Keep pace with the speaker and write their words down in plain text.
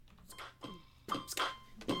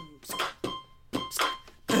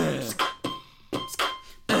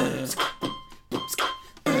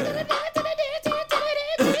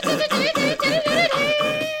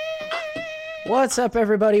What's up,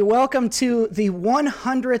 everybody? Welcome to the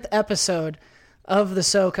 100th episode of the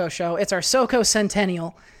SoCo Show. It's our SoCo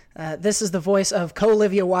Centennial. This is the voice of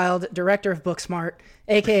Olivia Wilde, director of Booksmart,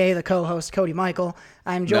 aka the co-host Cody Michael.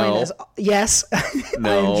 I'm joined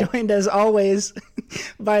I'm joined as always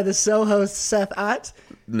by the so-host Seth Ott.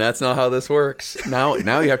 That's not how this works. Now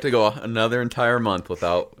you have to go another entire month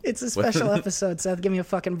without... It's a special episode, Seth. Give me a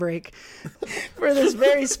fucking break. For this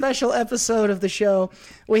very special episode of the show,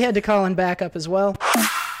 we had to call in backup as well.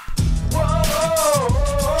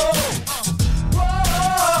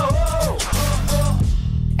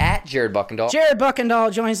 At Jared Buckendahl. Jared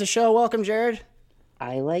Buckendahl joins the show. Welcome, Jared.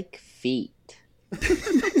 I like feet.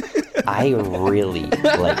 I really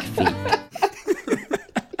like feet.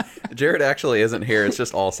 Jared actually isn't here. It's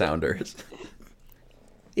just all sounders.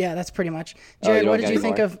 Yeah, that's pretty much. Jared, what did you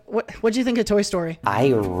think of what did you think of Toy Story? I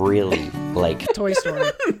really like Toy Story.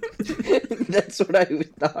 That's what I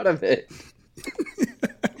thought of it.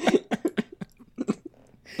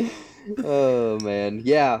 Oh man.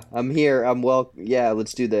 Yeah, I'm here. Yeah,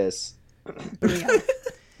 let's do this.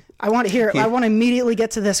 I want to immediately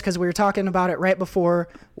get to this because we were talking about it right before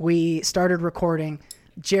we started recording.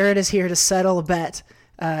 Jared is here to settle a bet.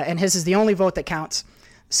 And his is the only vote that counts.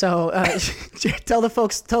 So tell the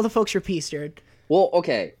folks your piece, Jared. Well,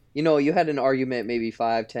 okay. You know, you had an argument maybe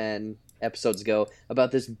 5-10 episodes ago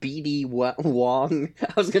about this BD Wong.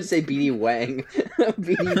 I was going to say BD Wang.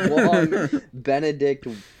 BD Wong, Benedict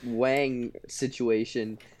Wang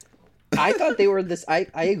situation. I thought they were this... I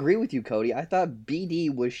agree with you, Cody. I thought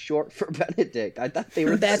BD was short for Benedict. I thought they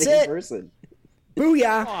were the same person.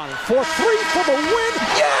 Booyah. For 3 for the win.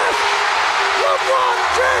 Yes!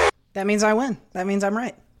 LeBron James! That means I win. That means I'm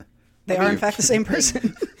right. They are, in fact, the same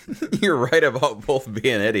person. You're right about both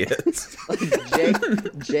being idiots.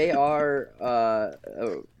 J.R.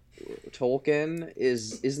 Tolkien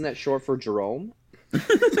isn't that short for Jerome?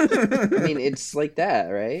 I mean, it's like that,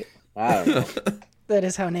 right? I don't know. That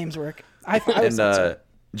is how names work. I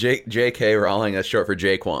J.K. Rowling is short for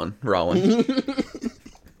Jaquan Rowling.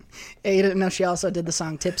 Hey, you didn't know she also did the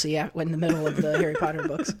song Tipsy in the middle of the Harry Potter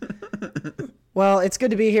books. Well, it's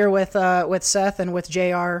good to be here with Seth and with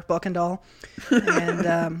J.R. Buckendahl.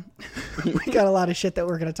 And we got a lot of shit that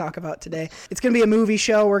we're going to talk about today. It's going to be a movie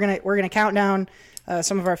show. We're going to count down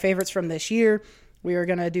some of our favorites from this year. We are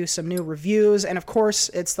going to do some new reviews. And, of course,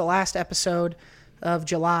 it's the last episode of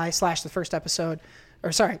July / the first episode.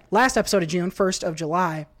 Last episode of June, 1st of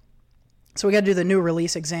July. So we got to do the new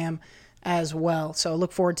release exam as well. So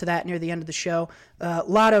look forward to that near the end of the show. A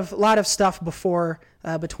lot of stuff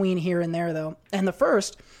between here and there, though. And the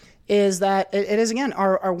first is that it is, again,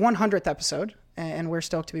 our 100th episode, and we're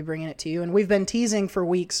stoked to be bringing it to you. And we've been teasing for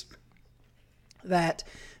weeks that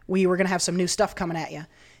we were going to have some new stuff coming at you.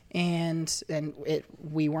 And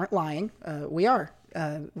we weren't lying. We are.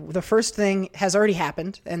 The first thing has already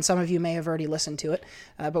happened, and some of you may have already listened to it,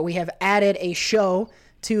 but we have added a show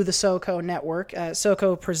to the SoCo network.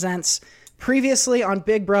 SoCo presents previously on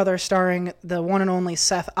Big Brother, starring the one and only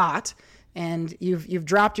Seth Ott. And you've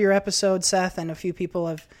dropped your episode, Seth, and a few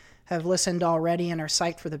people have listened already and are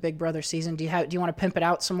psyched for the Big Brother season. Do you want to pimp it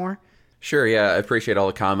out some more? Sure, yeah. I appreciate all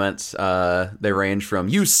the comments. They range from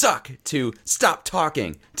 "you suck" to "stop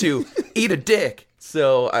talking" to "eat a dick."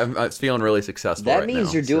 So I'm feeling really successful. That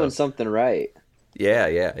means you're doing something right. Yeah,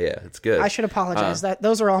 it's good. I should apologize.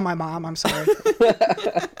 Those are all my mom. I'm sorry.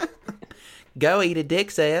 Go eat a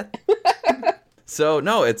dick, Seth. So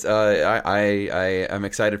no, it's I'm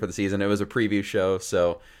excited for the season. It was a preview show,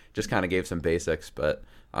 so just kind of gave some basics, but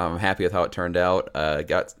I'm happy with how it turned out.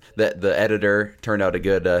 Got the editor turned out a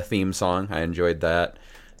good theme song. I enjoyed that.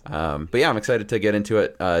 But yeah, I'm excited to get into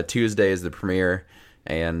it. Tuesday is the premiere,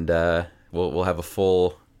 and we'll have a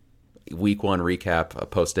full week 1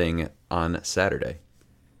 recap posting on Saturday.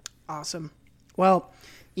 Awesome. Well,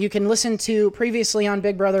 you can listen to previously on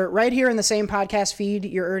Big Brother right here in the same podcast feed.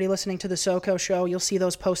 You're already listening to the SoCo Show. You'll see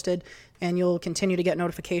those posted, and you'll continue to get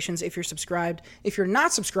notifications if you're subscribed. If you're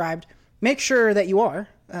not subscribed, make sure that you are.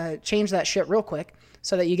 Change that shit real quick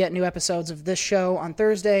so that you get new episodes of this show on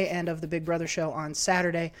Thursday and of the Big Brother Show on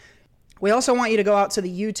Saturday. We also want you to go out to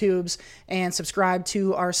the YouTubes and subscribe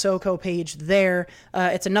to our SoCo page there.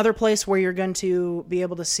 It's another place where you're going to be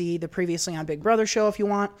able to see the previously on Big Brother show if you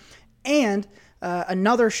want. And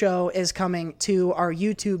another show is coming to our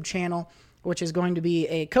YouTube channel, which is going to be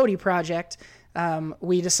a Cody project.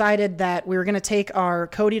 We decided that we were going to take our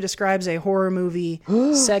Cody Describes a Horror Movie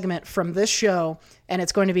segment from this show, and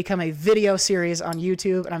it's going to become a video series on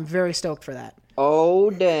YouTube, and I'm very stoked for that.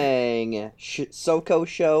 Oh, dang. SoCo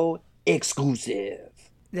Show exclusive.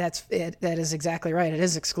 That's it. That is exactly right. It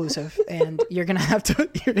is exclusive, and you're gonna have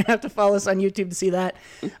to follow us on YouTube to see that.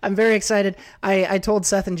 I'm very excited. I told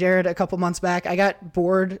Seth and Jared a couple months back. I got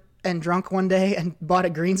bored and drunk one day and bought a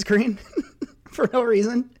green screen for no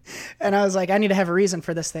reason, and I was like, I need to have a reason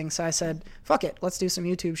for this thing. So I said, "Fuck it, let's do some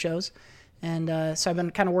YouTube shows." And so I've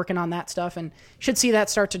been kind of working on that stuff, and should see that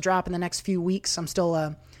start to drop in the next few weeks. I'm still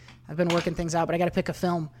I've been working things out, but I got to pick a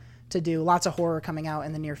film to do. Lots of horror coming out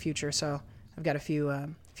in the near future, so I've got a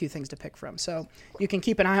few things to pick from. So you can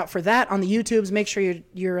keep an eye out for that on the YouTubes. Make sure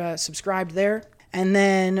you're subscribed there. And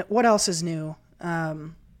then what else is new?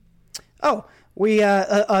 We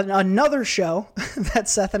another show that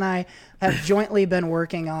Seth and I have jointly been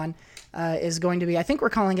working on is going to be, I think we're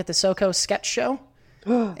calling it the SoCo Sketch Show.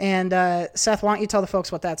 And Seth, why don't you tell the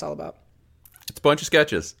folks what that's all about? It's a bunch of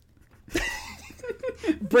sketches.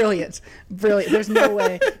 Brilliant. There's no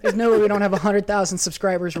way we don't have 100,000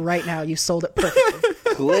 subscribers right now. You sold it perfectly.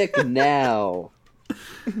 Click now.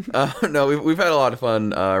 No, we've had a lot of fun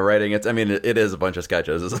writing it. I mean, it is a bunch of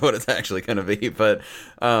sketches is what it's actually going to be, but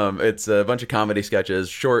it's a bunch of comedy sketches,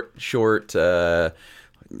 short 2 to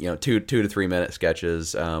 3 minute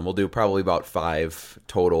sketches. We'll do probably about 5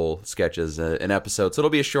 total sketches an episode, so it'll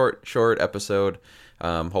be a short episode,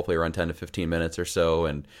 hopefully around 10 to 15 minutes or so.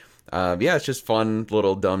 And it's just fun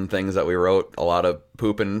little dumb things that we wrote. A lot of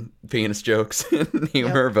poop and penis jokes and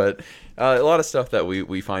humor, but a lot of stuff that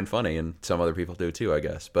we find funny, and some other people do too, I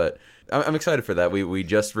guess. But I'm excited for that. We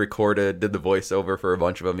just did the voiceover for a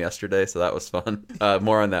bunch of them yesterday, so that was fun.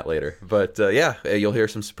 More on that later. But you'll hear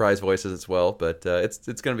some surprise voices as well. But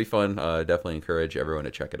it's going to be fun. Definitely encourage everyone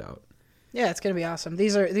to check it out. Yeah, it's going to be awesome.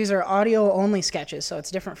 These are audio only sketches, so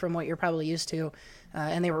it's different from what you're probably used to.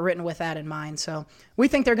 And they were written with that in mind. So we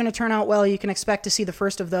think they're going to turn out well. You can expect to see the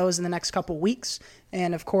first of those in the next couple weeks.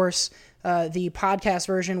 And of course, the podcast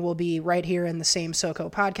version will be right here in the same SoCo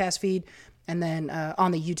podcast feed. And then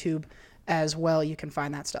on the YouTube as well, you can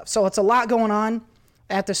find that stuff. So it's a lot going on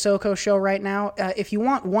at the SoCo show right now. If you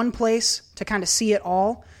want one place to kind of see it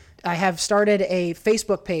all, I have started a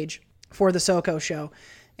Facebook page for the SoCo show.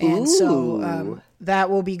 And so that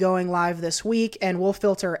will be going live this week, and we'll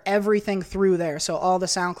filter everything through there. So all the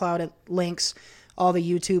SoundCloud links, all the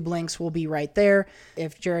YouTube links will be right there.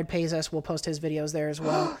 If Jared pays us, we'll post his videos there as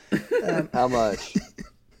well. How much?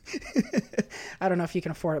 I don't know if you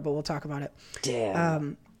can afford it, but we'll talk about it.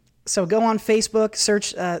 Damn. So go on Facebook,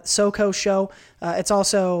 search SoCo Show. It's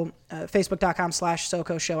also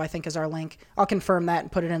facebook.com/SoCo Show, I think is our link. I'll confirm that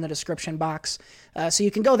and put it in the description box. So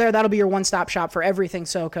you can go there. That'll be your one-stop shop for everything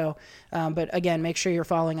SoCo. But again, make sure you're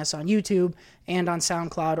following us on YouTube and on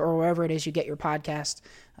SoundCloud or wherever it is you get your podcast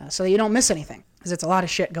so that you don't miss anything, because it's a lot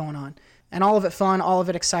of shit going on. And all of it fun, all of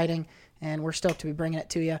it exciting, and we're stoked to be bringing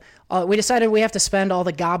it to you. We decided we have to spend all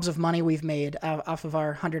the gobs of money we've made off of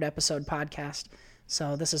our 100-episode podcast.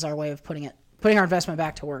 So this is our way of putting our investment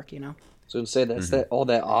back to work, you know? So I'd say that's all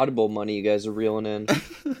that Audible money you guys are reeling in.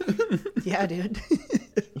 Yeah, dude.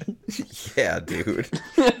 Yeah, dude.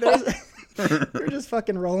 We're just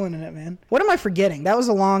fucking rolling in it, man. What am I forgetting? That was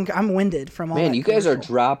I'm winded from all that. Man, you guys are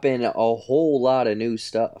commercial. dropping a whole lot of new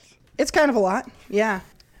stuff. It's kind of a lot, yeah.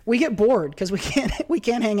 We get bored because we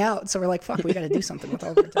can't hang out, so we're like, fuck, we got to do something with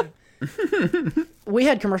all the time. We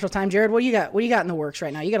had commercial time. Jared, what do you got? What do you got in the works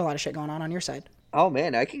right now? You got a lot of shit going on your side. Oh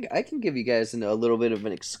man, I can give you guys a little bit of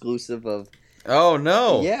an exclusive of. Oh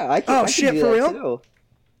no! Yeah, I can. Oh, I can shit, do for that real? Too.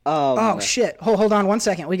 Oh shit! Hold on 1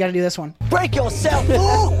 second. We got to do this one. Break yourself,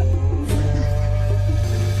 fool!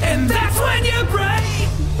 And that's when you break!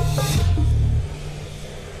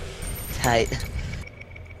 Tight.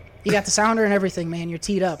 You got the sounder and everything, man. You're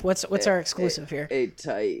teed up. What's our exclusive here?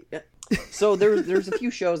 Tight. So there's a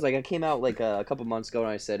few shows, like I came out like a couple months ago and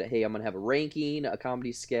I said, hey, I'm gonna have a ranking, a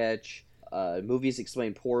comedy sketch, movies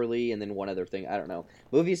explained poorly, and then one other thing, I don't know.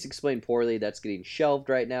 Movies explained poorly, that's getting shelved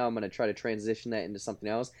right now. I'm gonna try to transition that into something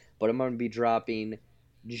else, but I'm gonna be dropping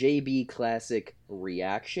JB Classic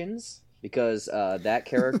Reactions, because that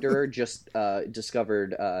character just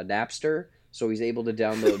discovered Napster, so he's able to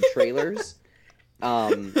download trailers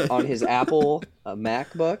on his Apple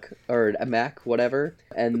MacBook or a Mac, whatever.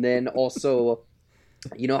 And then also,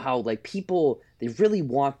 you know how like people, they really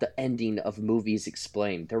want the ending of movies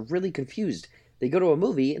explained. They're really confused. They go to a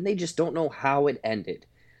movie and they just don't know how it ended.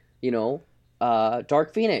 You know,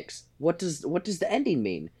 Dark Phoenix. What does the ending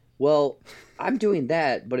mean? Well, I'm doing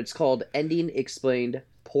that, but it's called Ending Explained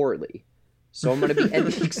Poorly. So I'm going to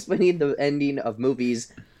be explaining the ending of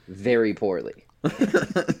movies very poorly.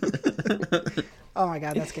 Oh my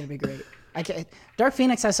god, that's gonna be great. Dark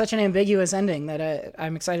Phoenix has such an ambiguous ending that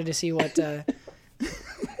I'm excited to see what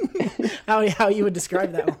how you would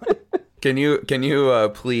describe that one. Can you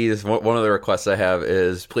please? One of the requests I have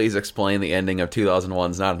is please explain the ending of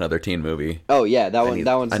 2001's Not Another Teen Movie. Oh yeah, that I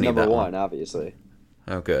one's need number that one, one. obviously.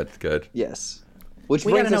 Oh, good. Yes. Which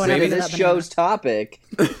We gotta brings know us what into happened to this that show's topic.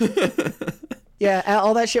 Yeah,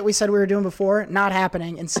 all that shit we said we were doing before, not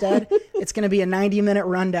happening. Instead, it's going to be a 90-minute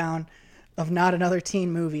rundown of Not Another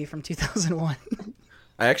Teen Movie from 2001.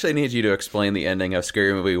 I actually need you to explain the ending of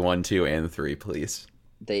Scary Movie 1, 2, and 3, please.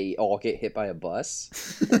 They all get hit by a bus.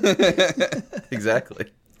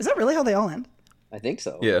 Exactly. Is that really how they all end? I think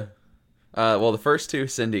so. Yeah. Well, the first two,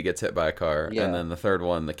 Cindy gets hit by a car, Yeah. and then the third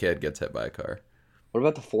one, the kid gets hit by a car. What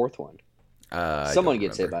about the fourth one? I Someone don't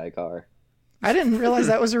gets hit remember. by a car. I didn't realize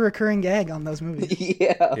that was a recurring gag on those movies.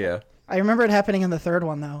 Yeah. Yeah. I remember it happening in the third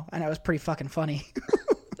one, though, and it was pretty fucking funny.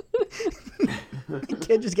 The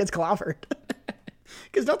kid just gets clobbered.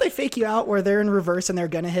 Because don't they fake you out where they're in reverse and they're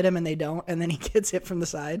going to hit him and they don't, and then he gets hit from the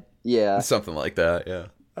side? Yeah. Something like that, yeah.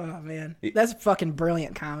 Oh, man. That's fucking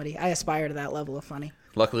brilliant comedy. I aspire to that level of funny.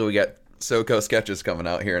 Luckily, we got SoCo sketches coming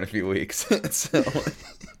out here in a few weeks. So,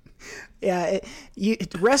 Yeah,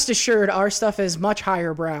 rest assured, our stuff is much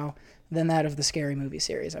higher brow than that of the Scary Movie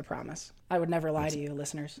series, I promise. I would never lie to you,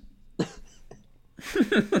 listeners.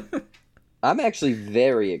 I'm actually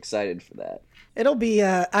very excited for that. It'll be,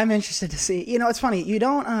 I'm interested to see. You know, it's funny. You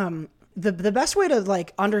don't, the best way to,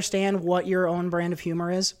 like, understand what your own brand of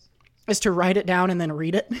humor is to write it down and then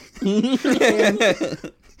read it.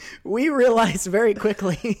 And we realized very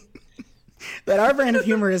quickly that our brand of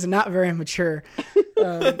humor is not very mature.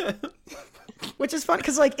 Which is fun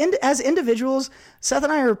because, like, as individuals, Seth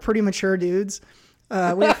and I are pretty mature dudes. We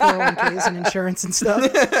have 401ks and insurance and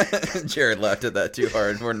stuff. Jared laughed at that too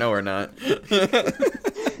hard. We're not.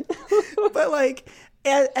 But, like,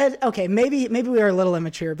 okay, maybe we are a little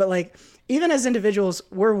immature, but, like, even as individuals,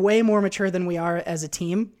 we're way more mature than we are as a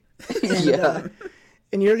team. And, Yeah.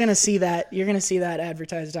 And you're gonna see that. You're gonna see that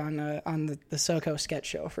advertised on the SoCo sketch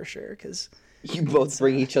show for sure. Because You both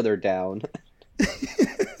bring each other down.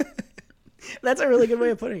 that's a really good way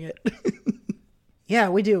of putting it. Yeah,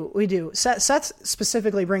 we do. Seth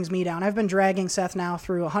specifically brings me down. I've been dragging Seth now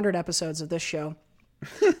through 100 episodes of this show,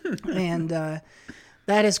 and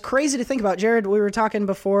that is crazy to think about. Jared, we were talking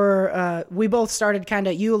before. We both started kind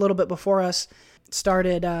of, you a little bit before us,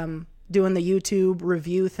 started doing the YouTube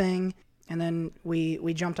review thing. And then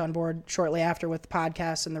we jumped on board shortly after with the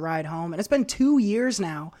podcast and the ride home. And it's been 2 years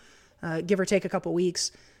now, give or take a couple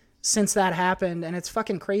weeks, since that happened. And it's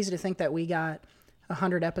fucking crazy to think that we got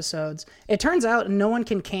 100 episodes. It turns out no one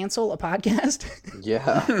can cancel a podcast.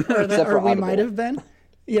 Yeah. or we might have been.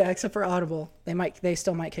 Yeah, except for Audible. They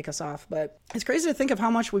still might kick us off. But it's crazy to think of how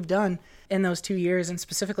much we've done in those 2 years, and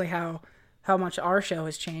specifically how much our show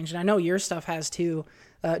has changed. And I know your stuff has too.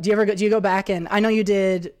 Do you go back and, I know you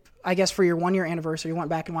did, I guess for your 1 year anniversary, you went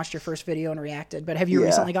back and watched your first video and reacted, but have you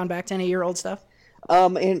recently gone back to any of your old stuff?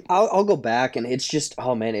 And I'll go back, and it's just,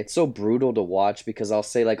 oh man, it's so brutal to watch because I'll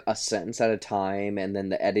say like a sentence at a time, and then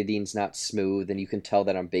the editing's not smooth, and you can tell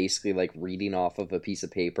that I'm basically like reading off of a piece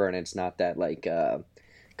of paper, and it's not that like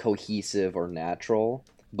cohesive or natural.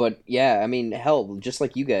 But yeah, I mean, hell, just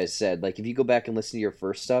like you guys said, like if you go back and listen to your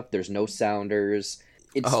first stuff, there's no sounders.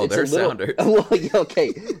 There's sounders. Well,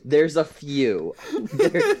 okay, there's a few.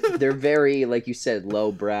 They're very, like you said,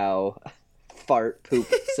 lowbrow fart poop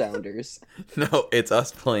sounders. No, it's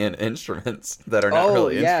us playing instruments that are not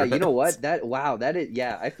really yeah, instruments. you know what? That is,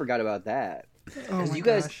 yeah, I forgot about that. Oh my you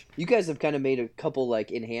gosh. guys have kind of made a couple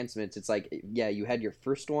like enhancements. It's like, yeah, you had your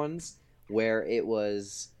first ones where it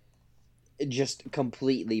was just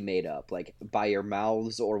completely made up, like by your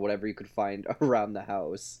mouths or whatever you could find around the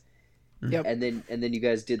house. Yep. And then you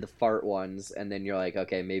guys did the fart ones, and then you're like,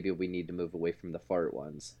 okay, maybe we need to move away from the fart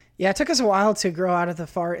ones. Yeah, it took us a while to grow out of the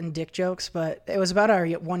fart and dick jokes, but it was about our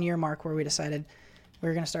 1 year mark where we decided we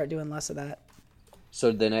were going to start doing less of that.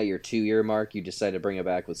 So then at your 2 year mark, you decided to bring it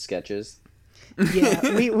back with sketches.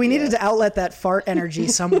 Yeah, we needed to outlet that fart energy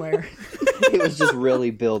somewhere. It was just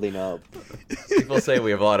really building up. People say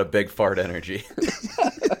we have a lot of big fart energy.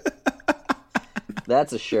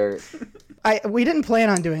 That's a shirt. We didn't plan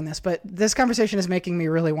on doing this, but this conversation is making me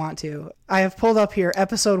really want to. I have pulled up here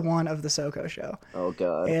episode 1 of the SoCo show. Oh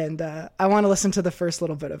god. And I want to listen to the first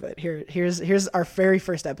little bit of it. Here's our very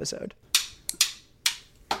first episode.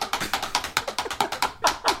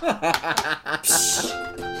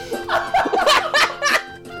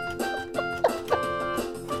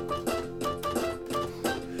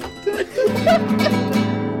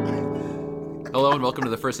 Hello and welcome to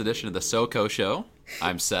the first edition of the SoCo Show.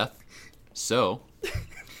 I'm Seth.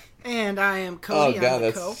 And I am Cody. Oh, God, I'm the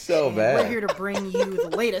that's Co. so And bad. We're here to bring you the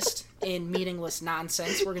latest in meaningless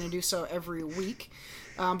nonsense. We're going to do so every week.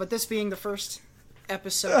 But this being the first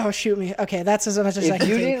episode. Oh, shoot me. Okay, that's as much as I If can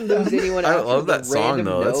you take. didn't lose anyone, I after love the that song random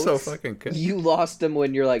though. That's so notes, fucking good. You lost them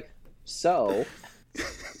when you're like, so.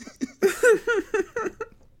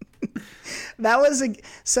 That was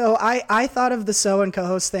so I thought of the so and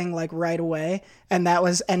co-host thing like right away, and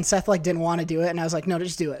Seth like didn't want to do it, and I was like, no,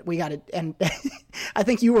 just do it. We got it. And I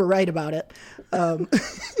think you were right about it.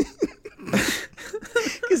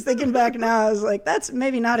 Because thinking back now, I was like, that's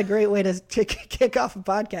maybe not a great way to kick off a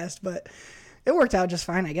podcast, but it worked out just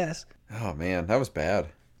fine, I guess. Oh man, that was bad.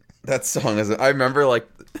 That song is. I remember like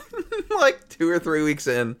 2 or 3 weeks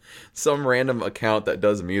in, some random account that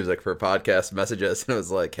does music for podcast messages, and it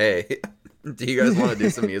was like, "Hey, do you guys want to do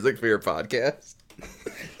some music for your podcast?"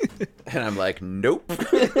 And I'm like, "Nope,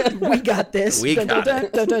 We got this. we got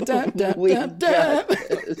it." We got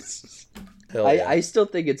this. Hell yeah. I still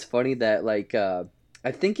think it's funny that like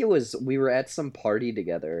I think it was we were at some party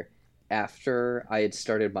together after I had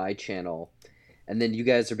started my channel, and then you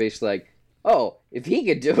guys are basically like, "Oh, if he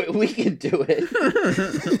could do it, we can do it."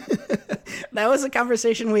 That was a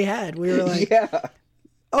conversation we had. We were like, Yeah,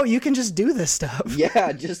 oh, you can just do this stuff.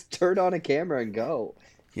 yeah, just turn on a camera and go.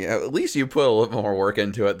 Yeah, at least you put a little more work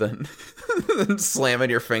into it than, than slamming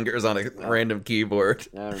your fingers on a random keyboard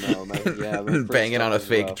I don't know, my and first banging on a thought was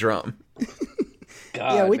fake rough. drum.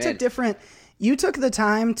 God, Yeah, we man. took different. You took the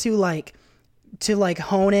time to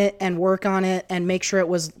hone it and work on it and make sure it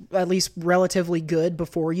was at least relatively good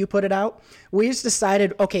before you put it out. We just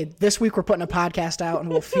decided, okay, this week we're putting a podcast out and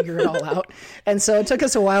we'll figure it all out. And so it took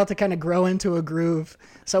us a while to kind of grow into a groove.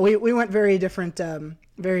 So we went very different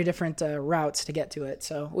routes to get to it.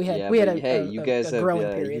 So we had you guys have growing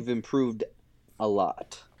period. you've improved a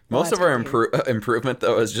lot. Most of our improvement,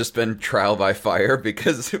 though, has just been trial by fire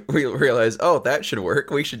because we realized, oh, that should work.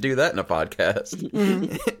 We should do that in a podcast.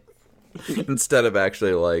 Mm-hmm. Instead of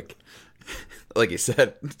actually, like you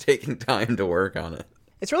said, taking time to work on it.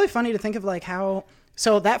 It's really funny to think of like how.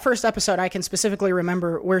 So that first episode, I can specifically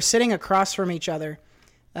remember we're sitting across from each other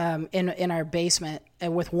in our basement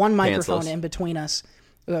with one microphone Pantsless. in between us,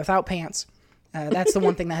 without pants. That's the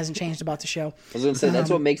one thing that hasn't changed about the show. I was going to say that's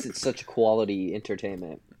what makes it such quality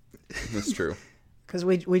entertainment. That's true. Because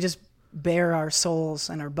we just bare our souls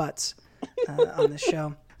and our butts on this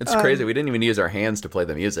show. It's crazy. We didn't even use our hands to play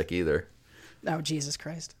the music either. Oh, Jesus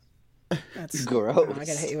Christ. That's Gross. I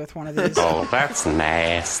gotta hit you with one of these. Oh, that's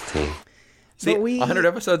nasty. See, we- 100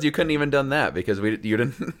 episodes, you couldn't even done that because you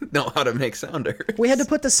didn't know how to make sounders. We had to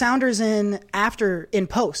put the sounders in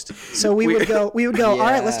post. So we would go, all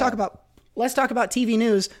right, let's talk about TV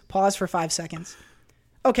news. Pause for 5 seconds.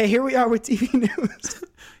 Okay, here we are with TV news.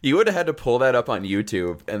 You would have had to pull that up on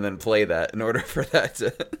YouTube and then play that in order for that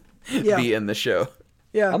to be in the show.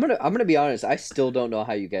 Yeah. I'm gonna be honest. I still don't know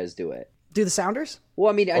how you guys do it. Do the sounders? Well,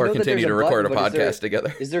 I mean, I Or know that continue there's to record button, a but podcast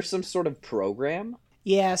together. Is there some sort of program?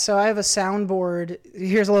 Yeah, so I have a soundboard.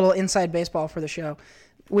 Here's a little inside baseball for the show.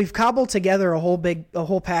 We've cobbled together a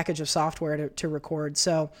whole package of software to record.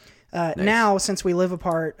 So now, since we live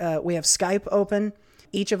apart, we have Skype open.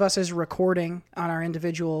 Each of us is recording on our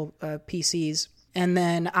individual PCs. And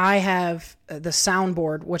then I have the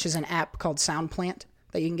soundboard, which is an app called SoundPlant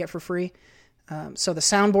that you can get for free. So the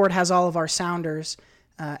soundboard has all of our sounders.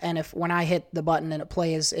 And when I hit the button and it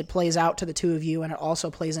plays out to the two of you, and it also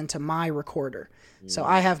plays into my recorder. So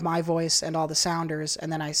I have my voice and all the sounders,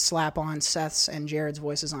 and then I slap on Seth's and Jared's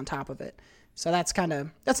voices on top of it. So that's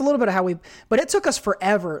a little bit of how but it took us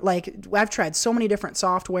forever. Like, I've tried so many different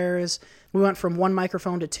softwares. We went from one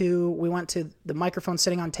microphone to two. We went to the microphone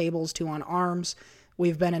sitting on tables to on arms.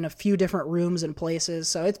 We've been in a few different rooms and places.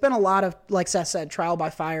 So it's been a lot of, like Seth said, trial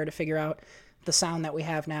by fire to figure out the sound that we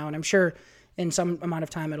have now. And I'm sure in some amount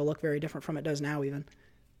of time it'll look very different from it does now even.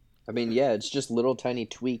 I mean, yeah, it's just little tiny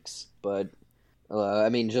tweaks, but I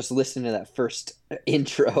mean, just listen to that first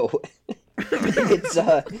intro.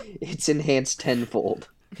 It's enhanced tenfold.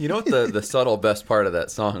 You know what the subtle best part of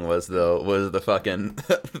that song was though was the fucking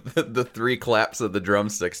the three claps of the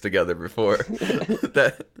drumsticks together before.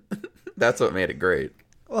 That's what made it great.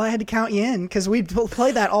 Well, I had to count you in because we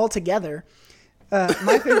played that all together.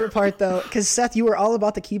 My favorite part, though, because Seth, you were all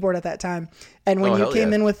about the keyboard at that time, and when you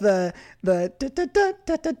came in with the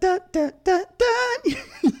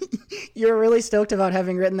you were really stoked about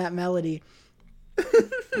having written that melody.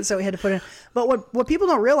 So we had to put in. But what people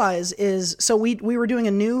don't realize is, so we were doing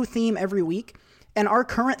a new theme every week, and our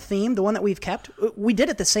current theme, the one that we've kept, we did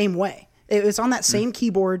it the same way. It was on that same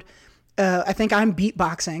keyboard. I think I'm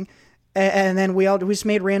beatboxing. And then we just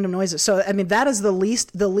made random noises. So I mean, that is the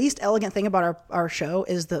least elegant thing about our show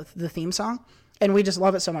is the theme song, and we just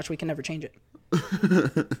love it so much we can never change it.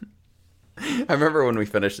 I remember when we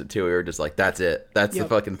finished it too. We were just like, "That's it. That's the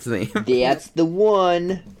fucking theme." That's the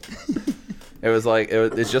one. It was like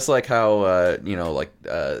it's just like how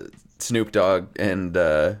Snoop Dogg and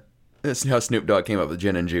it's how Snoop Dogg came up with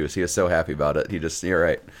gin and juice. He was so happy about it. You're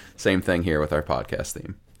right. Same thing here with our podcast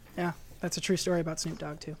theme. Yeah, that's a true story about Snoop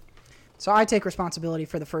Dogg too. So I take responsibility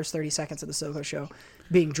for the first 30 seconds of the SoCo show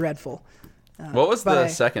being dreadful. What was the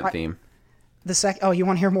second theme? Oh, you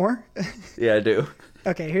want to hear more? Yeah, I do.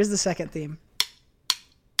 Okay, here's the second theme.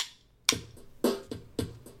 Oh,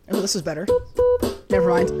 this is better. Never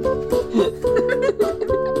mind.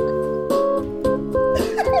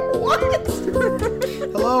 What?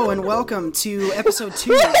 Hello and welcome to episode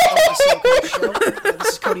 2 of the SoCo show. This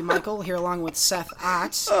is Cody Michael here along with Seth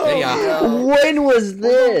Ott. When was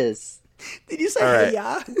this? Did you say right. hey,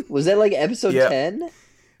 yeah? Was that like episode Yep. 10?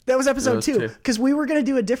 That was episode was 2 2. because we were going to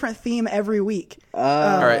do a different theme every week. All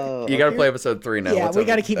right, you got to play episode 3 now. Yeah, What's we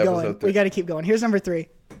got to keep episode going. 3? We got to keep going. Here's number 3.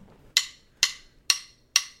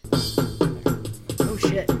 Oh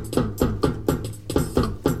shit.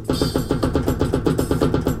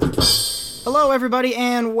 Hello, everybody,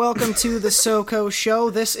 and welcome to the SoCo show.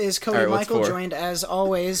 This is Cody All right, what's Michael, 4? joined as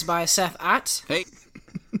always by Seth Ott. Hey.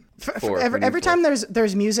 4. Every time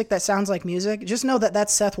there's music that sounds like music, just know that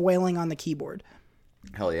that's Seth wailing on the keyboard.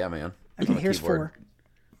 Hell yeah, man. Okay, I'm a here's 4.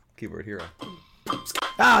 Keyboard hero.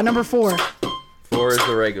 Number 4. 4 is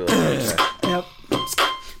the regular. Yep.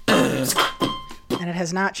 And it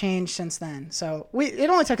has not changed since then. So it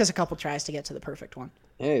only took us a couple tries to get to the perfect one.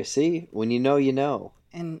 Hey, see? When you know, you know.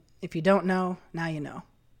 And if you don't know, now you know.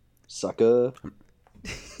 Sucker.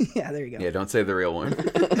 Yeah, there you go. Yeah, don't say the real one.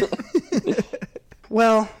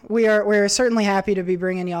 Well, we're certainly happy to be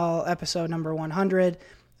bringing y'all episode number 100.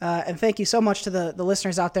 And thank you so much to the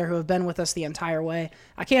listeners out there who have been with us the entire way.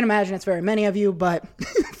 I can't imagine it's very many of you, but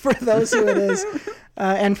for those who it is,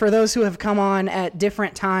 and for those who have come on at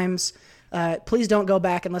different times, please don't go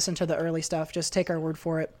back and listen to the early stuff. Just take our word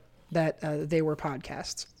for it that they were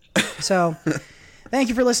podcasts. So thank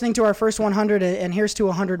you for listening to our first 100, and here's to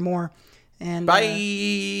 100 more. And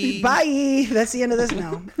Bye. bye. That's the end of this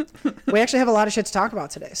now. We actually have a lot of shit to talk about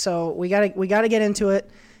today, so we gotta get into it.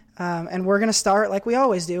 And we're gonna start like we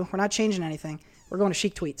always do. We're not changing anything. We're going to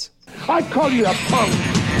Chic Tweets. I call you a punk.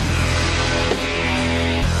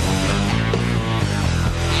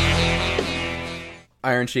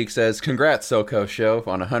 Iron Cheek says, "Congrats, SoCo show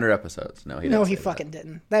on 100 episodes." No, he didn't. No, say he that. fucking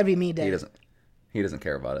didn't. That'd be me, Dave. He doesn't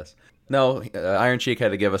care about us. No, Iron Cheek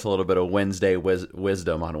had to give us a little bit of Wednesday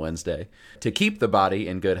wisdom on Wednesday. To keep the body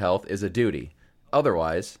in good health is a duty.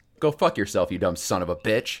 Otherwise, go fuck yourself, you dumb son of a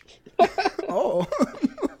bitch. Oh.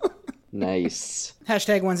 Nice.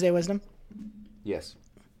 Hashtag Wednesday Wisdom. Yes.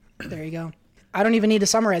 There you go. I don't even need to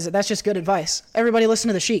summarize it. That's just good advice. Everybody listen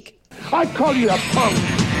to the Sheik. I call you a punk.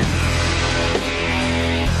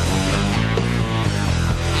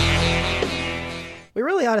 We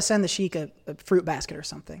really ought to send the Sheik a fruit basket or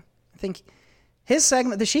something. I think his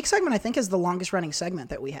segment, the Sheik segment, I think is the longest running segment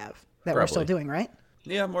that we have that we're still Probably. doing, right?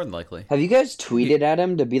 Yeah, more than likely. Have you guys tweeted at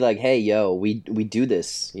him to be like, hey, yo, we do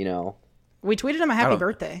this, you know? We tweeted him a happy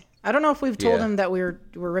birthday. I don't know if we've told Yeah. him that we're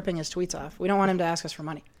ripping his tweets off. We don't want him to ask us for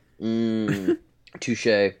money. Touche.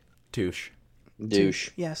 Touche. Douche.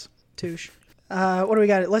 Yes, touche. What do we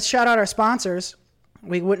got? Let's shout out our sponsors.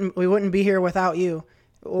 We wouldn't be here without you.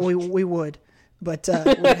 Well, we would, but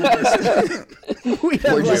We're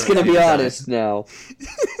just going to be honest now.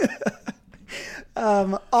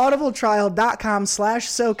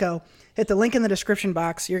 audibletrial.com/SoCo. Hit the link in the description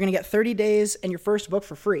box. You're going to get 30 days and your first book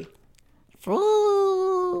for free.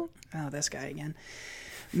 Oh, this guy again.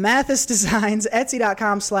 Mathis Designs,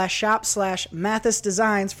 Etsy.com/shop/Mathis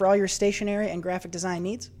Designs for all your stationery and graphic design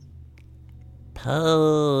needs.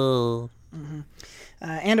 And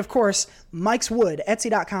of course, Mike's Wood,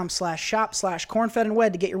 Etsy.com/shop/cornfed and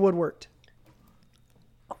wed to get your wood worked.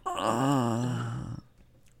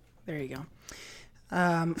 There you go.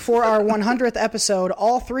 For our 100th episode,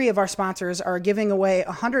 all 3 of our sponsors are giving away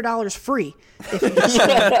 $100 free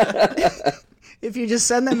if you just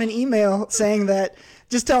send them an email saying that.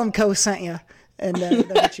 Just tell them Co sent you, and they'll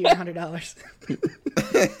get you $100.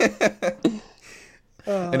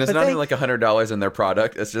 And it's but not even like $100 in their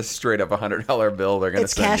product. It's just straight up $100 bill. They're gonna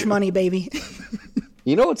It's send cash you. money, baby.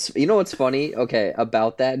 You know what's funny? Okay,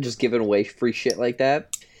 about that, just giving away free shit like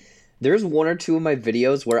that. There's 1 or 2 of my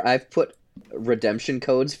videos where I've put redemption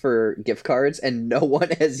codes for gift cards and no one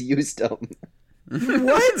has used them.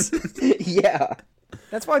 What? Yeah.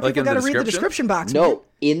 That's why Like people in the got to read the description? description box. man. No,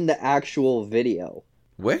 in the actual video.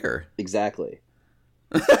 Where? Exactly.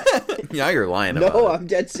 Yeah, you're lying about No, it. I'm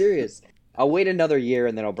dead serious. I'll wait another year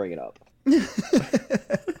and then I'll bring it up.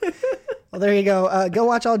 Well, there you go. Go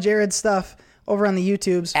watch all Jared's stuff over on the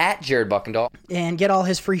YouTubes At Jared Buckendall. and get all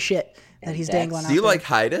his free shit that he's dangling out Do you there.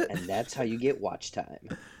 hide it? And that's how you get watch time.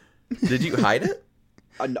 Did you hide it?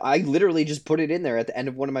 I literally just put it in there at the end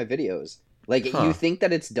of one of my videos. Like, you think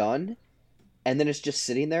that it's done, and then it's just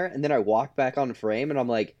sitting there, and then I walk back on frame, and I'm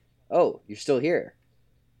like, oh, you're still here.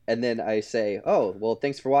 And then I say, oh, well,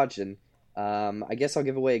 thanks for watching. I guess I'll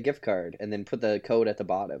give away a gift card, and then put the code at the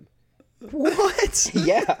bottom. What?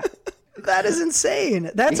 Yeah. That is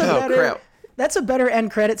insane. That's crap. That's a better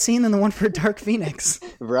end credit scene than the one for Dark Phoenix.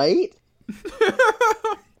 Right?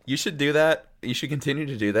 You should do that. You should continue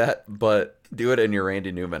to do that, but do it in your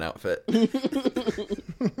Randy Newman outfit.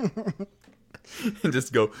 And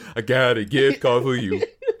just go, I got a gift card for you.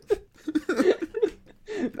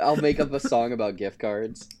 I'll make up a song about gift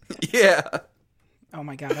cards. Yeah. Oh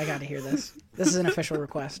my god, I got to hear this. This is an official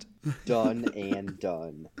request. Done and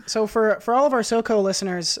done. So for all of our SoCo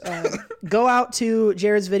listeners, go out to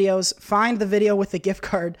Jared's videos, find the video with the gift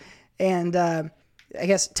card, and I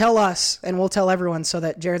guess tell us, and we'll tell everyone so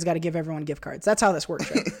that Jared's got to give everyone gift cards. That's how this works,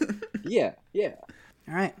 right? Yeah.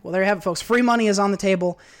 All right. Well, there you have it, folks. Free money is on the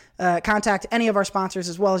table. Contact any of our sponsors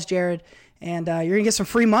as well as Jared, and you're going to get some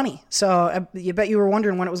free money. So you bet you were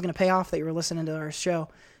wondering when it was going to pay off that you were listening to our show.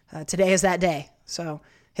 Today is that day. So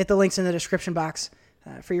hit the links in the description box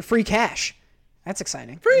for your free cash. That's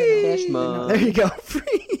exciting. Free. Cash money. There you go.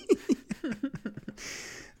 Free.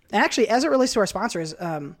 And actually, as it relates to our sponsors,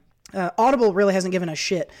 Audible really hasn't given us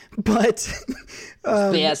shit, but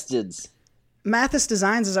Bastards. Mathis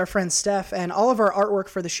Designs is our friend Steph, and all of our artwork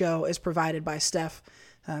for the show is provided by Steph.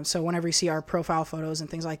 So whenever you see our profile photos and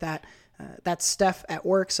things like that, that's Steph at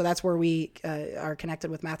work. So that's where we are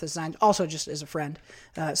connected with Mathis Designs, also just as a friend.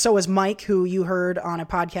 So is Mike, who you heard on a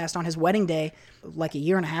podcast on his wedding day like a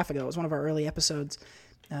year and a half ago. It was one of our early episodes.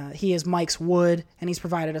 He is Mike's Wood, and he's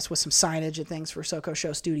provided us with some signage and things for SoCo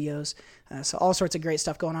Show Studios. So all sorts of great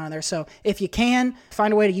stuff going on in there. So if you can,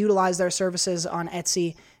 find a way to utilize their services on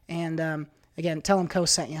Etsy. And again, tell them Co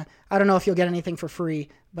sent you. I don't know if you'll get anything for free,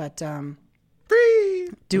 but free.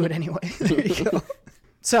 Do it anyway. There you go.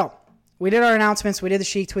 So we did our announcements. We did the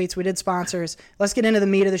Chic tweets. We did sponsors. Let's get into the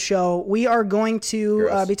meat of the show. We are going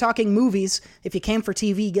to be talking movies. If you came for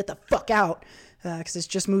TV, get the fuck out. Because it's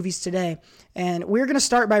just movies today. And we're going to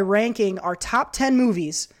start by ranking our top 10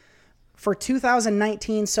 movies for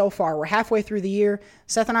 2019 so far. We're halfway through the year.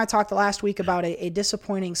 Seth and I talked last week about a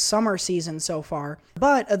disappointing summer season so far.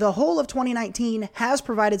 But the whole of 2019 has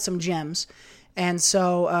provided some gems. And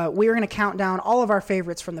so we're going to count down all of our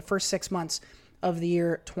favorites from the first 6 months of the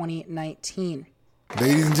year 2019.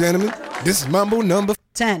 Ladies and gentlemen, this is Mambo number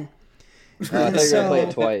 10. I thought you were going to play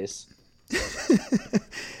it twice.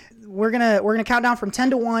 We're gonna count down from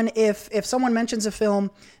 10 to 1. If someone mentions a film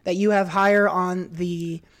that you have higher on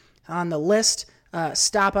the list,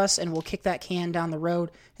 stop us and we'll kick that can down the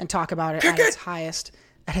road and talk about it its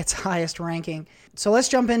highest ranking. So let's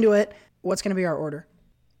jump into it. What's gonna be our order?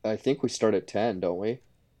 I think we start at 10, don't we?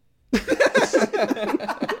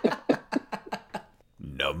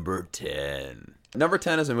 Number 10. Number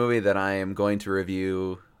 10 is a movie that I am going to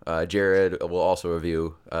review. Jared will also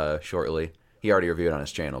review shortly. He already reviewed on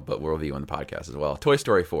his channel, but we'll review on the podcast as well. Toy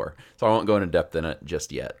Story 4. So I won't go into depth in it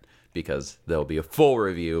just yet because there'll be a full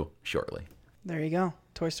review shortly. There you go.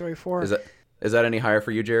 Toy Story 4. Is that any higher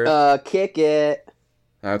for you, Jared? Kick it.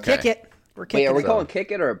 Okay. Kick it. We're kicking Wait, are we it. calling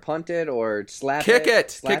kick it or punt it or slap Kick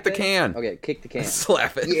it. Slap Kick the can. Okay, kick the can.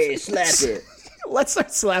 Slap it. Yeah, slap it. Let's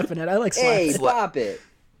start slapping it. I like slapping Hey, it. pop it.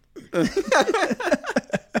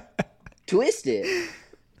 Twist it.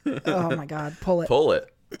 Oh my God. Pull it. Pull it.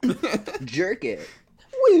 Jerk it.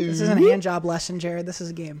 This isn't a hand job lesson, Jared. This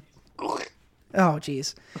is a game. Oh,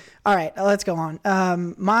 geez. All right, let's go on.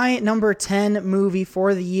 My number 10 movie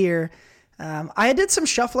for the year. I did some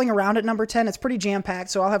shuffling around at number 10. It's pretty jam-packed,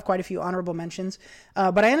 so I'll have quite a few honorable mentions.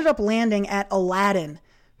 But I ended up landing at Aladdin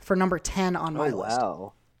for number 10 on my list.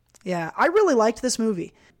 Wow. Yeah, I really liked this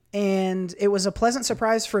movie. And it was a pleasant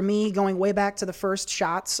surprise for me going way back to the first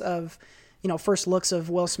shots of, first looks of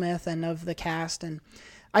Will Smith and of the cast. And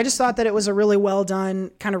I just thought that it was a really well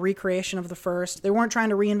done kind of recreation of the first. They weren't trying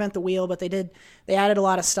to reinvent the wheel, but they added a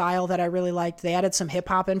lot of style that I really liked. They added some hip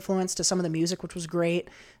hop influence to some of the music, which was great.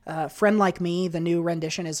 Friend Like Me, the new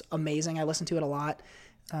rendition, is amazing. I listened to it a lot.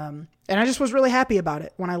 And I just was really happy about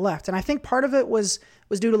it when I left. And I think part of it was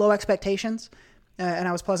due to low expectations. And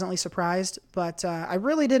I was pleasantly surprised. But I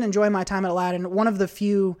really did enjoy my time at Aladdin. One of the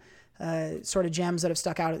few sort of gems that have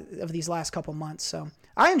stuck out of these last couple months. So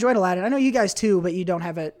I enjoyed Aladdin. I know you guys too, but you don't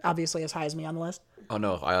have it obviously as high as me on the list. Oh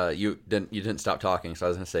no, you didn't stop talking, so I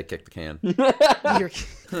was gonna say kick the can.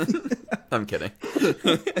 I'm kidding.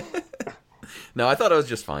 No, I thought it was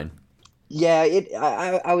just fine. Yeah,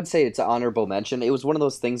 I would say it's an honorable mention. It was one of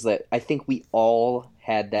those things that I think we all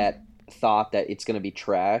had that thought that it's going to be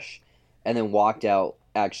trash, and then walked out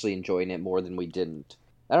actually enjoying it more than we didn't.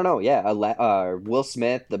 I don't know. Yeah, Will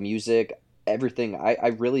Smith, the music, everything. I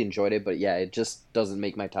really enjoyed it, but yeah, it just doesn't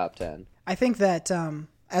make my top 10. I think that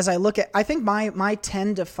as I look at, I think my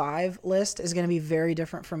 10 to 5 list is going to be very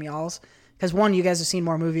different from y'all's. Because one, you guys have seen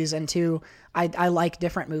more movies, and two, I like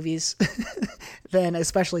different movies than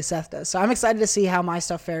especially Seth does. So I'm excited to see how my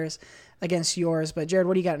stuff fares against yours. But Jared,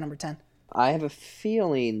 what do you got at number 10? I have a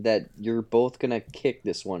feeling that you're both going to kick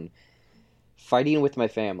this one. Fighting with My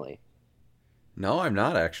Family. No, I'm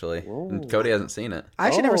not actually. And Cody hasn't seen it. I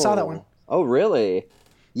actually never saw that one. Oh, really?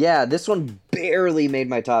 Yeah, this one barely made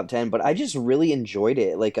my top 10, but I just really enjoyed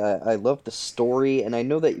it. Like, I love the story, and I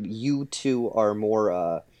know that you two are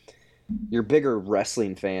more, you're bigger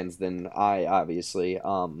wrestling fans than I, obviously.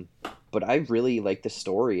 But I really like the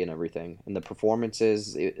story and everything, and the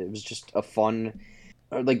performances. It was just a fun,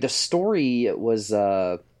 like, the story was,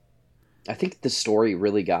 I think the story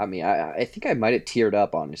really got me. I think I might have teared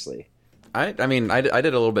up, honestly. I mean, I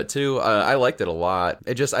did a little bit too. I liked it a lot.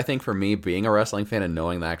 It just, I think for me, being a wrestling fan and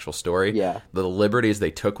knowing the actual story, the liberties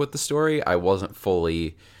they took with the story, I wasn't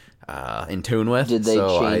fully in tune with. Did they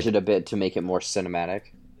change it a bit to make it more cinematic?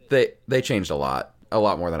 They changed a lot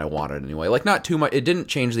more than I wanted anyway. Like, not too much. It didn't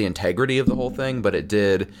change the integrity of the whole thing, but it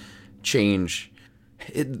did change.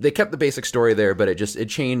 They kept the basic story there, but it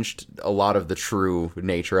changed a lot of the true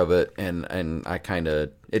nature of it, and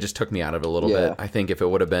it just took me out of it a little bit. I think if I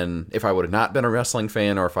would have not been a wrestling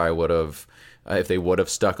fan, or if they would have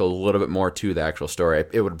stuck a little bit more to the actual story,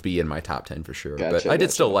 it would be in my top 10 for sure. But I did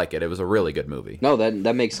still like it. It was a really good movie. No,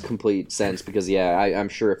 that makes complete sense, because I'm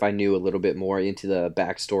sure if I knew a little bit more into the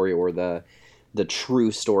backstory or the true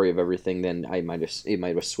story of everything, then it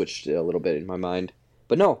might have switched a little bit in my mind.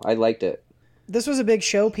 But no, I liked it. This was a big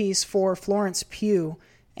showpiece for Florence Pugh,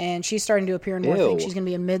 and she's starting to appear in more things. She's going to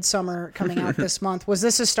be in Midsummer coming out this month. Was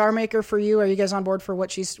this a star maker for you? Are you guys on board for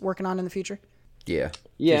what she's working on in the future? Yeah.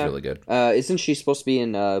 She's really good. Isn't she supposed to be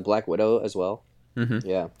in Black Widow as well? Mm-hmm.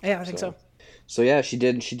 Yeah, I think so. So yeah, she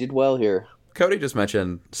did well here. Cody just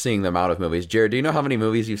mentioned seeing them out of movies. Jared, do you know how many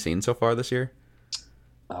movies you've seen so far this year?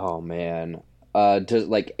 Oh man,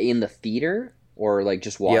 like in the theater? Or like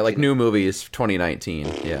just watching? Yeah, like new movies, 2019.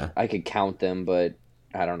 Yeah, I could count them, but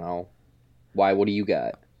I don't know. Why? What do you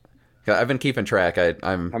got? I've been keeping track.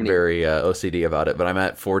 I'm very OCD about it, but I'm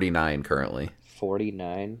at 49 currently.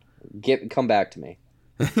 49. Come back to me.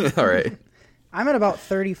 All right. I'm at about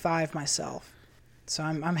 35 myself, so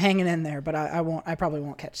I'm hanging in there. But I probably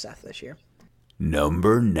won't catch Seth this year.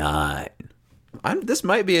 Number 9. This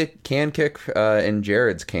might be a can kick in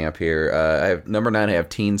Jared's camp here. I have number 9. I have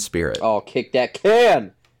Teen Spirit. Oh, kick that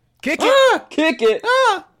can! Kick it! Kick it!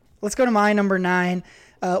 Let's go to my number 9.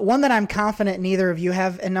 One that I'm confident neither of you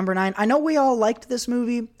have in number 9. I know we all liked this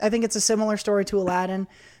movie. I think it's a similar story to Aladdin,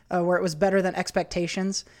 where it was better than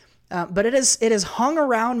expectations. But it is hung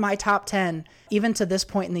around my top 10 even to this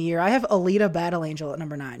point in the year. I have Alita: Battle Angel at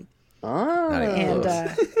number 9. And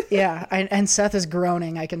and Seth is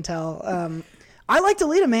groaning. I can tell. I liked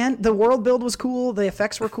Alita, man. The world build was cool. The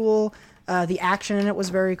effects were cool. The action in it was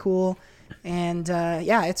very cool. And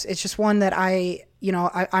it's just one that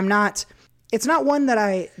I'm not. It's not one that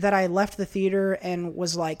I left the theater and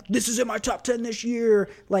was like, this is in my top 10 this year.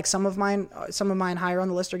 Like some of mine higher on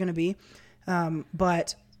the list are going to be.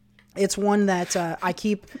 But it's one that I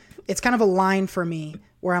keep. It's kind of a line for me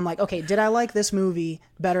where I'm like, okay, did I like this movie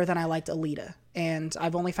better than I liked Alita? And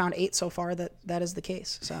I've only found 8 so far that is the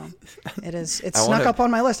case. So it's snuck up on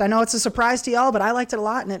my list. I know it's a surprise to y'all, but I liked it a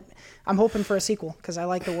lot, and I'm hoping for a sequel because I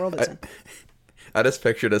like the world it's in. I just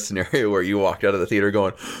pictured a scenario where you walked out of the theater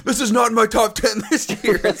going, this is not in my top 10 this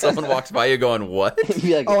year, and someone walks by you going, what?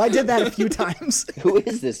 Like, I did that a few times. Who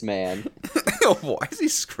is this man? Why is he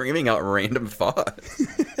screaming out random thoughts?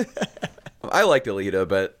 I liked Alita,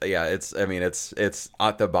 but yeah, it's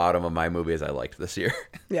at the bottom of my movies I liked this year.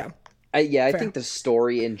 Yeah. I think the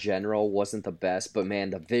story in general wasn't the best, but man,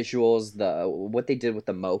 the visuals, what they did with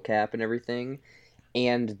the mocap and everything,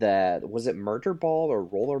 and was it Murder Ball or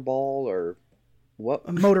Rollerball or what?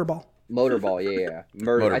 Motorball. Motorball, yeah.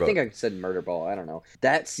 I think I said Murder Ball. I don't know.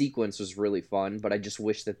 That sequence was really fun, but I just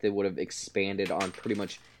wish that they would have expanded on pretty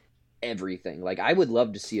much everything. Like, I would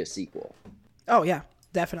love to see a sequel. Oh yeah,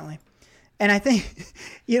 definitely. And I think,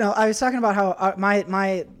 I was talking about how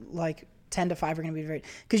my like 10 to 5 are going to be very,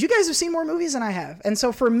 because you guys have seen more movies than I have. And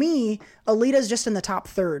so for me, Alita is just in the top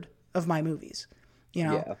third of my movies,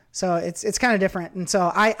 so it's kind of different. And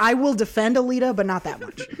so I will defend Alita, but not that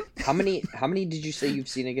much. How many did you say you've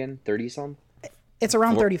seen again? 30 some? It's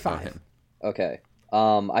around Four- 35. Okay.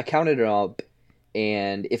 I counted it up,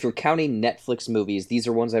 and if you're counting Netflix movies, these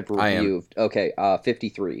are ones I've I am. reviewed. Okay,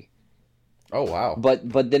 53. Oh wow.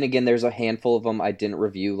 But then again, there's a handful of them I didn't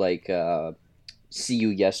review, like See You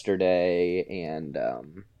Yesterday and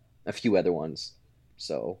a few other ones.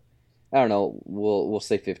 So I don't know. We'll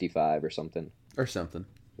say 55 or something. Or something.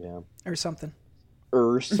 Yeah. Or something.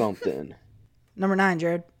 Or something. Number 9,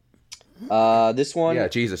 Jared. This one. Yeah,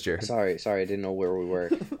 Jesus, Jared. Sorry, I didn't know where we were.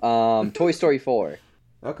 Toy Story 4.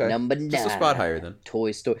 Okay. Number 9. Just a spot higher then.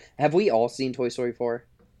 Toy Story. Have we all seen Toy Story 4?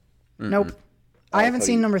 Nope. I haven't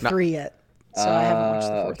Cody. seen number 3 yet. So I haven't watched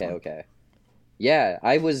the fourth one. Okay. Yeah,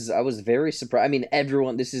 I was very surprised. I mean,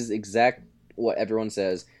 everyone. This is exact what everyone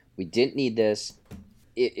says. We didn't need this.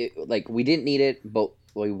 We didn't need it, but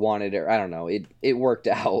we wanted it. I don't know. It worked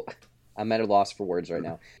out. I'm at a loss for words right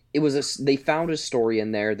now. They found a story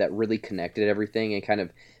in there that really connected everything and kind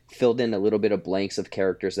of filled in a little bit of blanks of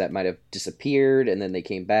characters that might have disappeared and then they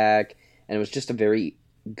came back, and it was just a very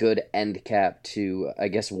good end cap to, I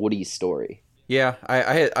guess, Woody's story. Yeah,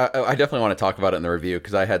 I definitely want to talk about it in the review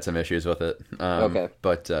because I had some issues with it. Okay.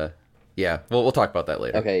 But yeah, we'll talk about that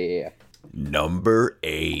later. Okay, yeah. Number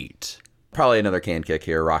 8. Probably another can kick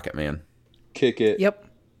here, Rocket Man. Kick it. Yep.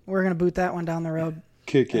 We're going to boot that one down the road.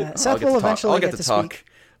 Kick it. Seth will eventually get to speak.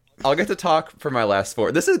 I'll get to talk for my last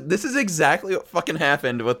 4. This is exactly what fucking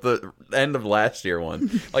happened with the end of last year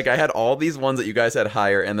one. Like, I had all these ones that you guys had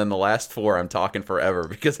higher, and then the last 4 I'm talking forever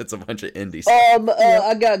because it's a bunch of indie stuff.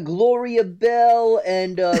 I got Gloria Bell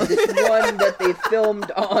and this one that they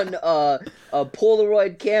filmed on a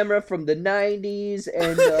Polaroid camera from the 90s,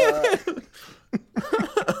 and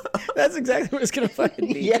That's exactly what it's going to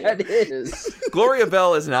fucking be. yeah, it is. Gloria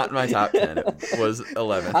Bell is not in my top 10. It was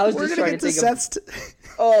 11. I was We're just going to trying get to to think Seth's... of.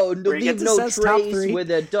 Oh, gonna get leave to no Seth's top trace 3. where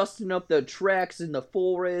they're dusting up the tracks in the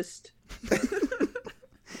forest.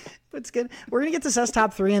 It's good. We're going to get to Seth's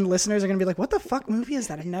top 3, and listeners are going to be like, what the fuck movie is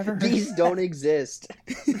that? I've never heard of These don't exist.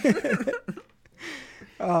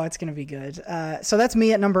 Oh, it's gonna be good. So that's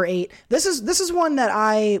me at number 8. This is one that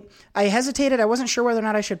I hesitated. I wasn't sure whether or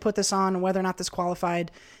not I should put this on, whether or not this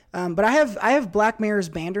qualified. But I have Black Mirror's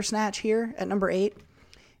Bandersnatch here at number 8,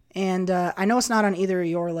 and I know it's not on either of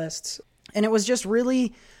your lists. And it was just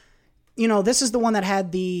really, this is the one that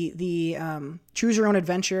had the choose your own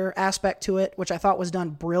adventure aspect to it, which I thought was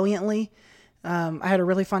done brilliantly. I had a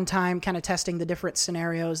really fun time kind of testing the different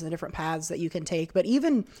scenarios and the different paths that you can take. But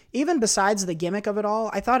even besides the gimmick of it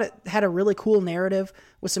all, I thought it had a really cool narrative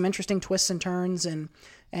with some interesting twists and turns, and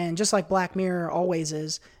just like Black Mirror always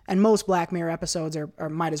is, and most Black Mirror episodes are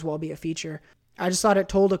might as well be a feature. I just thought it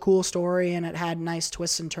told a cool story and it had nice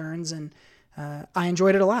twists and turns, and I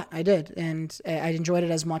enjoyed it a lot. I did, and I enjoyed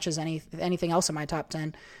it as much as anything else in my top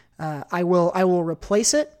 10. I will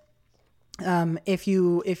replace it. If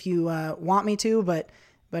you want me to, but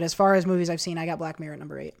as far as movies I've seen, I got Black Mirror at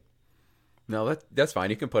number 8. No, that's fine.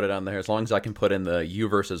 You can put it on there as long as I can put in the You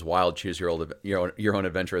versus Wild Choose Your Own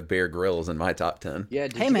Adventure with Bear Grylls in my top 10. Yeah.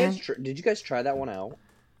 Did you guys try that one out?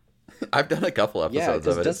 I've done a couple episodes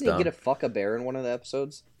of it. Doesn't he get to fuck a bear in one of the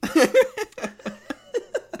episodes?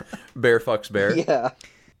 Bear fucks bear. Yeah.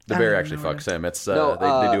 The bear actually fucks him. It's they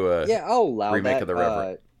do a I'll allow remake that. of the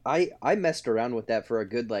Reverend. I messed around with that for a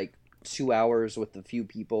good 2 hours with a few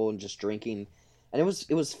people and just drinking, and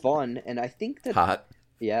it was fun. And I think that hot.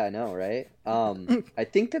 Yeah, I know, right? I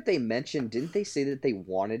think that they mentioned, didn't they say that they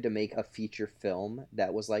wanted to make a feature film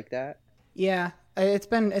that was like that? Yeah, it's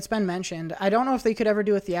been mentioned. I don't know if they could ever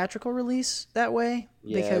do a theatrical release that way,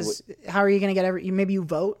 because how are you going to get maybe you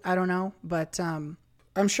vote? I don't know, but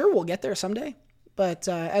I'm sure we'll get there someday. But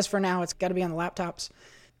as for now, it's got to be on the laptops.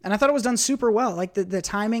 And I thought it was done super well. Like the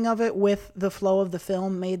timing of it with the flow of the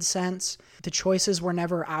film made sense. The choices were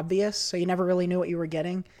never obvious, so you never really knew what you were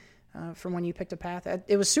getting from when you picked a path.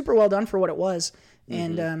 It was super well done for what it was.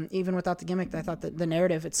 Mm-hmm. And even without the gimmick, I thought that the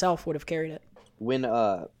narrative itself would have carried it. When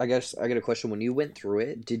I guess I got a question. When you went through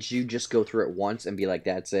it, did you just go through it once and be like,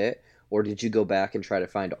 that's it? Or did you go back and try to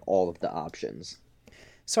find all of the options?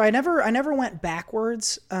 So I never went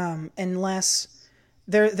backwards unless...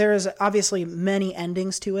 There's obviously many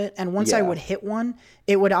endings to it, and once I would hit one,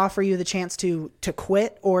 it would offer you the chance to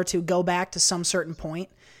quit or to go back to some certain point.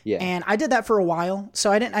 Yeah. And I did that for a while,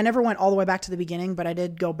 so I never went all the way back to the beginning, but I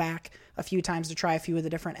did go back a few times to try a few of the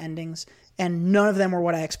different endings, and none of them were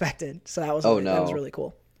what I expected. So that was that was really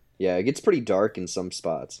cool. Yeah, it gets pretty dark in some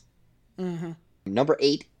spots. Mm-hmm. Number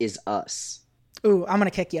 8 is Us. Ooh, I'm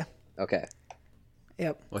gonna kick you. Okay.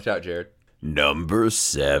 Yep. Watch out, Jared. Number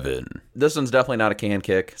 7. This one's definitely not a can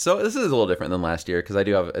kick. So this is a little different than last year because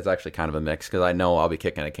it's actually kind of a mix because I know I'll be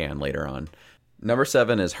kicking a can later on. Number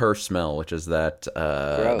 7 is Her Smell, which is that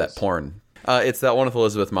Gross. porn. It's that one with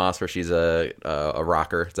Elizabeth Moss where she's a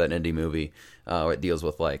rocker. It's that indie movie. It deals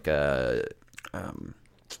with like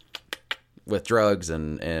with drugs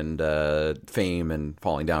and fame and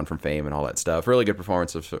falling down from fame and all that stuff. Really good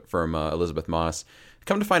performance from Elizabeth Moss.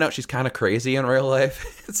 Come to find out, she's kind of crazy in real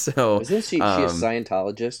life. So Isn't she a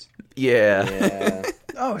Scientologist? yeah. Yeah.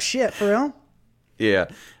 Oh shit, for real? Yeah,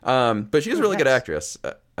 but she's a really good nice. actress.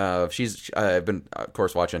 I've been, of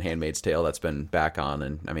course, watching *Handmaid's Tale*. That's been back on,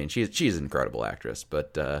 and I mean, she's an incredible actress.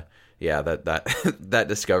 But yeah, that that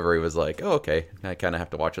discovery was like, oh, okay, I kind of have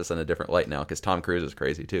to watch this in a different light now because Tom Cruise is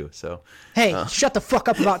crazy too. So Hey, shut the fuck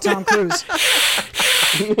up about Tom Cruise.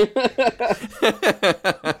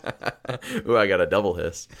 ooh, I got a double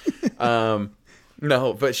hiss.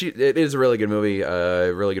 No, but it is a really good movie.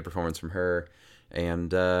 Really good performance from her.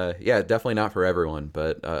 And yeah, definitely not for everyone,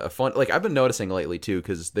 but a fun. Like I've been noticing lately too,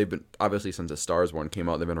 because they've been obviously since *A Star Is Born* came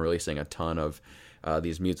out, they've been releasing a ton of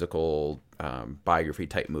these musical biography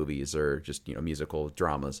type movies or just musical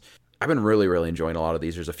dramas. I've been really enjoying a lot of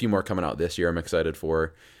these. There's a few more coming out this year. I'm excited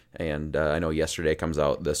for, and I know Yesterday comes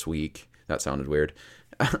out this week. That sounded weird.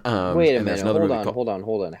 Wait a and minute. there's another movie Hold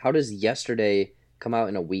on. How does Yesterday come out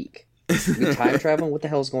in a week? We time traveling? What the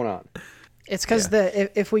hell's going on? It's because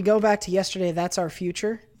if we go back to yesterday, that's our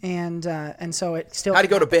future, and so it still. How do you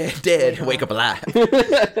go to bed dead and wake up alive?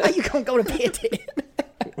 How you gonna go to bed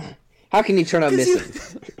dead? How can you turn out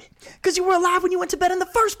missing? Because you were alive when you went to bed in the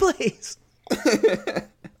first place.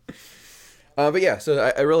 But yeah, so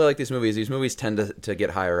I really like these movies. These movies tend to get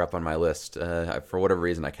higher up on my list. For whatever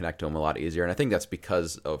reason, I connect to them a lot easier. And I think that's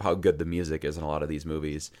because of how good the music is in a lot of these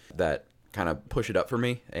movies that kind of push it up for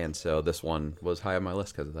me. And so this one was high on my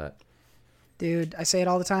list because of that. Dude, I say it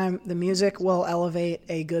all the time. The music will elevate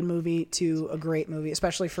a good movie to a great movie,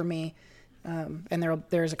 especially for me. And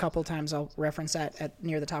there's a couple times I'll reference that at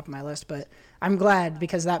near the top of my list. But I'm glad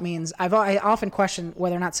because that means I often question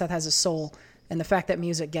whether or not Seth has a soul. And the fact that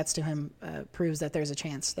music gets to him proves that there's a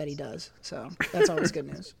chance that he does. So that's always good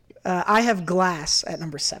news. I have Glass at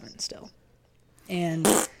number 7 still. And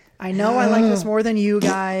I know I like this more than you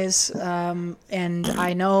guys. And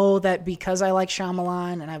I know that because I like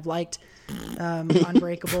Shyamalan and I've liked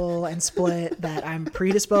Unbreakable and Split, that I'm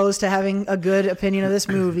predisposed to having a good opinion of this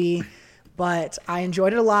movie. But I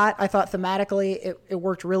enjoyed it a lot. I thought thematically it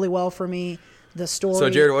worked really well for me. The story. So,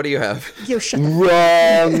 Jared, what do you have? Yo, shut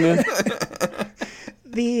Wrong.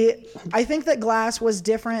 I think that Glass was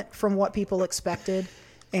different from what people expected,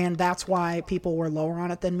 and that's why people were lower on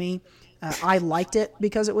it than me. I liked it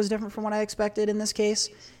because it was different from what I expected in this case,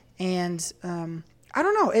 and I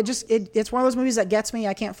don't know. It's one of those movies that gets me.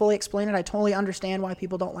 I can't fully explain it. I totally understand why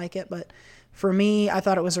people don't like it, but for me, I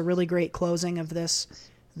thought it was a really great closing of this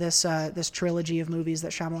trilogy of movies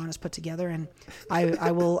that Shyamalan has put together, and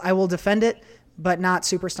I will defend it. But not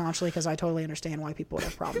super staunchly because I totally understand why people would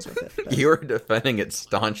have problems with it. But You were defending it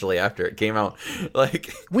staunchly after it came out.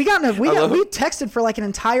 Like we texted for like an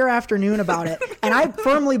entire afternoon about it, and I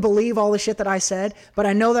firmly believe all the shit that I said. But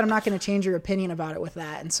I know that I'm not going to change your opinion about it with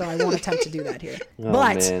that, and so I won't attempt to do that here.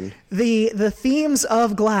 But man. the themes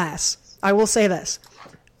of Glass, I will say this,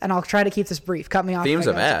 and I'll try to keep this brief. Cut me off. themes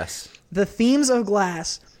if I of got to. ass. The themes of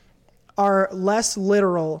Glass are less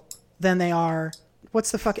literal than they are.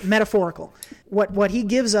 What's the fucking metaphorical? What he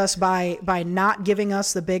gives us by not giving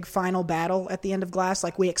us the big final battle at the end of Glass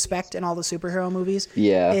like we expect in all the superhero movies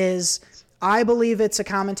is I believe it's a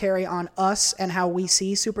commentary on us and how we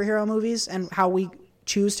see superhero movies and how we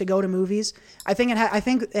choose to go to movies. I think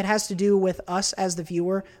it has to do with us as the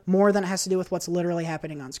viewer more than it has to do with what's literally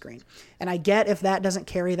happening on screen. And I get if that doesn't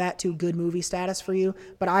carry that to good movie status for you,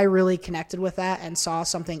 but I really connected with that and saw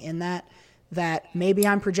something in that maybe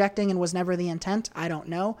I'm projecting and was never the intent. I don't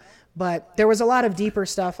know. But there was a lot of deeper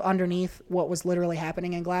stuff underneath what was literally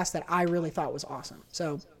happening in Glass that I really thought was awesome.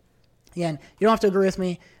 So, again, you don't have to agree with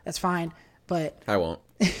me. That's fine. But I won't.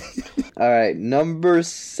 All right, number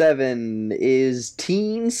 7 is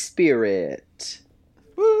Teen Spirit.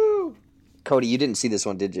 Woo! Cody, you didn't see this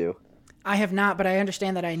one, did you? I have not, but I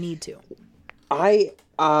understand that I need to.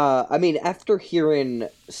 I mean, after hearing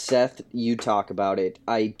Seth, you talk about it,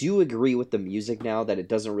 I do agree with the music now that it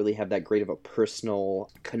doesn't really have that great of a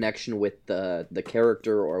personal connection with the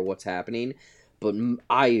character or what's happening. But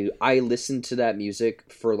I listened to that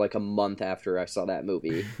music for like a month after I saw that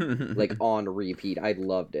movie, like on repeat. I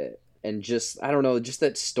loved it. And just, I don't know, just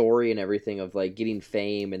that story and everything of like getting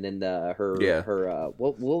fame and then her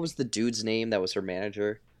what was the dude's name that was her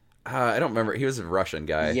manager? I don't remember. He was a Russian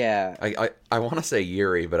guy. Yeah. I want to say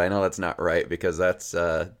Yuri, but I know that's not right because that's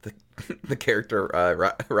the character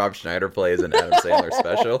Rob Schneider plays in Adam Sandler's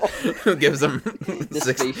special, who gives him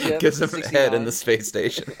gives him a head in the space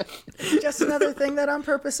station. Just another thing that on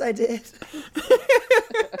purpose I did.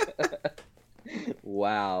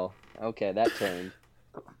 Wow. Okay, that turned.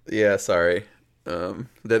 Yeah, sorry.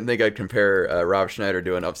 Didn't think I'd compare Rob Schneider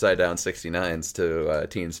doing upside down 69s to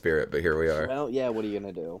Teen Spirit, but here we are. Well, yeah. What are you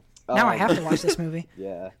gonna do? Now I have to watch this movie.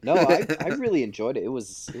 Yeah. No, I really enjoyed it. It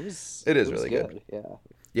was really good. Yeah.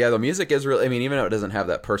 Yeah, the music is really. I mean, even though it doesn't have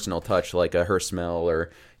that personal touch like a Her Smell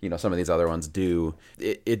or some of these other ones do,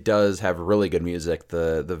 it does have really good music.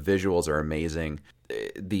 The visuals are amazing.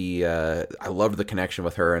 I loved the connection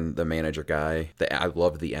with her and the manager guy. I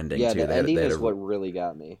loved the ending too. The ending is what really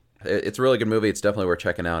got me. It's a really good movie. It's definitely worth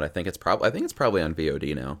checking out. I think it's probably on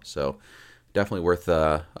VOD now, so definitely worth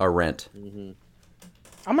a rent. Mm-hmm.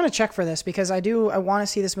 I'm gonna check for this because I want to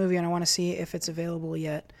see this movie and I want to see if it's available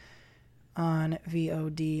yet on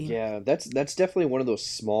VOD. Yeah, that's definitely one of those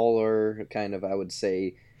smaller kind of. I would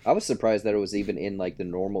say I was surprised that it was even in like the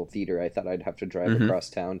normal theater. I thought I'd have to drive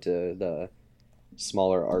across town to the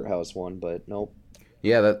smaller art house one, but nope.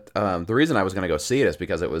 Yeah, that the reason I was gonna go see it is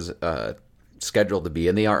because it was scheduled to be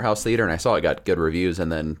in the art house theater, and I saw it got good reviews,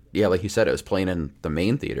 and then like you said, it was playing in the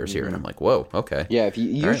main theaters here, and I'm like, whoa, okay. Yeah, if you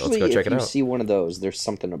usually if you see one of those, there's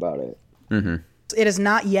something about it. Mm-hmm. It is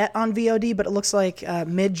not yet on VOD, but it looks like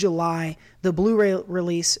mid-July. The Blu-ray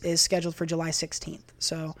release is scheduled for July 16th.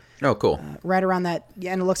 So, cool. Right around that,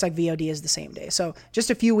 and it looks like VOD is the same day. So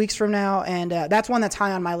just a few weeks from now, and that's one that's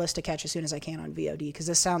high on my list to catch as soon as I can on VOD, because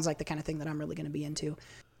this sounds like the kind of thing that I'm really going to be into.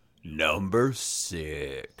 Number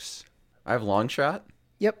 6. I have Long Shot.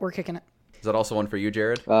 Yep, we're kicking it. Is that also one for you,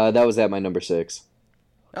 Jared? That was at my number 6.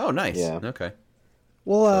 Oh, nice. Yeah. Okay.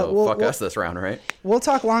 We'll fuck us this round, right? We'll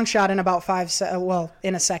talk Long Shot in about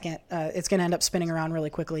in a second. It's going to end up spinning around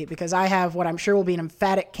really quickly because I have what I'm sure will be an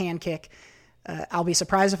emphatic can kick. I'll be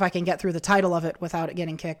surprised if I can get through the title of it without it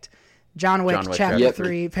getting kicked. John Wick Chapter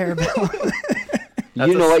 3, Parabellum.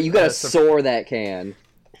 You know what? You got to soar that can.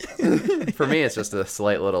 For me, it's just a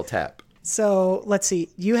slight little tap. So let's see.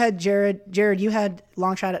 You had Jared, you had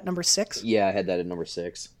Long Shot at number 6? Yeah, I had that at number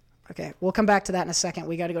 6. Okay, we'll come back to that in a second.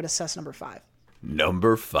 We got to go to Seth's number 5.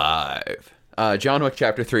 Number 5. John Wick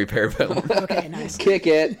Chapter 3, Parabellum. Okay, nice. Kick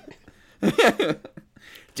it.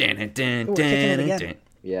 Kicking it again.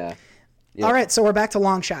 Yeah. All right, so we're back to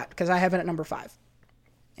Long Shot because I have it at number 5.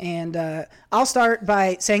 And I'll start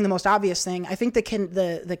by saying the most obvious thing. I think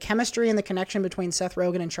the chemistry and the connection between Seth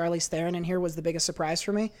Rogen and Charlize Theron in here was the biggest surprise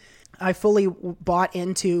for me. I fully bought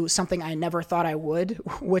into something I never thought I would,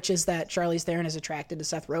 which is that Charlize Theron is attracted to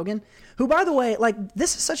Seth Rogen, who, by the way, like,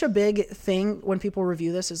 this is such a big thing when people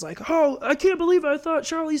review this, is like, oh, I can't believe I thought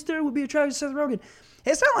Charlize Theron would be attracted to Seth Rogen.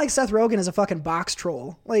 It's not like Seth Rogen is a fucking box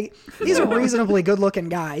troll. Like, he's a reasonably good-looking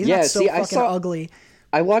guy. He's not so fucking ugly.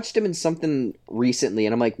 I watched him in something recently,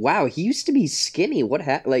 and I'm like, wow, he used to be skinny. What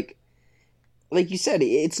happened? Like you said,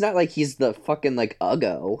 it's not like he's the fucking, like,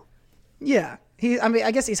 uggo. Yeah. I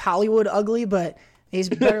guess he's Hollywood ugly, but he's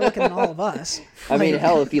better looking than all of us. I mean,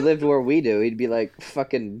 hell, if he lived where we do, he'd be, like,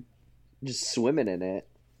 fucking just swimming in it.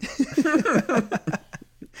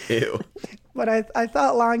 Ew. But I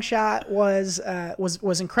thought Long Shot was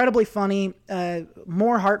incredibly funny,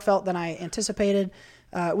 more heartfelt than I anticipated.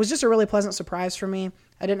 It was just a really pleasant surprise for me.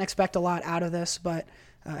 I didn't expect a lot out of this, but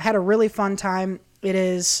had a really fun time. It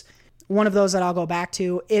is one of those that I'll go back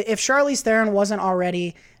to. If Charlize Theron wasn't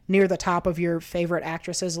already near the top of your favorite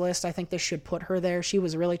actresses list, I think this should put her there. She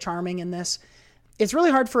was really charming in this. It's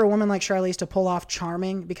really hard for a woman like Charlize to pull off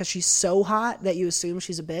charming because she's so hot that you assume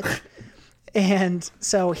she's a bitch. And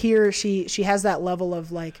so here she has that level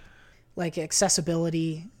of like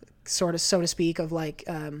accessibility, sort of, so to speak, of like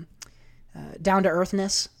down to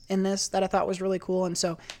earthness in this that I thought was really cool. And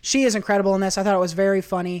so she is incredible in this. I thought it was very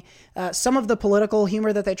funny. Some of the political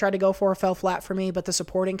humor that they tried to go for fell flat for me, but the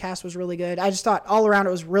supporting cast was really good. I just thought all around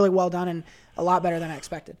it was really well done and a lot better than I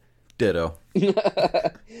expected. Ditto.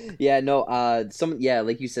 Yeah, no,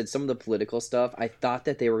 like you said, some of the political stuff, I thought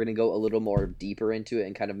that they were going to go a little more deeper into it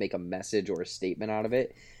and kind of make a message or a statement out of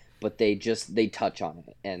it, but they touch on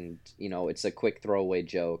it, and, you know, it's a quick throwaway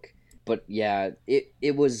joke. But yeah,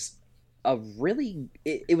 it was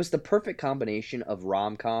it was the perfect combination of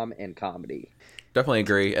rom-com and comedy. Definitely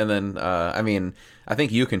agree. And then, I mean, I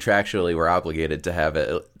think you contractually were obligated to have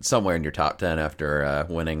it somewhere in your top 10 after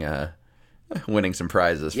winning some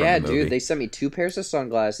prizes from the movie. Yeah, dude, they sent me 2 pairs of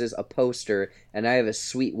sunglasses, a poster, and I have a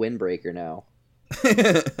sweet windbreaker now.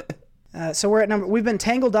 So we've been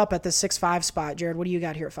tangled up at the 6-5 spot. Jared, what do you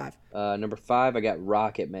got here at 5? Number 5, I got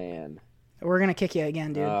Rocket Man. We're gonna kick you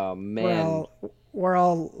again, dude. Oh man, we're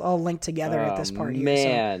all linked together at this party.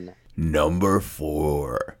 Man, So. Number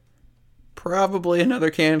 4. Probably another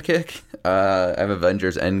can kick. I have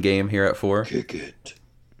Avengers Endgame here at 4. Kick it.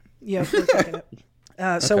 Yeah, we're kicking it.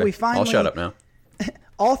 So Okay, we finally... I'll shut up now.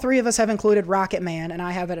 All three of us have included Rocket Man, and I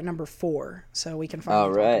have it at number 4. So we can finally All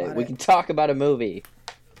talk right, about we it. can talk about a movie.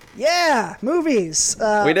 Yeah, movies.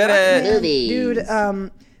 We did it! Movies. Dude,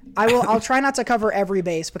 I'll try not to cover every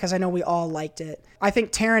base because I know we all liked it. I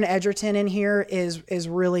think Taron Egerton in here is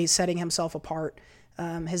really setting himself apart.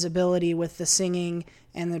 His ability with the singing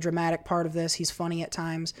and the dramatic part of this, he's funny at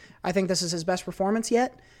times. I think this is his best performance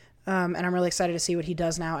yet, and I'm really excited to see what he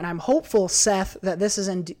does now. And I'm hopeful, Seth, that this has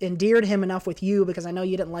endeared him enough with you because I know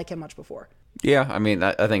you didn't like him much before. Yeah, I mean,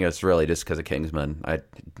 I think it's really just because of Kingsman. I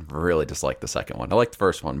really disliked the second one. I liked the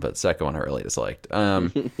first one, but the second one I really disliked.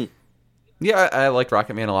 Yeah, I liked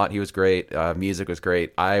Rocket Man a lot. He was great. Music was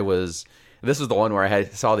great. This was the one where I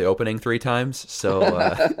saw the opening 3 times,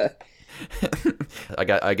 so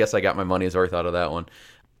I guess I got my money's worth out of that one.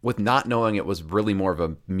 With not knowing it was really more of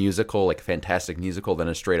a musical, like fantastic musical, than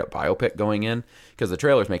a straight up biopic going in, because the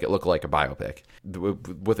trailers make it look like a biopic.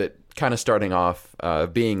 With it kind of starting off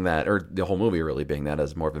being that, or the whole movie really being that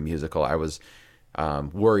as more of a musical, I was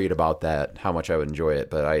worried about that, how much I would enjoy it,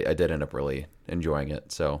 but I did end up really enjoying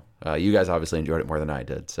it. So you guys obviously enjoyed it more than I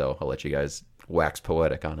did, so I'll let you guys wax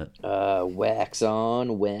poetic on it. Wax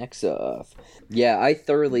on, wax off. Yeah, I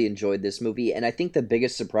thoroughly enjoyed this movie, and I think the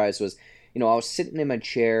biggest surprise was, I was sitting in my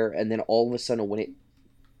chair, and then all of a sudden when it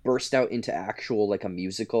burst out into actual, like, a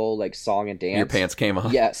musical, like, song and dance. Your pants came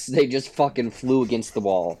off. Yes, they just fucking flew against the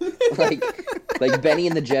wall. like Benny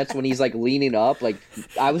and the Jets when he's, like, leaning up. Like,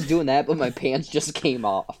 I was doing that, but my pants just came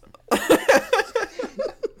off.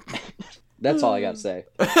 That's all I gotta say.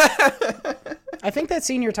 I think that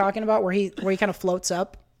scene you're talking about where he kind of floats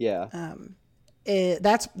up. Yeah.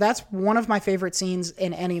 That's one of my favorite scenes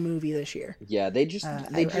in any movie this year. Yeah, they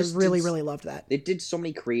really loved that. They did so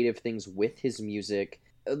many creative things with his music.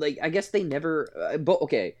 Like, I guess they never. But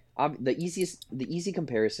okay, the easy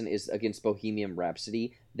comparison is against Bohemian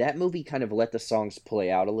Rhapsody. That movie kind of let the songs play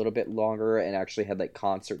out a little bit longer and actually had like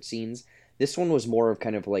concert scenes. This one was more of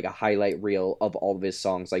kind of like a highlight reel of all of his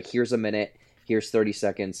songs. Like, here's a minute, here's 30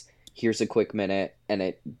 seconds, here's a quick minute, and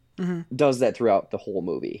it does that throughout the whole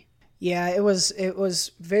movie. Yeah, it was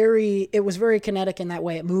very kinetic in that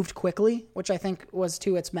way. It moved quickly, which I think was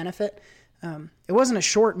to its benefit. It wasn't a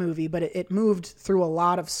short movie, but it moved through a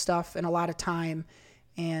lot of stuff in a lot of time,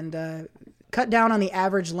 and cut down on the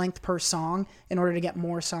average length per song in order to get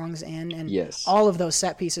more songs in. And yes, all of those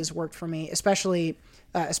set pieces worked for me, especially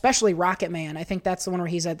Rocket Man. I think that's the one where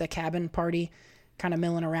he's at the cabin party, kind of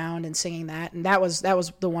milling around and singing that. And that was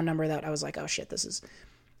the one number that I was like, oh shit, this is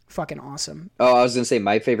fucking awesome. Oh, I was gonna say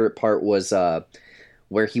my favorite part was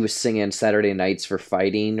where he was singing Saturday Nights for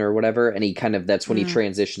Fighting or whatever, and that's when he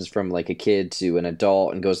transitions from like a kid to an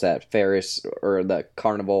adult and goes to that Ferris or the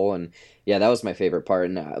carnival, and yeah, that was my favorite part.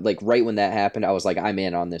 And like right when that happened, I was like, I'm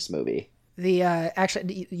in on this movie. The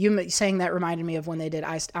actually, you saying that reminded me of when they did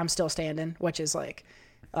I'm Still Standing, which is like,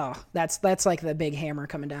 oh, that's like the big hammer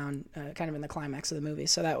coming down, kind of in the climax of the movie.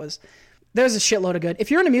 So there's a shitload of good. If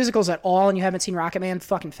you're into musicals at all and you haven't seen Rocket Man,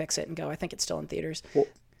 fucking fix it and go. I think it's still in theaters. Well,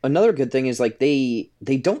 another good thing is like they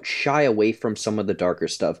don't shy away from some of the darker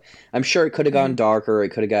stuff. I'm sure it could have gone darker, it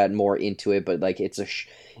could have gotten more into it, but like it's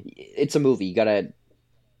a movie. You gotta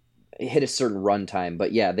hit a certain runtime.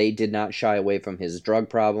 But yeah, they did not shy away from his drug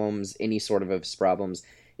problems, any sort of his problems.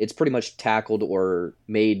 It's pretty much tackled or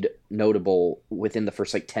made notable within the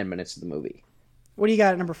first like 10 minutes of the movie. What do you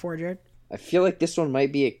got at number 4, Jared? I feel like this one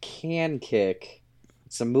might be a can kick.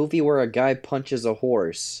 It's a movie where a guy punches a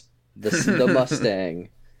horse. The Mustang.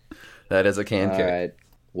 That is a can kick. All right.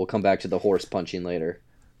 We'll come back to the horse punching later.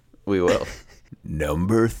 We will.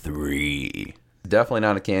 Number 3. Definitely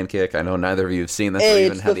not a can kick. I know neither of you have seen this or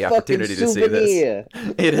even had the opportunity to see this.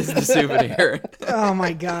 It is The Souvenir. Oh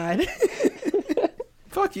my god.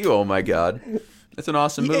 Fuck you, oh my god. It's an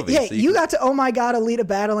awesome movie. Yeah, so you got to Oh My God, Alita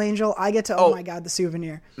Battle Angel. I get to Oh My God, The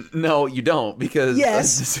Souvenir. No, you don't, because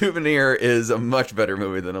yes. The Souvenir is a much better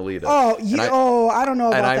movie than Alita. I don't know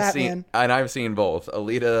about that, man. And I've seen both.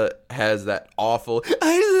 Alita has that awful,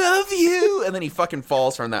 I love you, and then he fucking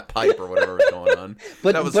falls from that pipe or whatever was going on.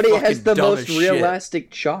 But it has the most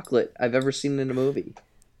realistic chocolate I've ever seen in a movie.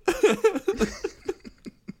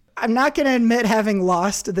 I'm not going to admit having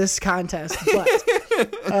lost this contest,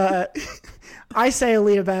 but I say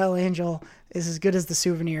Alita Battle Angel is as good as The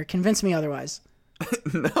Souvenir. Convince me otherwise.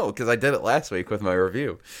 No, because I did it last week with my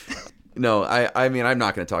review. No, I mean, I'm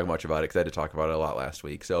not going to talk much about it because I had to talk about it a lot last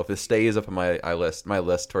week. So if it stays up on my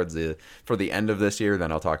list towards for the end of this year,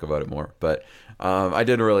 then I'll talk about it more. But I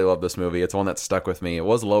did really love this movie. It's one that stuck with me. It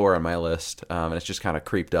was lower on my list, and it's just kind of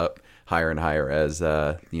creeped up higher and higher as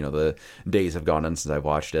the days have gone on since I've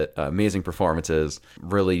watched it. Amazing performances,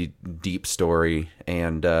 really deep story,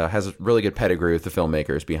 and has a really good pedigree with the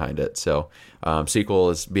filmmakers behind it. So sequel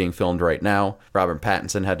is being filmed right now. Robert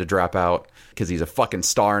Pattinson had to drop out because he's a fucking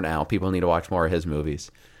star now. People need to watch more of his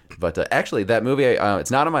movies. But actually, that movie,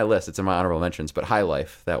 it's not on my list. It's in my honorable mentions. But High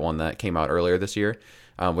Life, that one that came out earlier this year,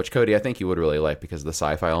 which Cody, I think you would really like because of the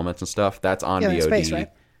sci-fi elements and stuff. That's on VOD. Space, right?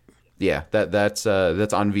 Yeah, that's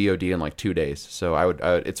on VOD in like 2 days. So I would.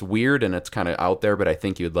 It's weird and it's kind of out there, but I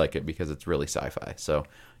think you'd like it because it's really sci-fi. So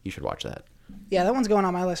you should watch that. Yeah, that one's going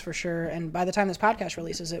on my list for sure. And by the time this podcast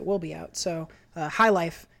releases, it will be out. So High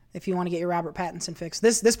Life, if you want to get your Robert Pattinson fix.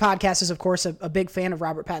 This podcast is, of course, a big fan of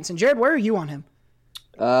Robert Pattinson. Jared, where are you on him?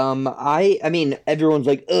 I mean, everyone's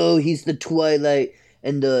like, oh, he's the Twilight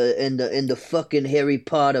and the fucking Harry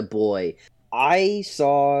Potter boy. I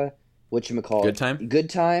saw whatchamacallit? Good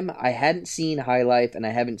Time. I hadn't seen High Life and I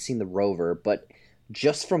haven't seen The Rover, but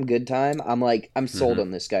just from Good Time, I'm sold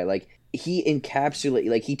on this guy. Like, he encapsulates,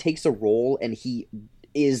 like, he takes a role and he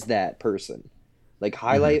is that person. Like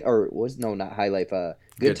High Life, not High Life,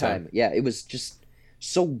 Good Time. Yeah, it was just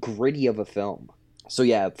so gritty of a film. So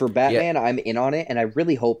yeah, for Batman, I'm in on it, and I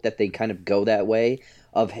really hope that they kind of go that way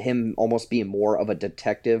of him almost being more of a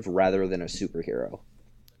detective rather than a superhero.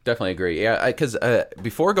 Definitely agree. Yeah, because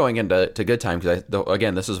before going into Good Time, because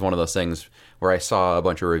again, this is one of those things where I saw a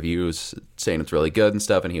bunch of reviews saying it's really good and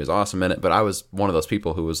stuff, and he was awesome in it. But I was one of those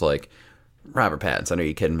people who was like, Robert Pattinson, are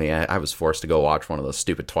you kidding me? I was forced to go watch one of those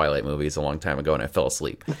stupid Twilight movies a long time ago, and I fell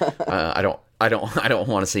asleep. I don't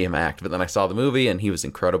want to see him act. But then I saw the movie, and he was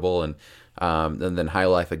incredible, and then High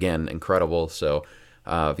Life again, incredible. So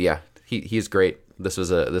he's great. This was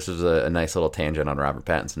a nice little tangent on Robert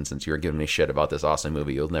Pattinson, since you were giving me shit about this awesome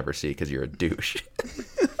movie you'll never see because you're a douche.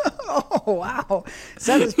 Oh, wow.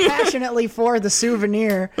 Seth is passionately for The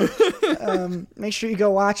Souvenir. Make sure you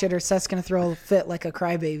go watch it or Seth's going to throw a fit like a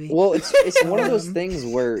crybaby. Well, it's one of those things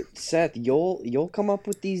where, Seth, you'll come up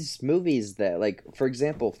with these movies that, like, for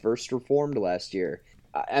example, First Reformed last year.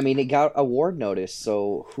 I mean, it got award notice,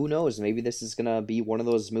 so who knows? Maybe this is going to be one of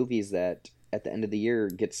those movies that at the end of the year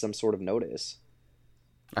gets some sort of notice.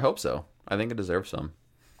 I hope so. I think it deserves some.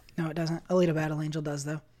 No, it doesn't. Alita Battle Angel does,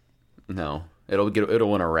 though. No. It'll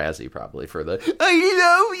win a Razzie probably for the I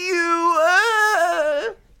love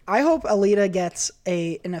you. I hope Alita gets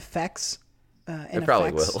an effects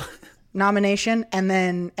Probably will. nomination, and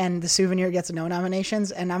The Souvenir gets no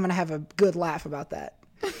nominations, and I'm gonna have a good laugh about that.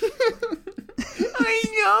 I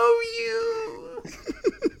know you.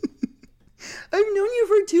 I've known you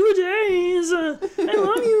for 2 days. I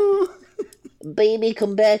love you. Baby,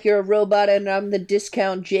 come back, you're a robot and I'm the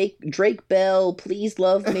discount Drake Bell. Please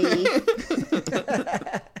love me.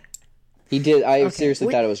 He did. I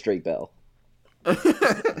seriously thought it was Drake Bell.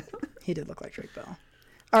 He did look like Drake Bell.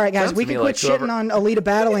 All right, guys, Sounds we can quit shitting on Alita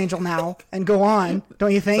Battle Angel now and go on,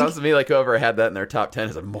 don't you think? Sounds to me like whoever had that in their top 10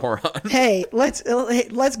 is a moron. Hey, let's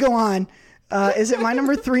go on. Is it my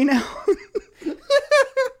number 3 now?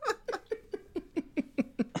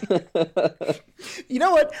 You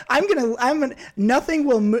know what? Nothing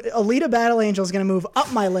will. Alita Battle Angel is gonna move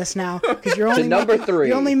up my list now because you're only number 3.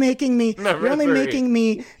 You're only making me making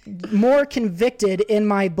me more convicted in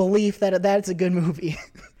my belief that it's a good movie.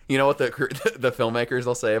 You know what the filmmakers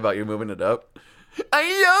will say about you moving it up?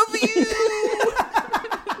 I love you.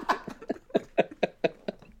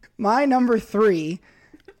 My number 3,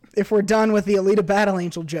 if we're done with the Alita Battle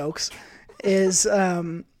Angel jokes, is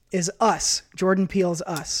Us. Jordan Peele's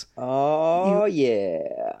Us. Oh,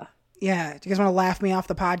 yeah. Yeah. Do you guys want to laugh me off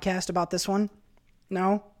the podcast about this one?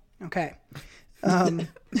 No? Okay.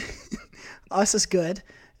 Us is good.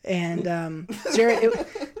 And Jared,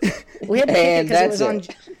 we had to kick it because it was on.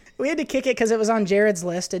 We had to kick it because it was on Jared's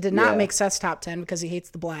list. It did not make Seth's top 10 because he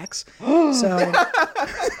hates the blacks. So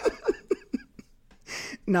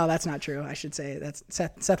no, that's not true. I should say that's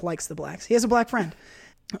Seth likes the blacks. He has a black friend.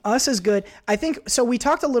 Us is good. I think so. We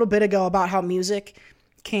talked a little bit ago about how music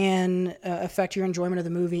can affect your enjoyment of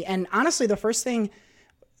the movie. And honestly, the first thing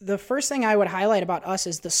I would highlight about Us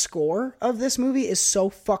is the score of this movie is so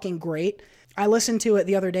fucking great. I listened to it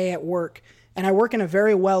the other day at work, and I work in a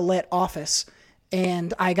very well lit office,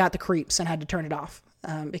 and I got the creeps and had to turn it off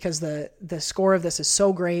because the score of this is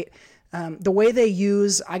so great. The way they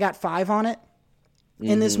use, I got 5 on it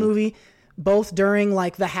in this movie. both during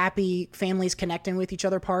like the happy families connecting with each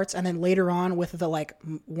other parts, and then later on with the like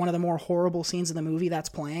one of the more horrible scenes of the movie that's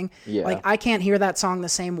playing. Yeah. Like I can't hear that song the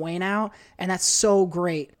same way now, and that's so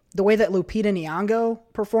great. The way that Lupita Nyong'o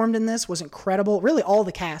performed in this was incredible. Really, all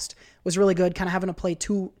the cast was really good, kind of having to play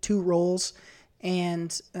two roles,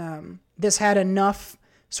 and this had enough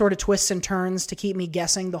sort of twists and turns to keep me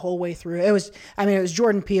guessing the whole way through. It was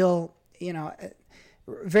Jordan Peele,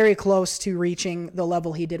 very close to reaching the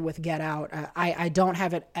level he did with Get Out. I don't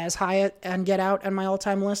have it as high on Get Out on my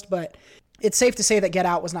all-time list, but it's safe to say that Get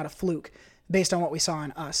Out was not a fluke based on what we saw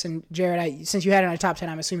in Us. And Jared, since you had it in a top 10,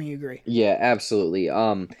 I'm assuming you agree. Yeah, absolutely.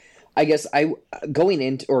 I guess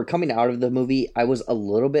coming out of the movie, I was a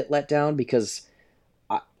little bit let down because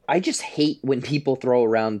I just hate when people throw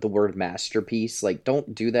around the word masterpiece. Like,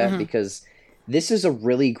 don't do that because this is a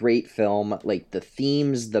really great film. Like the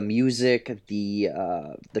themes, the music, the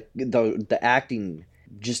acting,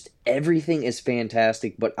 just everything is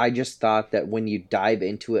fantastic. But I just thought that when you dive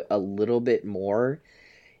into it a little bit more,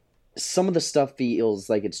 some of the stuff feels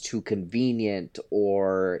like it's too convenient,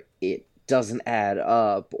 or it doesn't add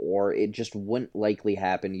up, or it just wouldn't likely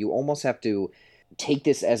happen. You almost have to take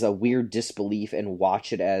this as a weird disbelief and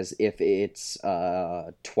watch it as if it's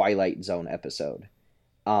a Twilight Zone episode.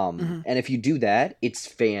 And if you do that, it's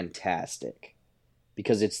fantastic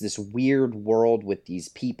because it's this weird world with these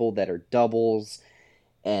people that are doubles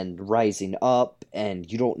and rising up, and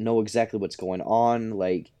you don't know exactly what's going on.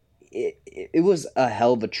 Like it was a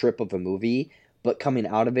hell of a trip of a movie, but coming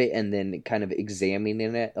out of it and then kind of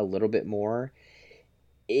examining it a little bit more,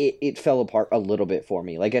 it fell apart a little bit for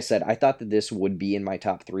me. Like I said, I thought that this would be in my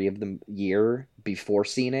top 3 of the year before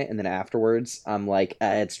seeing it, and then afterwards, I'm like,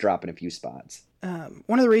 it's dropping a few spots.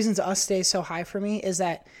 One of the reasons Us stays so high for me is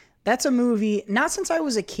that that's a movie, not since I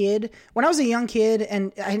was a kid. When I was a young kid,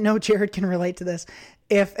 and I know Jared can relate to this,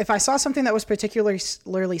 if I saw something that was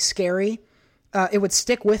particularly scary, it would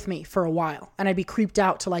stick with me for a while, and I'd be creeped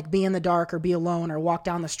out to like be in the dark or be alone or walk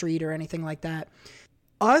down the street or anything like that.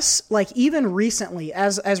 Us, like even recently,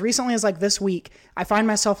 as recently as like this week, I find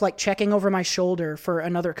myself like checking over my shoulder for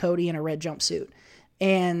another Cody in a red jumpsuit.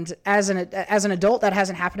 And as an adult, that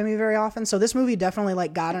hasn't happened to me very often. So this movie definitely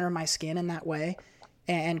like got under my skin in that way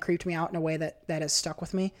and creeped me out in a way that has stuck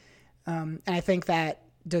with me. And I think that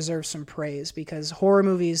deserves some praise because horror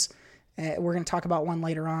movies, we're going to talk about one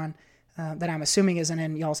later on that I'm assuming isn't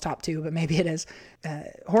in y'all's top 2, but maybe it is.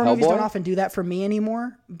 Horror movies don't often do that for me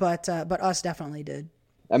anymore, but Us definitely did.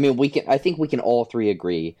 I mean, I think we can all 3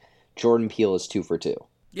 agree Jordan Peele is 2 for 2.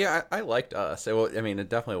 Yeah, I liked Us. It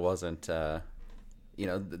definitely wasn't.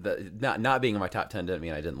 Not being in my top 10 didn't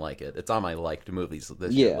mean I didn't like it. It's on my liked movies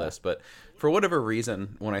this year list, but for whatever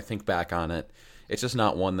reason, when I think back on it, it's just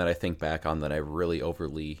not one that I think back on that I really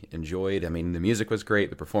overly enjoyed. I mean, the music was great,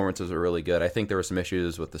 the performances were really good. I think there were some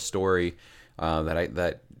issues with the story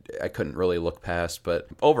that I couldn't really look past, but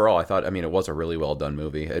overall, I thought, it was a really well done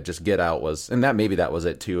movie. It just Get Out was, and that maybe that was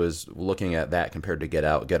it too. Is looking at that compared to Get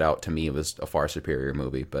Out. Get Out to me was a far superior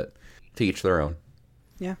movie, but to each their own.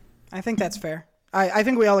 Yeah, I think that's fair. I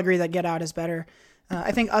think we all agree that Get Out is better.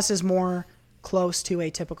 I think Us is more close to a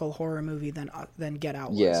typical horror movie than Get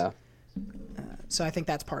Out was. Yeah. So I think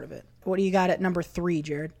that's part of it. What do you got at number 3,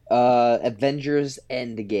 Jared? Avengers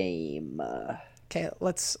Endgame. Okay,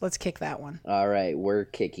 let's kick that one. All right, we're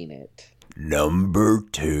kicking it. Number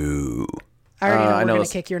 2. I already know we're going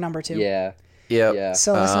to kick your number 2. Yeah. Yeah.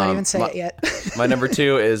 So let's not even say it yet. My number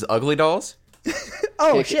 2 is Ugly Dolls.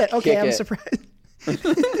 Shit. Okay, I'm surprised.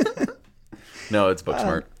 No, it's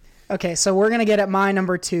Booksmart. Okay, so we're going to get at my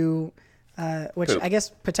number 2, which I guess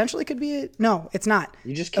potentially could be... No, it's not.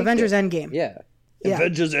 You just Avengers Endgame. Yeah.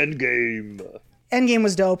 Avengers Endgame. Endgame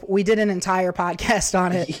was dope. We did an entire podcast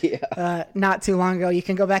on it not too long ago. You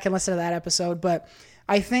can go back and listen to that episode. But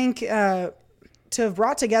I think to have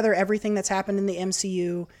brought together everything that's happened in the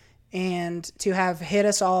MCU and to have hit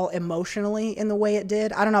us all emotionally in the way it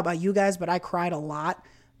did. I don't know about you guys, but I cried a lot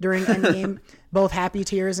during Endgame, both happy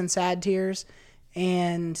tears and sad tears.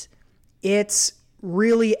 And it's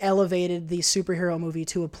really elevated the superhero movie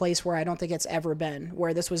to a place where I don't think it's ever been,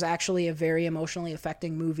 where this was actually a very emotionally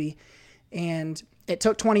affecting movie. And it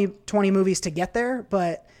took 20 movies to get there,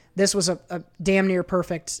 but this was a damn near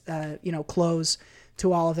perfect, close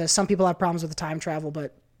to all of this. Some people have problems with the time travel,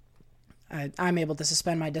 but I'm able to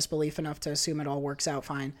suspend my disbelief enough to assume it all works out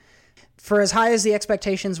fine. For as high as the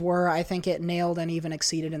expectations were, I think it nailed and even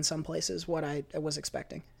exceeded in some places what I was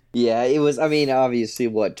expecting. Yeah, it was, obviously,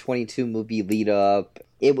 22 movie lead up.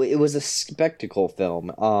 It was a spectacle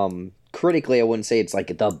film. Critically, I wouldn't say it's,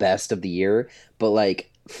 the best of the year, but,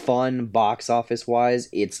 fun box office-wise,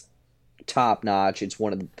 it's top-notch. It's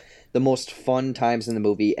one of the most fun times in the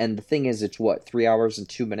movie. And the thing is, it's what, 3 hours and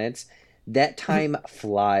 2 minutes? That time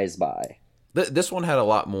flies by. This one had a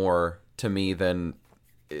lot more to me than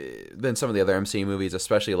some of the other MCU movies,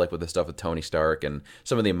 especially like with the stuff with Tony Stark and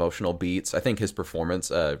some of the emotional beats. I think his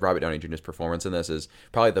performance, Robert Downey Jr.'s performance in this, is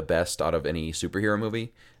probably the best out of any superhero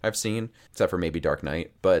movie I've seen, except for maybe Dark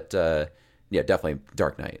Knight. But yeah, definitely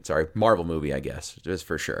Dark Knight. Sorry, Marvel movie, I guess, just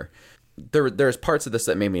for sure. There's parts of this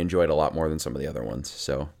that made me enjoy it a lot more than some of the other ones,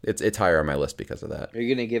 so it's higher on my list because of that. Are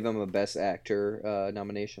you gonna give him a Best Actor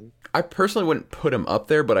nomination? I personally wouldn't put him up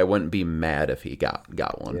there, but I wouldn't be mad if he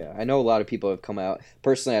got one. Yeah, I know a lot of people have come out.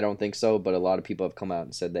 Personally, I don't think so, but a lot of people have come out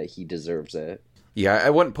and said that he deserves it. Yeah, I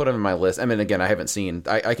wouldn't put him in my list. I mean, again, I haven't seen.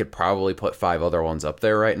 I could probably put 5 other ones up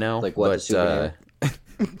there right now. Like what? But, the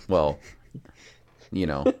superhero? Well, you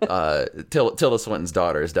know, Tilda Swinton's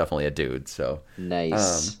daughter is definitely a dude. So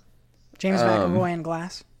Nice. James McAvoy in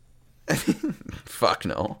Glass. fuck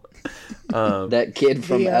no. That kid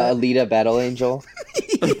from Alita Battle Angel.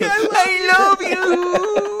 I love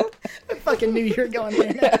you. I fucking knew you were going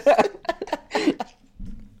there next.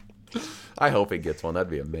 I hope he gets one.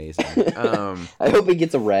 That'd be amazing. I hope he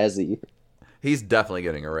gets a Razzie. He's definitely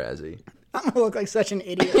getting a Razzie. I'm gonna look like such an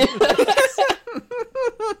idiot.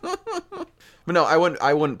 But no,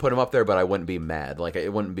 I wouldn't put him up there, but I wouldn't be mad. Like,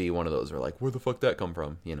 it wouldn't be one of those where like, where the fuck that come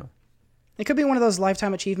from? You know. It could be one of those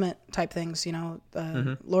lifetime achievement type things, you know.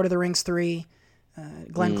 Lord of the Rings 3,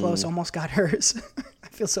 Glenn Close almost got hers. I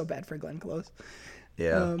feel so bad for Glenn Close.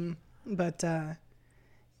 Yeah. But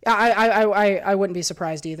I wouldn't be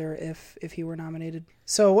surprised either if he were nominated.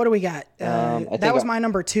 So what do we got? That was my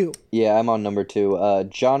number 2. Yeah, I'm on number 2.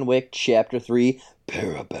 John Wick Chapter 3,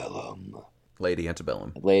 Parabellum. Lady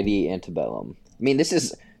Antebellum. Lady Antebellum. I mean, this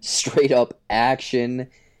is straight up action.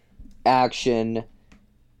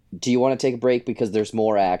 Do you want to take a break because there's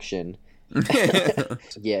more action?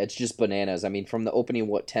 Yeah, it's just bananas. I mean, from the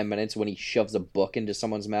opening, 10 minutes when he shoves a book into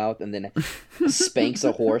someone's mouth and then spanks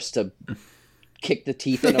a horse to kick the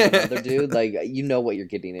teeth in of another dude. Like, you know what you're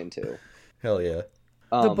getting into. Hell yeah.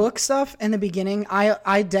 The book stuff in the beginning,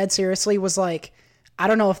 I dead seriously was like, I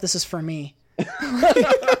don't know if this is for me.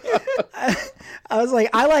 I was like,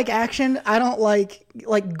 I like action. I don't like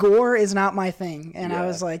gore is not my thing. And I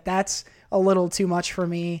was like, that's a little too much for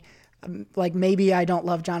me. Like, maybe I don't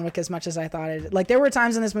love John Wick as much as I thought it. Like, there were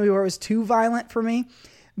times in this movie where it was too violent for me,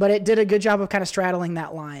 but it did a good job of kind of straddling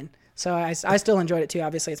that line. So I still enjoyed it too.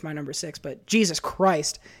 Obviously, it's my number 6, but Jesus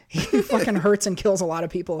Christ, he fucking hurts and kills a lot of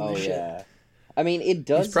people in this shit. I mean, it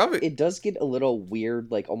does get a little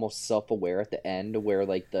weird, like almost self-aware at the end, where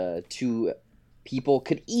like the 2 people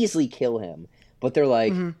could easily kill him, but they're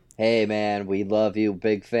like, "Hey, man, we love you,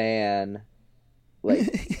 big fan."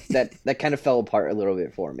 Like that kind of fell apart a little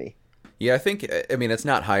bit for me. Yeah, I mean, it's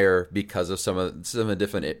not higher because of some of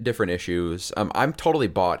the different issues. I'm totally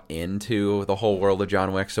bought into the whole world of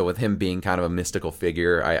John Wick. So with him being kind of a mystical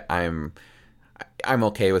figure, I'm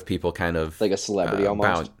okay with people kind of like a celebrity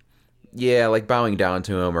almost. Like bowing down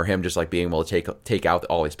to him, or him just like being able to take out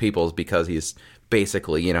all these peoples because he's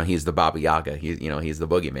basically, you know, he's the Baba Yaga. He's the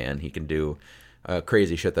boogeyman. He can do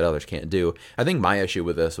crazy shit that others can't do. I think my issue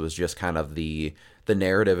with this was just kind of the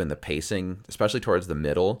narrative and the pacing, especially towards the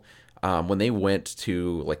middle. When they went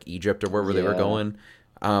to like Egypt or wherever they were going,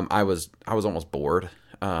 I was almost bored.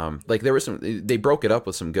 Like there was they broke it up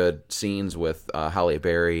with some good scenes with Halle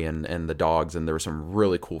Berry and the dogs, and there were some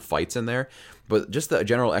really cool fights in there. But just the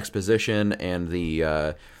general exposition and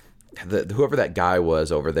the whoever that guy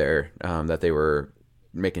was over there that they were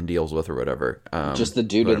making deals with or whatever. Just the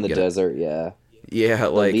dude in the desert, yeah, the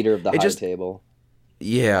like leader of the high table.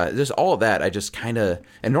 Yeah, just all of that. I just kind of,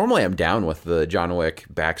 and normally I'm down with the John Wick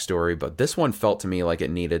backstory, but this one felt to me like it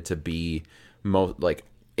needed to be like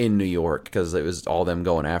in New York because it was all them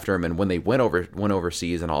going after him. And when they went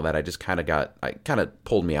overseas and all that, I just kind of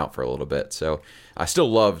pulled me out for a little bit. So I still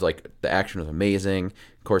loved, like, the action was amazing.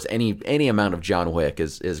 Of course, any amount of John Wick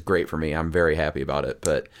is great for me. I'm very happy about it,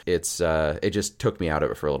 but it just took me out of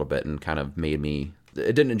it for a little bit and kind of made me.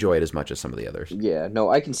 It didn't enjoy it as much as some of the others. Yeah, no,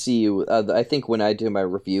 I can see you. I think when I do my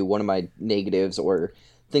review, one of my negatives or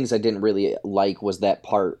things I didn't really like was that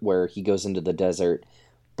part where he goes into the desert,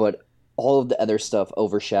 but all of the other stuff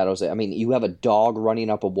overshadows it. I mean, you have a dog running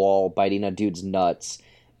up a wall, biting a dude's nuts,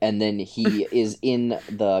 and then he is in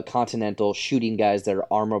the Continental shooting guys that are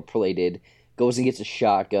armor-plated, goes and gets a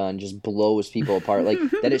shotgun, just blows people apart. Like,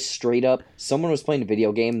 that is straight up, someone was playing a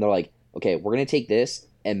video game, they're like, okay, we're going to take this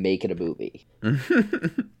and make it a movie.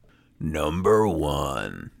 Number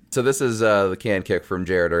 1. So this is the can kick from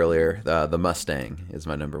Jared earlier. The Mustang is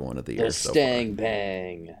my number 1 of the year. The Stang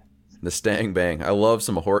Bang. The Stang Bang. I love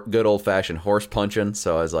some good old fashioned horse punching.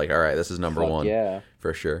 So I was like, all right, this is number one. Yeah.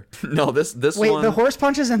 For sure. No, this Wait, one. the horse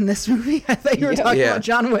punches in this movie? I thought you were talking about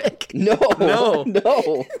John Wick. No. No.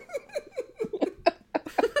 No.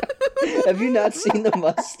 Have you not seen the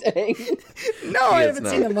Mustang? No, I haven't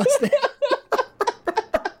seen the Mustang.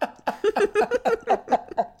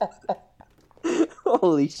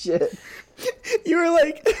 Holy shit. You were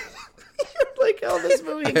like, oh, this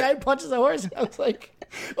movie, a guy punches a horse. And I was like,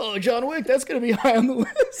 oh, John Wick, that's going to be high on the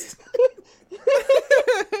list.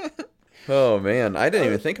 Oh man, I didn't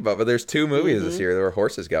even think about it, but there's 2 movies this year where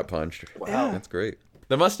horses got punched. Wow. That's great.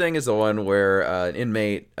 The Mustang is the one where an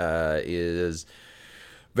inmate is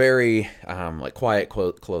very like quiet,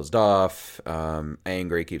 closed off,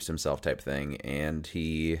 angry, keeps himself type thing, and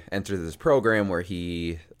he enters this program where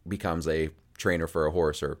he becomes a trainer for a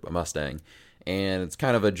horse or a Mustang. And it's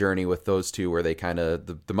kind of a journey with those two where they kind of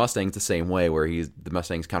the Mustang's the same way, where the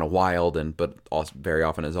Mustang's kind of wild but also very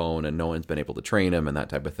often his own, and no one's been able to train him and that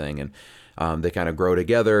type of thing. And they kind of grow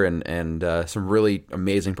together, and some really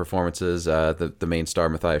amazing performances. The main star,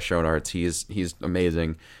 Matthias Schoenaerts, he's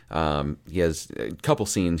amazing. He has a couple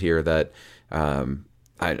scenes here that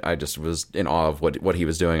I just was in awe of what he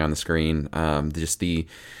was doing on the screen. Just the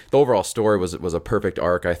overall story was a perfect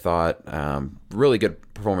arc, I thought. Really good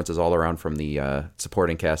performances all around from the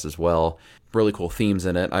supporting cast as well. Really cool themes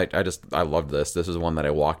in it. I loved this. This is one that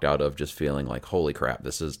I walked out of just feeling like, holy crap,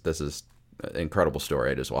 this is an incredible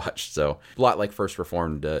story I just watched. So a lot like First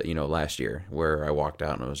Reformed, last year, where I walked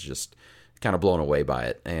out and I was just kind of blown away by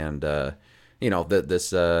it. And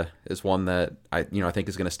this is one that I think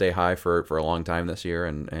is going to stay high for a long time this year,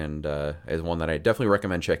 and is one that I definitely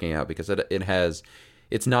recommend checking out because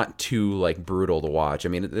it's not too like brutal to watch. I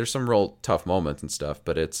mean, there's some real tough moments and stuff,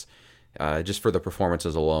 but it's just for the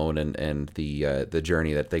performances alone and the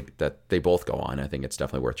journey that they both go on. I think it's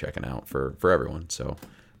definitely worth checking out for everyone. So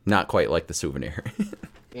not quite like The Souvenir.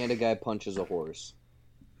 And a guy punches a horse.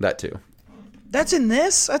 That too. That's in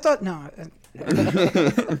this? I thought, no.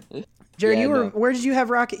 Jared, Yeah, where did you have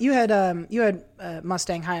Rocket? You had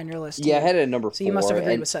Mustang high on your list. Yeah, I too. had it at number 4. So you must have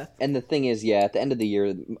agreed with Seth. And the thing is, at the end of the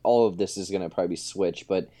year, all of this is going to probably switch.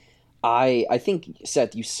 But I think,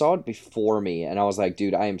 Seth, you saw it before me, and I was like,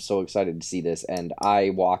 dude, I am so excited to see this. And I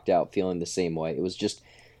walked out feeling the same way. It was just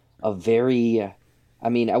a very, I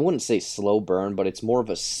wouldn't say slow burn, but it's more of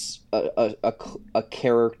a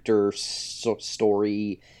character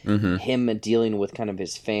story. Mm-hmm. Him dealing with kind of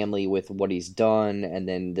his family, with what he's done, and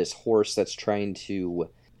then this horse that's trying to,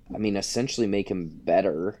 essentially make him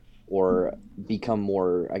better or become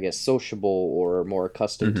more, I guess, sociable or more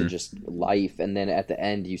accustomed to just life. And then at the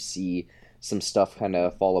end, you see some stuff kind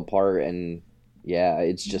of fall apart, and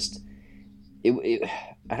it's just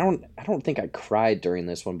I don't think I cried during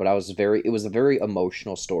this one, but it was a very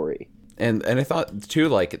emotional story. And I thought too,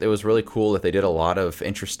 like, it was really cool that they did a lot of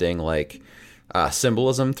interesting like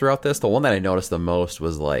symbolism throughout this. The one that I noticed the most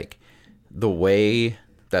was like the way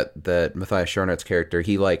that Matthias Schoenaerts' character,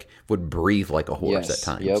 he like would breathe like a horse at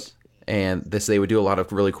times. Yep. And they would do a lot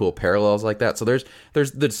of really cool parallels like that. So there's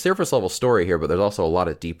the surface level story here, but there's also a lot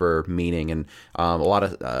of deeper meaning and a lot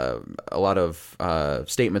of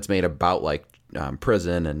statements made about like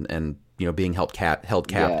prison and being held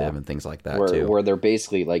captive and things like that too. Where they're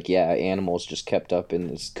basically like animals just cooped up in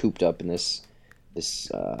this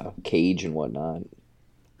cage and whatnot.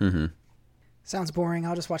 Mm-hmm. Sounds boring.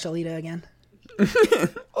 I'll just watch Alita again.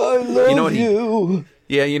 I love you.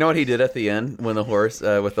 Yeah, you know what he did at the end when the horse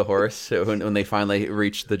with the horse when they finally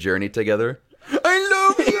reached the journey together.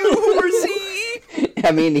 I love you, horsey.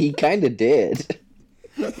 He kind of did.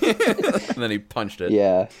 And then he punched it.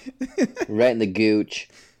 Yeah, right in the gooch.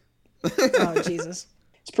 Oh Jesus!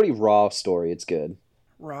 It's a pretty raw story. It's good.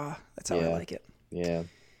 Raw. That's how I like it. Yeah.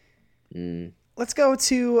 Let's go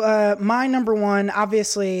to my number one.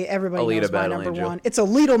 Obviously, everybody Alita knows my Battle number Angel. one. It's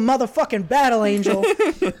Alita motherfucking Battle Angel.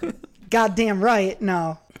 Goddamn right.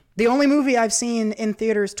 No. The only movie I've seen in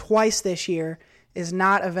theaters twice this year is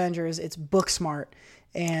not Avengers. It's Booksmart.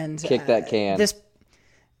 And Kick that can.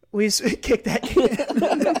 We've kicked that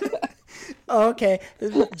can. Oh, okay.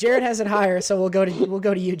 Jared has it higher, so we'll go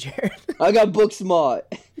to you, Jared. I got Booksmart.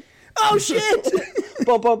 Oh shit!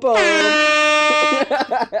 Bum, bum, bum.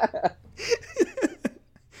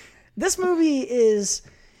 This movie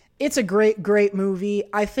it's a great movie.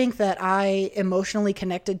 I think that I emotionally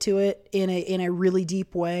connected to it in a really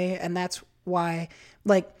deep way, and that's why,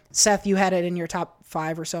 like, Seth, you had it in your top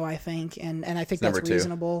 5 or so, I think, and I think that's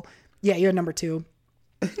reasonable. Yeah, you're number 2.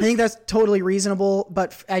 I think that's totally reasonable,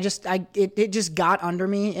 but it just got under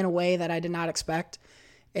me in a way that I did not expect.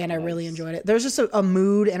 and I really enjoyed it. There's just a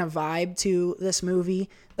mood and a vibe to this movie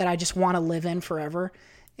that I just want to live in forever.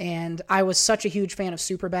 And I was such a huge fan of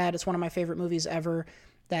Superbad. It's one of my favorite movies ever.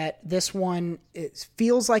 That this one, it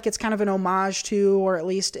feels like it's kind of an homage to, or at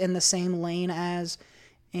least in the same lane as.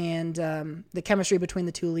 And the chemistry between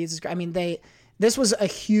the two leads is great. I mean, this was a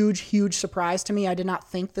huge, huge surprise to me. I did not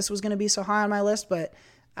think this was going to be so high on my list, but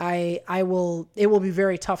it will be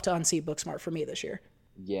very tough to unseat Booksmart for me this year.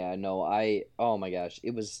 Yeah, no, oh my gosh,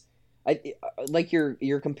 it was, like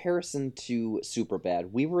your comparison to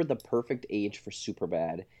Superbad. We were the perfect age for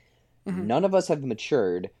Superbad. Mm-hmm. None of us have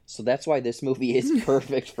matured, so that's why this movie is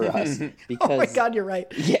perfect for us. Because, oh my God, you're right.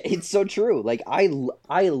 Yeah, it's so true. Like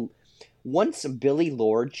once Billy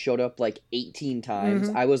Lord showed up like 18 times,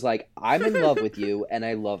 I was like, I'm in love with you, and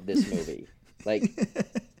I love this movie. Like,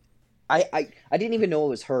 I didn't even know it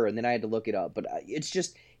was her, and then I had to look it up. But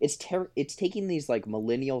it's taking these like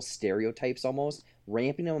millennial stereotypes almost,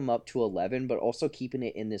 ramping them up to 11, but also keeping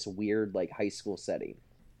it in this weird like high school setting.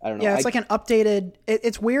 I don't know. Yeah, it's like an updated.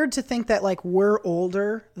 It's weird to think that like we're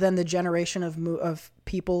older than the generation of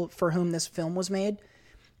people for whom this film was made.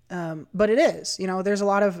 But it is, there's a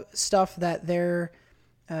lot of stuff that they're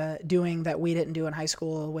doing that we didn't do in high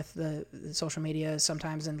school with the social media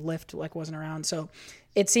sometimes, and Lyft like wasn't around. So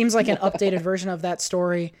it seems like an updated version of that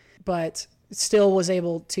story, but still was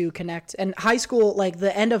able to connect. And high school, like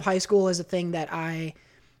the end of high school is a thing that I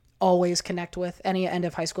always connect with. Any end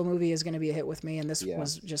of high school movie is going to be a hit with me. And this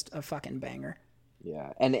was just a fucking banger.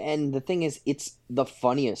 Yeah. And the thing is, it's the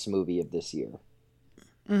funniest movie of this year.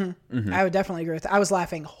 Mm-hmm. Mm-hmm. I would definitely agree with that. I was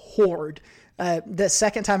laughing hard the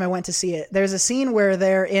second time I went to see it. There's a scene where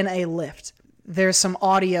they're in a lift. There's some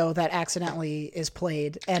audio that accidentally is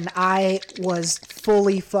played, and I was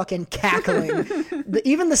fully fucking cackling.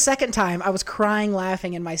 Even the second time, I was crying,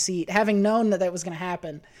 laughing in my seat, having known that was going to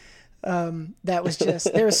happen. That was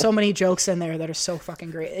just, there are so many jokes in there that are so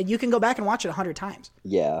fucking great. You can go back and watch it 100 times.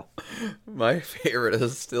 Yeah. My favorite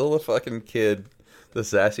is still the fucking kid. The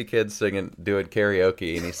sassy kid doing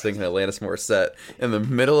karaoke, and he's singing Alanis Morissette. In the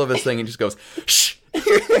middle of his thing, he just goes, shh!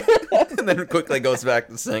 And then quickly goes back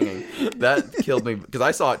to singing. That killed me, because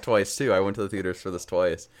I saw it twice, too. I went to the theaters for this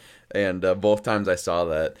twice. And both times I saw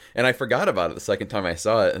that. And I forgot about it the second time I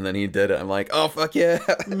saw it, and then he did it. I'm like, oh, fuck yeah.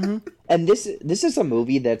 Mm-hmm. And this is a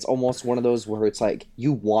movie that's almost one of those where it's like,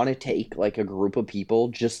 you want to take, like, a group of people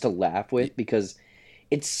just to laugh with, because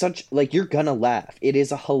it's such, like, you're gonna laugh. It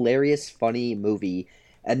is a hilarious, funny movie,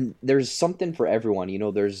 and there's something for everyone.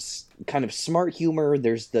 There's kind of smart humor,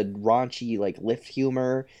 there's the raunchy, like, lift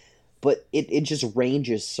humor, but it just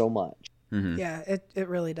ranges so much. Mm-hmm. Yeah, it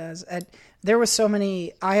really does. There was so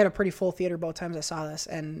many, I had a pretty full theater both times I saw this,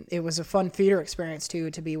 and it was a fun theater experience,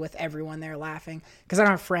 too, to be with everyone there laughing, because I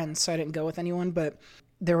don't have friends, so I didn't go with anyone, but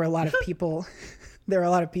there were a lot of people,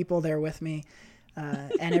 there with me.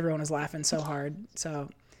 And everyone was laughing so hard. So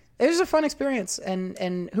it was a fun experience.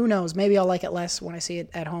 And who knows, maybe I'll like it less when I see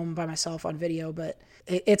it at home by myself on video, but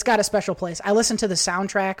it's got a special place. I listen to the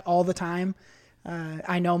soundtrack all the time.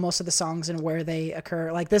 I know most of the songs and where they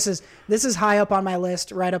occur. Like this is high up on my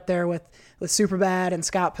list, right up there with Superbad and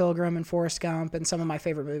Scott Pilgrim and Forrest Gump and some of my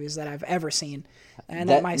favorite movies that I've ever seen. And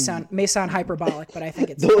that may sound hyperbolic, but I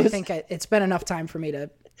think it's been enough time for me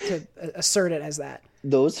to assert it as that.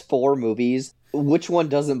 Those 4 movies, which one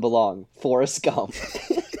doesn't belong? Forrest Gump.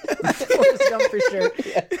 Forrest Gump for sure.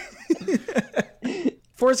 Yeah.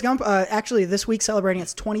 Forrest Gump, actually this week celebrating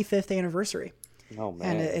its 25th anniversary. Oh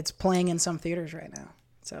man. And it's playing in some theaters right now.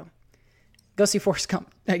 So go see Forrest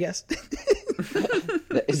Gump, I guess.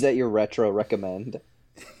 Is that your retro recommend?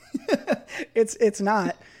 It's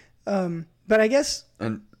not. But I guess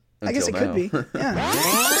it could be. Yeah.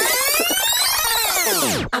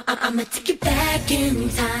 I'ma take you back in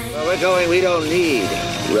time. Where we're going, we don't need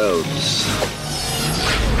roads.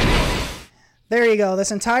 There you go.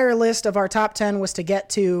 This entire list of our top 10 was to get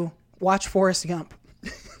to watch Forrest Gump.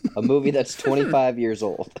 A movie that's 25 years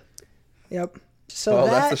old. Yep. So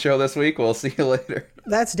that's the show this week. We'll see you later.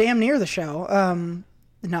 That's damn near the show.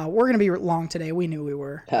 No, we're going to be long today. We knew we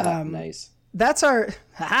were. Nice. That's our...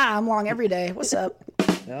 I'm long every day. What's up?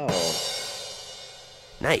 No.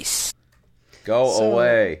 Nice. Go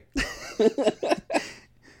away.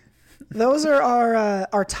 Those are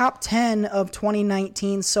our top 10 of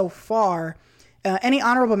 2019 so far. Any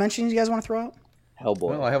honorable mentions you guys want to throw out?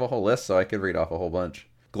 Hellboy. Well, I have a whole list, so I could read off a whole bunch.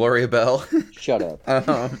 Gloria Bell. Shut up.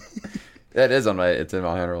 That is it's in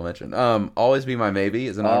my honorable mention. Always Be My Maybe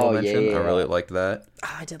is an honorable mention. Yeah. I really liked that.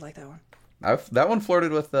 Oh, I did like that one. That one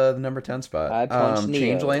flirted with the number 10 spot. I punched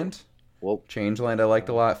Neo. Changeland. Well, Changeland I liked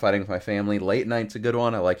a lot. Fighting with My Family. Late Night's a good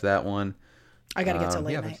one. I liked that one. I got to get to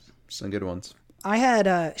Late Night. Some good ones. I had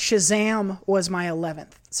Shazam was my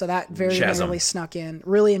 11th, so that very Shazam. narrowly snuck in.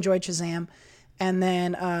 Really enjoyed Shazam. And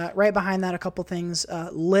then right behind that, a couple things.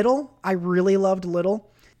 Little, I really loved Little.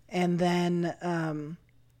 And then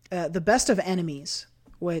The Best of Enemies,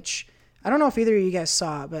 which I don't know if either of you guys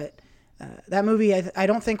saw, but that movie I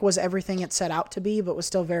don't think was everything it set out to be, but was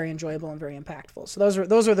still very enjoyable and very impactful. So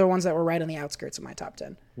those are the ones that were right on the outskirts of my top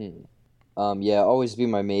 10. Yeah, Always Be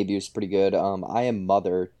My Maybe was pretty good. I Am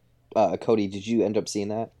Mother. Cody, did you end up seeing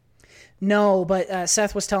that? No, but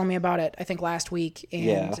Seth was telling me about it, I think, last week,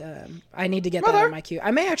 and I need to get that on my queue.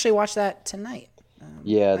 I may actually watch that tonight.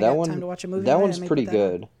 Yeah, I that got one. time to watch a movie That tonight, one's I may pretty put that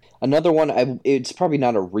good. Another one, it's probably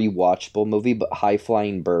not a rewatchable movie, but High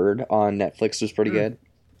Flying Bird on Netflix was pretty good.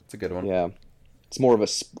 It's a good one. Yeah, it's more of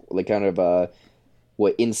a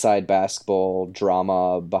inside basketball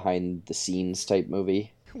drama, behind the scenes type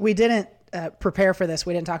movie. We didn't prepare for this.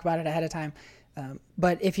 We didn't talk about it ahead of time.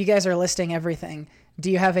 But if you guys are listing everything, do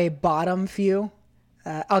you have a bottom few?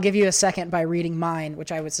 I'll give you a second by reading mine,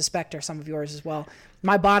 which I would suspect are some of yours as well.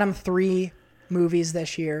 My bottom 3 movies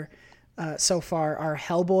this year so far are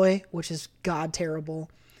Hellboy, which is god terrible,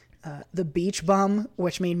 The Beach Bum,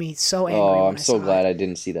 which made me so angry when I'm so saw glad it. I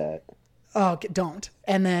didn't see that. Oh, don't.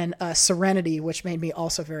 And then Serenity, which made me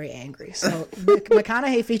also very angry. So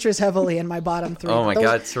McConaughey features heavily in my bottom 3. Oh my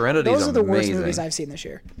God, Serenity's Those are the worst amazing. movies I've seen this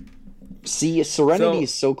year. See, Serenity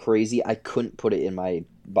is so crazy, I couldn't put it in my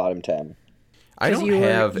bottom 10. I don't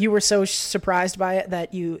You were so surprised by it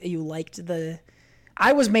that you liked the.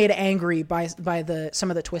 I was made angry by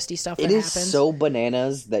some of the twisty stuff that It is happens. so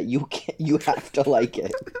bananas that you have to like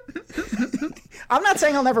it. I'm not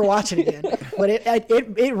saying I'll never watch it again, but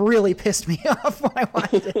it really pissed me off when I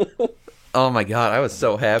watched it. Oh my God, I was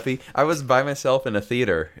so happy. I was by myself in a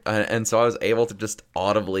theater, and so I was able to just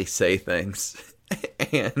audibly say things.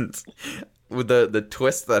 And with the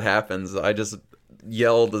twist that happens, I just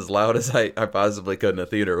yelled as loud as I possibly could in a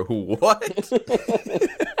theater. What?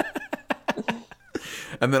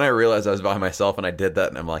 And then I realized I was by myself, and I did that,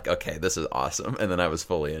 and I'm like, okay, this is awesome. And then I was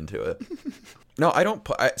fully into it. No, I don't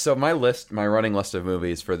put. So my running list of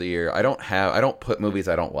movies for the year, I don't put movies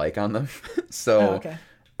I don't like on them. So okay.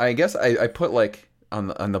 I guess I put like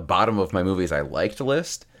on the bottom of my movies I liked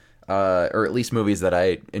list, or at least movies that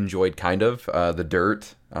I enjoyed kind of. The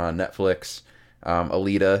Dirt on Netflix.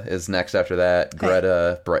 Alita is next after that.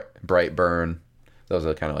 Greta, Brightburn. Those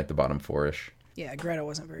are kind of like the bottom 4-ish. Yeah, Greta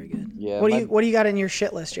wasn't very good. Yeah, What do you got in your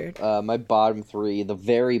shit list, Jared? My bottom 3, the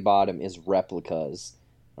very bottom is Replicas.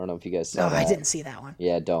 I don't know if you guys saw that. I didn't see that one.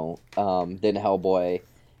 Yeah, don't. Then Hellboy,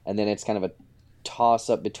 and then it's kind of a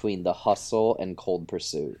toss-up between The Hustle and Cold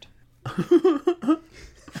Pursuit. I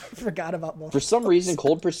forgot about both. For some reason,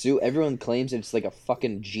 Cold Pursuit, everyone claims it's like a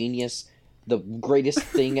fucking genius, the greatest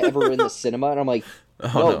thing ever in the cinema, and I'm like,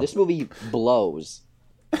 no, this movie blows.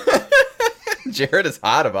 Jared is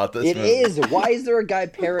hot about this It movie. is. Why is there a guy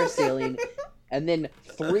parasailing, and then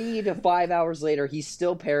 3 to 5 hours later, he's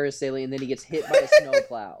still parasailing, and then he gets hit by a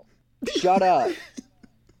snowplow? Shut up.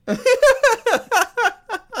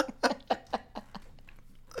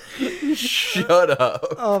 Shut up.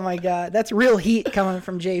 Oh my God, that's real heat coming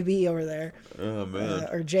from JB over there. Oh man.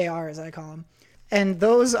 Or JR as I call him. And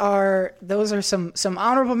those are some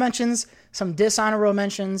honorable mentions, some dishonorable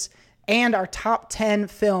mentions, and our top 10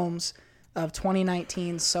 films of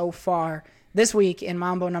 2019 so far. This week in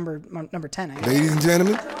Mambo number 10. I guess. Ladies and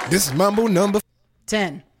gentlemen, this is Mambo number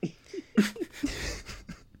 10.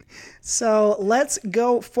 So let's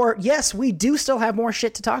go for, yes, we do still have more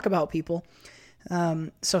shit to talk about, people.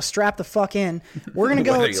 So strap the fuck in. We're going to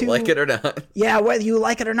go Whether you like it or not. Yeah, whether you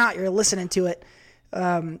like it or not, you're listening to it.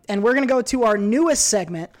 And we're going to go to our newest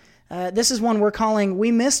segment. This is one we're calling We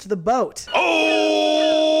Missed the Boat.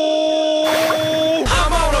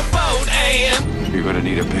 I'm on a boat and You're gonna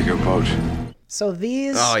need a bigger boat. So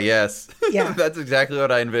these... Oh yes. Yeah. That's exactly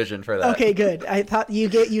what I envisioned for that. Okay, good. I thought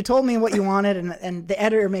you told me what you wanted, and the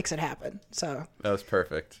editor makes it happen. So That was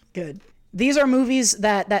perfect. good. These are movies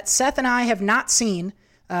that Seth and I have not seen,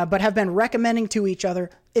 but have been recommending to each other,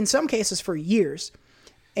 in some cases for years,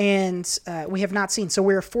 and we have not seen. So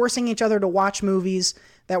we're forcing each other to watch movies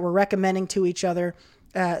that we're recommending to each other.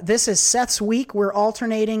 This is Seth's week. We're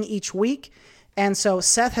alternating each week. And so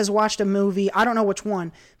Seth has watched a movie. I don't know which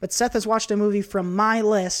one, but Seth has watched a movie from my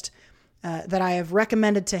list that I have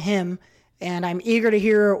recommended to him. And I'm eager to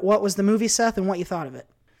hear what was the movie, Seth, and what you thought of it.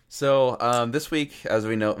 So this week, as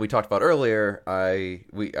we talked about earlier, I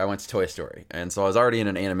went to Toy Story, and so I was already in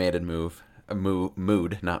an animated mood,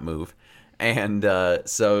 not move. And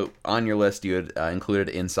so on your list, you had included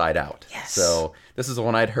Inside Out. Yes. So this is the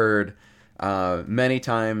one I'd heard many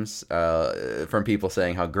times from people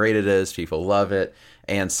saying how great it is. People love it.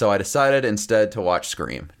 And so I decided instead to watch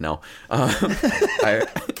Scream. No.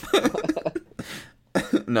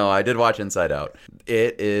 No, I did watch Inside Out.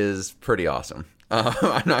 It is pretty awesome.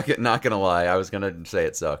 I'm not going to lie. I was going to say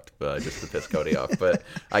it sucked, but just to piss Cody off. But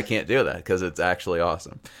I can't do that because it's actually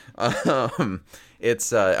awesome.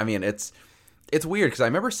 It's weird because I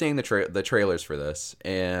remember seeing the trailers for this,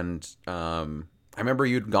 and I remember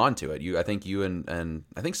you'd gone to it. I think you and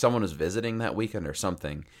I think someone was visiting that weekend or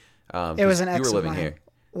something. It was an ex you were of living mine. here.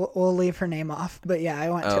 We'll leave her name off, but yeah, I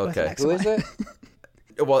went to it with an ex of Who mine. is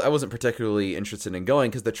it? Well, I wasn't particularly interested in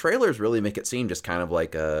going because the trailers really make it seem just kind of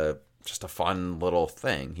like just a fun little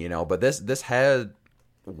thing, you know. But this had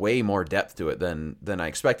way more depth to it than I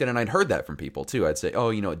expected, and I'd heard that from people too. I'd say,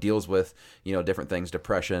 oh, you know, it deals with, you know, different things,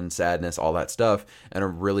 depression, sadness, all that stuff, in a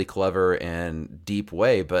really clever and deep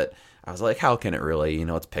way. But I was like, how can it really? You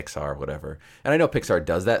know, it's Pixar, whatever. And I know Pixar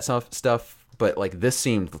does that stuff. But like this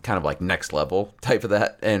seemed kind of like next level type of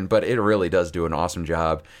that, but it really does do an awesome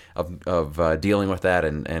job of dealing with that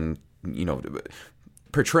and you know,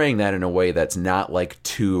 portraying that in a way that's not like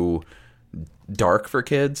too dark for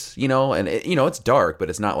kids, you know. And you know, it's dark,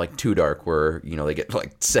 but it's not like too dark where, you know, they get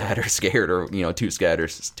like sad or scared, or, you know, too sad or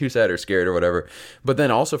scared or whatever. But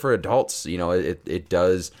then also for adults, you know, it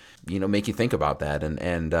does, you know, make you think about that.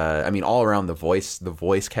 And I mean, all around the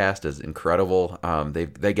voice cast is incredible.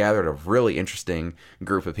 They gathered a really interesting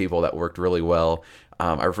group of people that worked really well.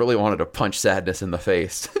 I really wanted to punch Sadness in the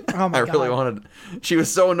face. Oh my God. really wanted. She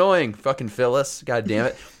was so annoying. Fucking Phyllis. God damn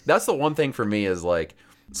it. That's the one thing for me is like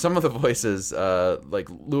some of the voices, like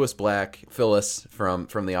Lewis Black, Phyllis from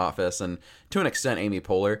The Office, and to an extent Amy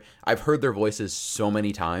Poehler. I've heard their voices so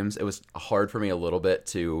many times. It was hard for me a little bit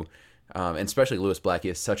to. And especially Lewis Black, he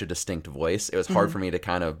has such a distinct voice. It was hard for me to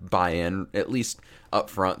kind of buy in, at least up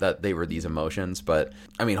front, that they were these emotions. But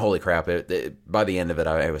I mean, holy crap! By the end of it,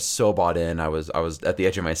 I was so bought in. I was at the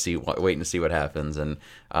edge of my seat, waiting to see what happens. And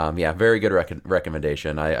yeah, very good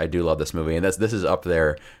recommendation. I do love this movie, and this is up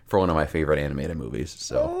there for one of my favorite animated movies.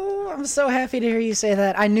 So. Oh, I'm so happy to hear you say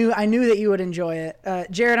that. I knew that you would enjoy it.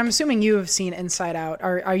 Jared, I'm assuming you have seen Inside Out.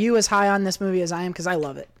 Are you as high on this movie as I am? Because I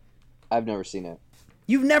love it. I've never seen it.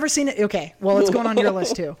 You've never seen it? Okay, well, it's going on your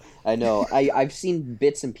list too. I know. I've seen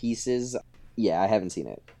bits and pieces. Yeah, I haven't seen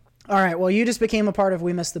it. All right, well, you just became a part of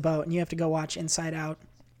We Missed the Boat, and you have to go watch Inside Out.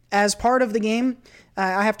 As part of the game,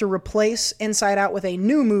 I have to replace Inside Out with a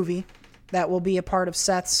new movie that will be a part of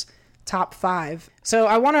Seth's top 5. So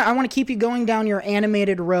I want to keep you going down your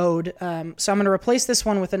animated road. So I'm going to replace this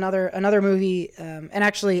one with another movie, and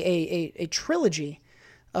actually a trilogy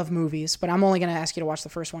of movies, but I'm only going to ask you to watch the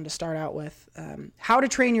first one to start out with. How to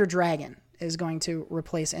Train Your Dragon is going to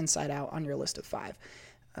replace Inside Out on your list of 5.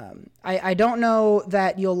 I don't know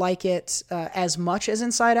that you'll like it as much as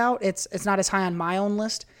Inside Out. It's not as high on my own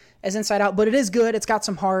list as Inside Out, but it is good. It's got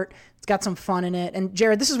some heart. It's got some fun in it. And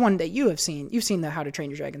Jared, this is one that you have seen. You've seen the How to Train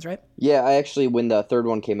Your Dragons, right? Yeah, I actually, when the third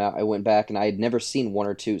one came out, I went back and I had never seen 1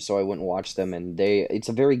 or 2, so I went and watched them, and it's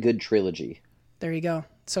a very good trilogy. There you go.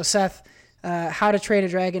 So Seth, How to Train a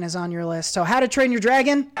Dragon is on your list. So How to Train Your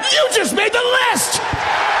Dragon? You just made the list!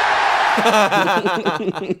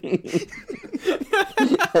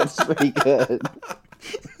 That's pretty good.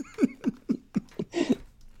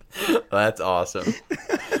 That's awesome.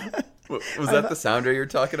 Was that the sounder you're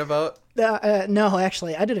talking about? No,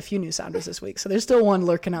 actually, I did a few new sounders this week, so there's still one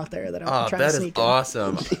lurking out there that I'm trying to sneak in.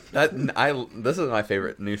 Awesome. This is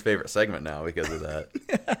my new favorite segment now because of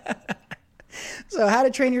that. So How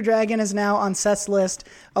to Train Your Dragon is now on Seth's list,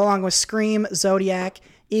 along with Scream, Zodiac,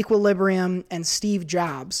 Equilibrium, and Steve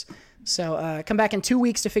Jobs. So come back in 2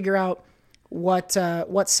 weeks to figure out what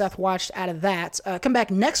Seth watched out of that. Come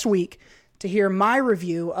back next week to hear my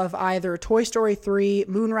review of either Toy Story 3,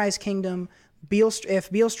 Moonrise Kingdom, If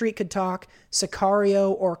Beale Street Could Talk,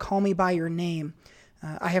 Sicario, or Call Me By Your Name.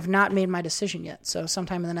 I have not made my decision yet, so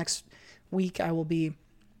sometime in the next week I will be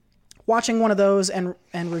watching one of those and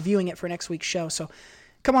reviewing it for next week's show. So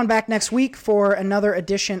come on back next week for another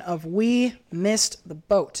edition of We Missed the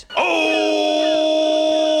Boat.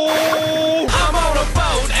 Oh, I'm on a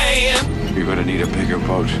boat and you're gonna need a bigger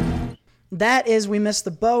boat. That is We Missed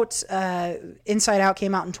the Boat. Inside Out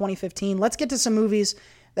came out in 2015. Let's get to some movies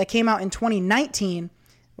that came out in 2019.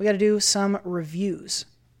 We got to do some reviews.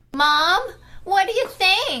 Mom, what do you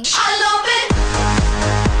think? I love it!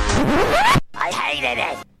 I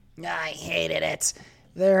hated it.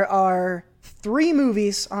 There are 3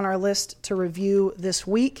 movies on our list to review this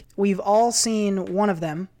week. We've all seen one of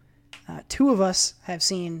them. 2 of us have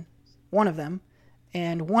seen one of them,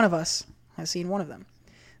 and one of us has seen one of them.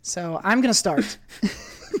 So I'm going to start.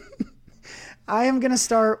 I am going to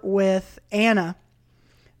start with Anna,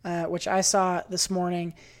 which I saw this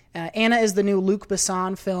morning. Anna is the new Luc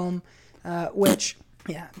Besson film, which,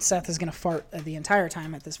 yeah, Seth is going to fart the entire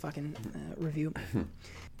time at this fucking review.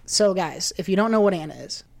 So, guys, if you don't know what Anna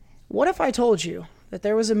is, what if I told you that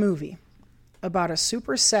there was a movie about a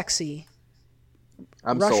super sexy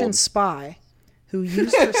Russian spy who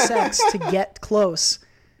used her sex to get close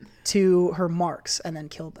to her marks and then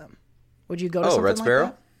killed them? Would you go to something Red Sparrow?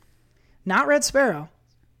 like that? Not Red Sparrow.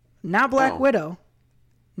 Not Black Widow.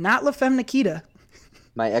 Not La Femme Nikita.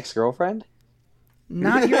 My ex-girlfriend?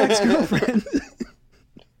 Not your ex-girlfriend.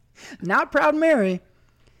 Not Proud Mary.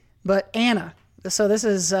 But Anna. So this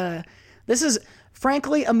is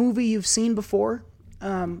frankly a movie you've seen before.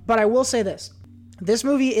 But I will say this. This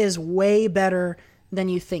movie is way better than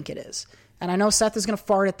you think it is. And I know Seth is going to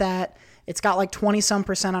fart at that. It's got like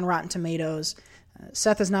 20-some% on Rotten Tomatoes.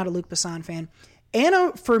 Seth is not a Luc Besson fan.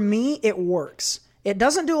 Anna, for me, it works. It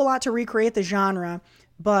doesn't do a lot to recreate the genre,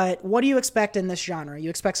 but what do you expect in this genre? You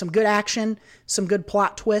expect some good action, some good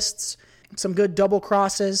plot twists, some good double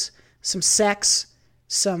crosses, some sex,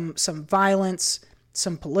 some violence,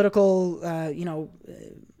 some political,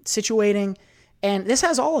 situating. And this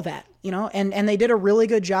has all of that, and they did a really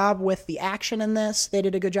good job with the action in this. They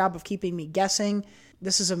did a good job of keeping me guessing.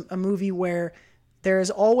 This is a movie where there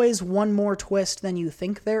is always one more twist than you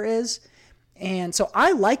think there is. And so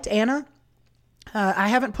I liked Anna. I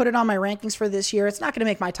haven't put it on my rankings for this year. It's not going to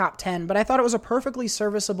make my top 10, but I thought it was a perfectly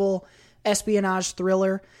serviceable espionage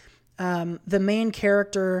thriller. The main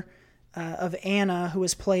character of Anna, who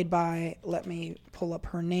is played by, let me pull up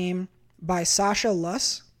her name, by Sasha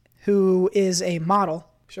Luss, who is a model.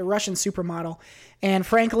 She's a Russian supermodel. And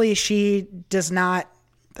frankly, she does not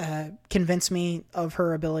convince me of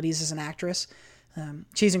her abilities as an actress.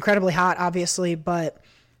 She's incredibly hot, obviously, but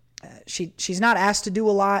she's not asked to do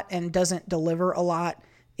a lot and doesn't deliver a lot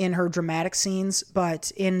in her dramatic scenes.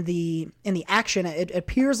 But in the action, it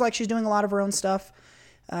appears like she's doing a lot of her own stuff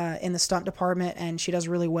in the stunt department, and she does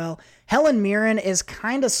really well. Helen Mirren is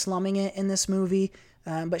kind of slumming it in this movie,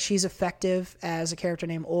 but she's effective as a character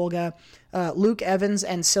named Olga. Luke Evans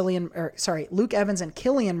and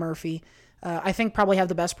Cillian Murphy, I think probably have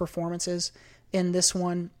the best performances in this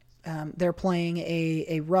one. They're playing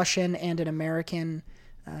a Russian and an American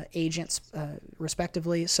agents,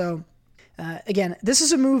 respectively. So, again, this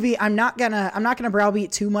is a movie. I'm not gonna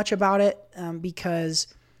browbeat too much about it because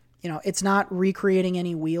it's not recreating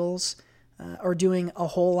any wheels or doing a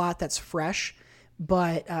whole lot that's fresh.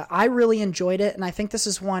 But I really enjoyed it, and I think this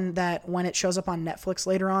is one that when it shows up on Netflix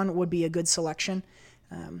later on would be a good selection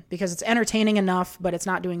because it's entertaining enough, but it's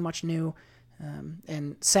not doing much new.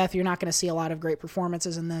 And Seth, you're not going to see a lot of great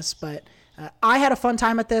performances in this, but I had a fun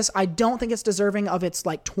time at this. I don't think it's deserving of its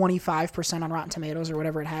like 25% on Rotten Tomatoes or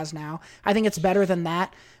whatever it has now. I think it's better than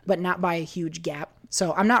that, but not by a huge gap.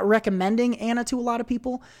 So I'm not recommending Anna to a lot of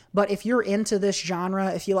people, but if you're into this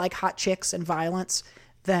genre, if you like hot chicks and violence,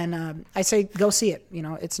 then I say go see it.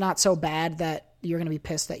 It's not so bad that you're going to be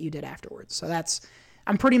pissed that you did afterwards. So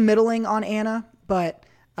I'm pretty middling on Anna, but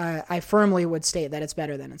I firmly would state that it's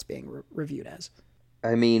better than it's being reviewed as.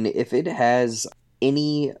 I mean, if it has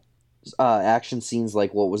any action scenes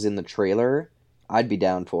like what was in the trailer, I'd be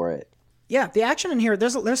down for it. Yeah, the action in here,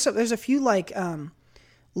 there's a few like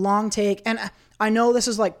long take, and I know this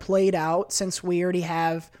is like played out since we already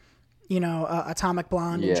have Atomic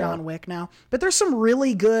Blonde and John Wick now, but there's some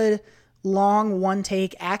really good long one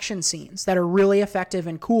take action scenes that are really effective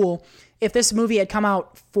and cool. If this movie had come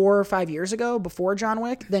out 4 or 5 years ago before John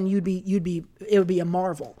Wick, then it would be a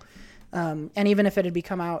marvel. And even if it had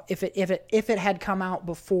if it had come out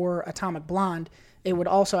before Atomic Blonde, it would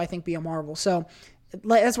also, I think, be a marvel. So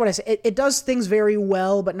that's what I say. It does things very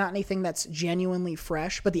well, but not anything that's genuinely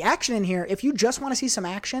fresh. But the action in here, if you just want to see some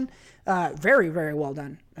action, very, very well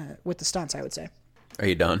done with the stunts, I would say. Are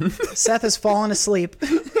you done? Seth has fallen asleep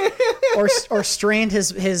or strained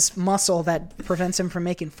his muscle that prevents him from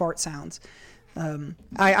making fart sounds.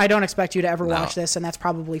 I don't expect you to ever watch this, and that's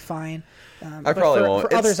probably fine. I probably won't.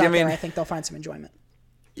 For others out there, I think they'll find some enjoyment.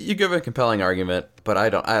 You give a compelling argument, but I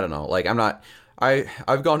don't know. Like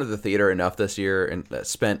I've gone to the theater enough this year and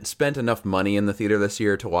spent enough money in the theater this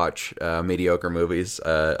year to watch mediocre movies.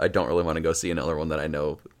 I don't really want to go see another one that I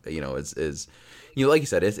know is like you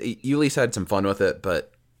said, you at least had some fun with it.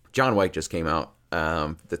 But John Wick just came out.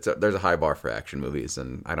 There's a high bar for action movies,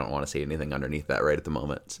 and I don't want to see anything underneath that right at the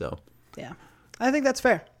moment. So yeah, I think that's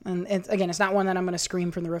fair. And again, it's not one that I'm going to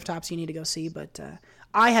scream from the rooftops you need to go see, but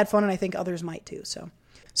I had fun, and I think others might too.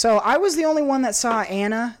 So I was the only one that saw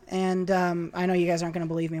Anna, and I know you guys aren't going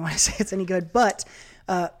to believe me when I say it's any good, but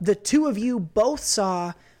the two of you both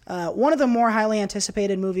saw One of the more highly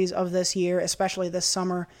anticipated movies of this year, especially this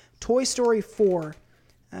summer, Toy Story 4,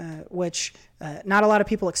 which not a lot of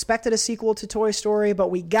people expected a sequel to Toy Story,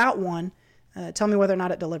 but we got one. Tell me whether or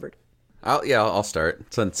not it delivered. I'll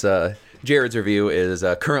start. Since Jared's review is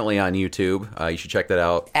currently on YouTube, you should check that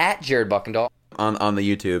out. At Jared Buckendall. On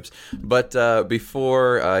the YouTubes. But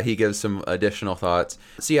before he gives some additional thoughts.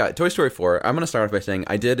 So yeah, Toy Story 4, I'm going to start off by saying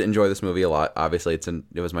I did enjoy this movie a lot. Obviously,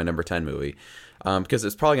 it was my number 10 movie. Because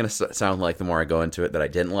it's probably going to sound like the more I go into it that I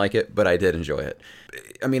didn't like it, but I did enjoy it.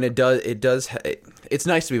 I mean, it's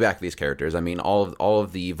nice to be back with these characters. I mean, all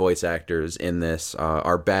of the voice actors in this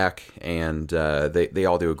are back, and they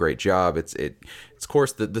all do a great job. It's of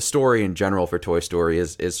course the story in general for Toy Story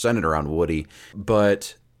is centered around Woody,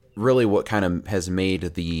 but really what kind of has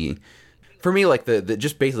made for me, like the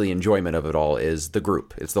just basically enjoyment of it all is the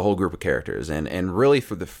group. It's the whole group of characters, and really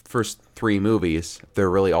for the first 3 movies, they're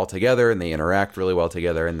really all together and they interact really well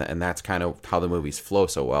together, and that's kind of how the movies flow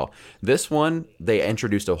so well. This one, they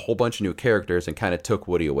introduced a whole bunch of new characters and kind of took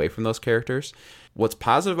Woody away from those characters. What's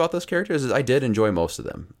positive about those characters is I did enjoy most of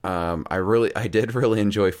them. I did really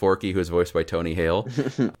enjoy Forky, who's voiced by Tony Hale.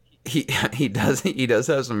 He does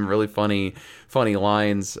have some really funny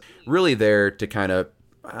lines, really there to kind of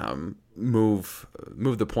move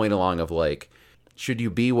the point along of like, should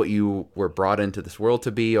you be what you were brought into this world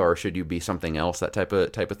to be, or should you be something else? That type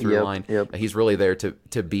of through line. Yep. He's really there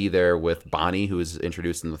to be there with Bonnie, who is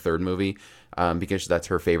introduced in the 3rd movie, because that's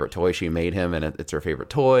her favorite toy. She made him, and it's her favorite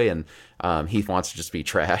toy. And he wants to just be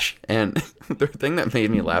trash. And the thing that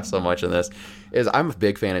made me laugh so much in this is I'm a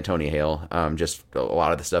big fan of Tony Hale. Just a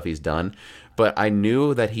lot of the stuff he's done, but I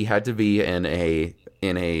knew that he had to be in a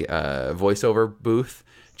voiceover booth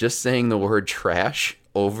just saying the word trash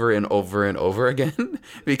over and over and over again,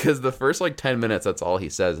 because the first like 10 minutes, that's all he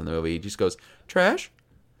says in the movie. He just goes, trash,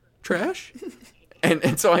 trash.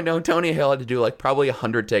 and so I know Tony Hale had to do like probably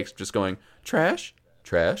 100 takes just going, trash,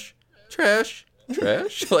 trash, trash,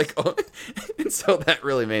 trash. Like, oh. And so that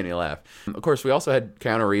really made me laugh. Of course, we also had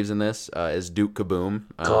Keanu Reeves in this as Duke Kaboom.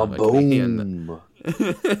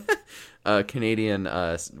 Canadian,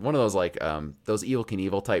 one of those like those Evel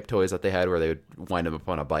Knievel type toys that they had where they would wind up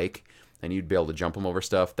on a bike and you'd be able to jump them over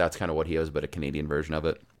stuff. That's kind of what he is, but a Canadian version of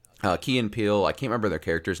it. Key and Peele, I can't remember their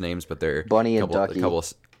characters' names, but they're Bunny and Ducky.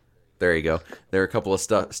 There you go. There are a couple of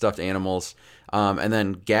stuffed animals, and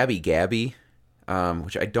then Gabby,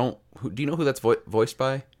 which I don't. Do you know who that's voiced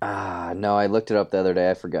by? No, I looked it up the other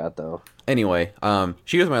day. I forgot though. Anyway,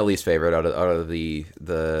 she was my least favorite out of the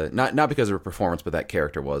not because of her performance, but that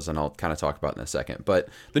character was, and I'll kind of talk about in a second. But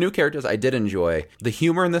the new characters I did enjoy. The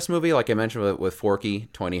humor in this movie, like I mentioned with Forky,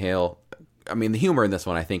 Tony Hale. I mean, the humor in this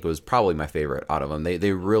one I think was probably my favorite out of them.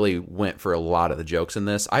 They really went for a lot of the jokes in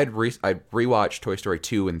this. I'd rewatched Toy Story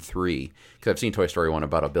 2 and 3 because I've seen Toy Story 1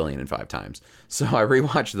 about 1,005,000,005 times. So I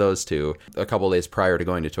rewatched those two a couple of days prior to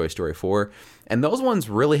going to Toy Story 4. And those ones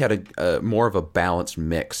really had a more of a balanced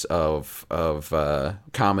mix of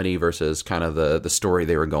comedy versus kind of the story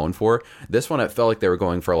they were going for. This one, it felt like they were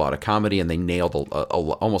going for a lot of comedy, and they nailed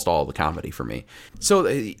almost all of the comedy for me. So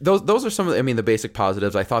those are some of the basic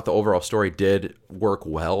positives. I thought the overall story did work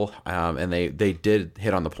well, and they did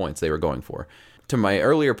hit on the points they were going for. To my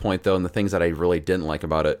earlier point, though, and the things that I really didn't like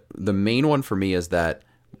about it, the main one for me is that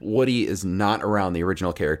Woody is not around the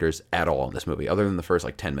original characters at all in this movie, other than the first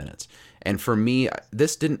 10 minutes. And for me,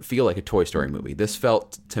 this didn't feel like a Toy Story movie. This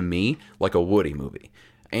felt to me like a Woody movie.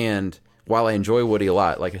 And while I enjoy Woody a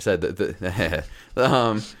lot, like I said,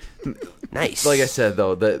 Nice. Like I said,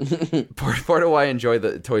 though, the part of why I enjoy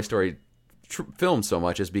the Toy Story film so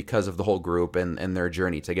much is because of the whole group and their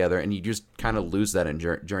journey together, and you just kind of lose that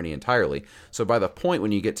journey entirely. So by the point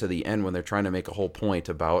when you get to the end, when they're trying to make a whole point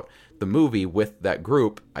about the movie with that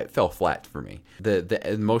group, it fell flat for me.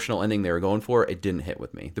 The emotional ending they were going for, it didn't hit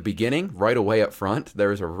with me. The beginning, right away up front, there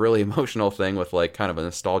was a really emotional thing with kind of a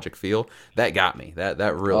nostalgic feel that got me. That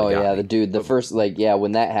really got me. The first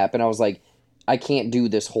when that happened, I was like, I can't do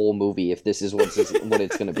this whole movie if this is what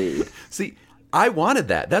it's going to be. See, I wanted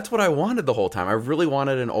that. That's what I wanted the whole time. I really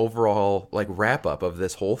wanted an overall wrap up of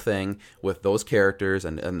this whole thing with those characters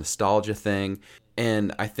and a nostalgia thing.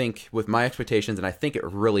 And I think with my expectations, and I think it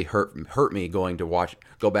really hurt me going to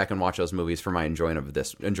go back and watch those movies for my enjoyment of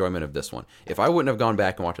this one. If I wouldn't have gone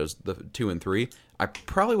back and watched the 2 and 3, I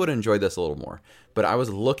probably would have enjoyed this a little more. But I was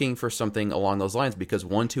looking for something along those lines because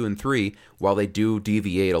 1, 2, and 3, while they do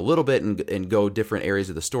deviate a little bit and go different areas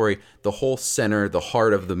of the story, the whole center, the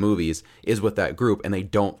heart of the movies is with that group, and they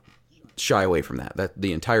don't shy away from that. That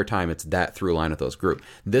the entire time it's that through line with those group.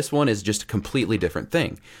 This one is just a completely different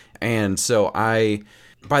thing. And so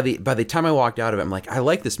by the time I walked out of it, I'm like, I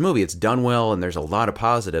like this movie. It's done well and there's a lot of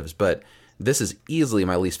positives, but this is easily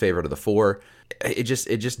my least favorite of the four. It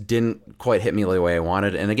just didn't quite hit me the way I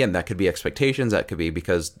wanted. And again, that could be expectations. That could be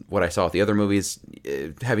because what I saw with the other movies,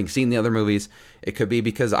 having seen the other movies. It could be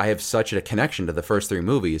because I have such a connection to the first three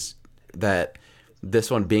movies that this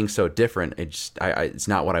one being so different, it's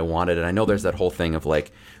not what I wanted. And I know there's that whole thing of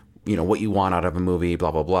like, what you want out of a movie,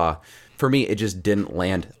 blah, blah, blah. For me, it just didn't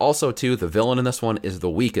land. Also, too, the villain in this one is the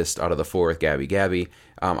weakest out of the four with Gabby Gabby.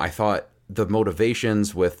 I thought the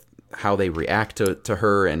motivations with how they react to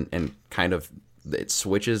her and kind of it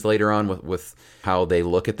switches later on with how they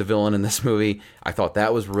look at the villain in this movie. I thought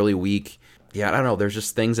that was really weak. Yeah, I don't know. There's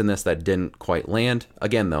just things in this that didn't quite land.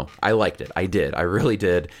 Again, though, I liked it. I did. I really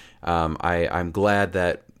did. I'm glad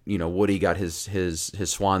that Woody got his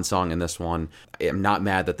swan song in this one. I'm not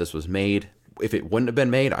mad that this was made. If it wouldn't have been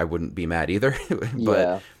made, I wouldn't be mad either. But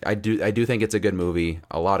yeah. I do think it's a good movie.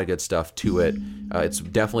 A lot of good stuff to it. It's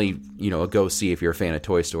definitely a go see if you're a fan of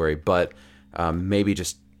Toy Story. But maybe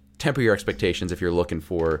just temper your expectations if you're looking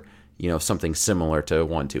for something similar to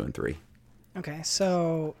 1, 2, and 3. Okay,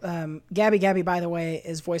 so Gabby Gabby, by the way,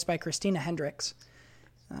 is voiced by Christina Hendricks,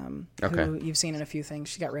 who you've seen in a few things.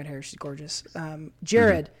 She's got red hair. She's gorgeous.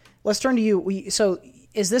 Jared, let's turn to you. So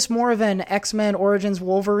is this more of an X-Men Origins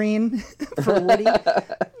Wolverine for Woody?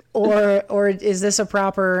 or is this a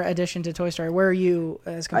proper addition to Toy Story? Where are you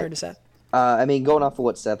as compared to Seth? Going off of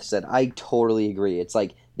what Seth said, I totally agree. It's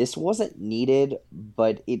like, this wasn't needed,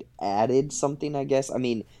 but it added something, I guess.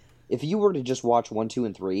 If you were to just watch 1, 2,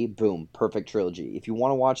 and 3, boom, perfect trilogy. If you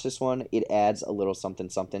want to watch this one, it adds a little something.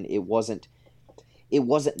 It wasn't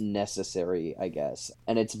necessary, I guess.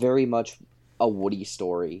 And it's very much a Woody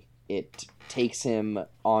story. It takes him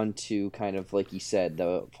onto kind of, like you said,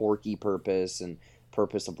 the Forky purpose and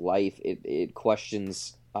purpose of life. It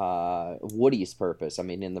questions Woody's purpose.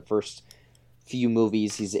 In the first few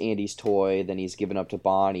movies, he's Andy's toy, then he's given up to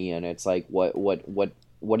Bonnie, and it's like, what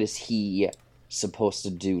is he supposed to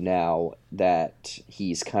do now that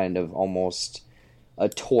he's kind of almost a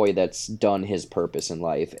toy that's done his purpose in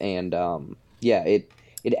life? And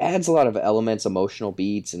it adds a lot of elements, emotional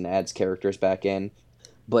beats, and adds characters back in.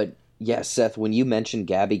 But yeah, Seth, when you mentioned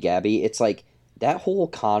Gabby Gabby, it's like that whole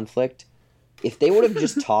conflict, if they would have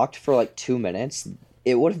just talked for like 2 minutes,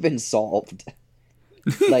 it would have been solved.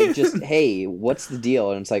 Like, just, hey, what's the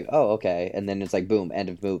deal? And it's like, oh, okay. And then it's like, boom, end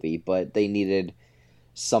of movie. But they needed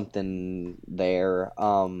something there.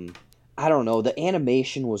 I don't know. The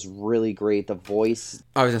animation was really great. The voice.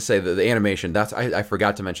 I was gonna say the animation. I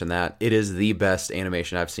forgot to mention that it is the best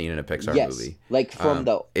animation I've seen in a Pixar movie. Like from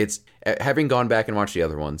it's having gone back and watched the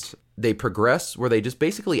other ones. They progress where they just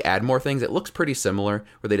basically add more things. It looks pretty similar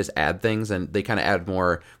where they just add things and they kind of add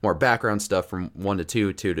more background stuff from 1 to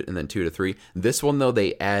 2, and then 2 to 3. This one though,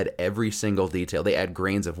 they add every single detail. They add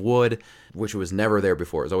grains of wood, which was never there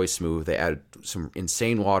before. It was always smooth. They add some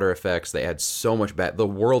insane water effects. They add so much the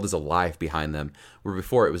world is alive behind them. Where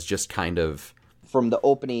before it was just kind of from the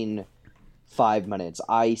opening 5 minutes,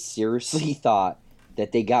 I seriously thought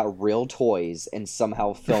that they got real toys and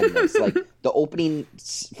somehow filmed this. Like, the opening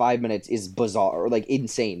 5 minutes is bizarre, or like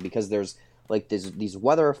insane, because there's like these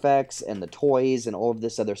weather effects and the toys and all of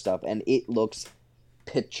this other stuff, and it looks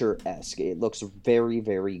picturesque. It looks very,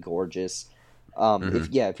 very gorgeous.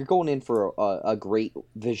 If you're going in for a great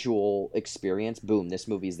visual experience, boom, this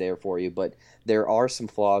movie's there for you. But there are some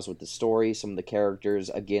flaws with the story, some of the characters.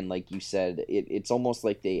 Again, like you said, it's almost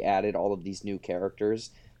like they added all of these new characters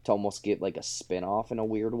to almost get like a spin-off in a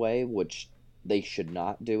weird way, which they should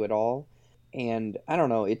not do at all. And I don't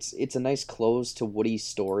know, it's a nice close to Woody's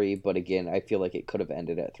story, but again, I feel like it could have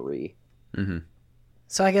ended at 3. Mm-hmm.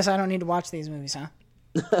 So I guess I don't need to watch these movies, huh?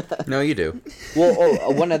 No, you do.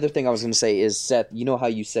 Well, one other thing I was going to say is, Seth, you know how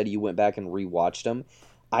you said you went back and rewatched them?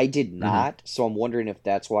 I did not, so I'm wondering if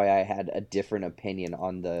that's why I had a different opinion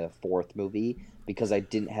on the 4th movie, because I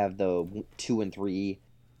didn't have the 2 and 3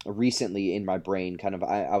 recently in my brain. Kind of,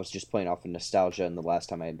 I was just playing off of nostalgia and the last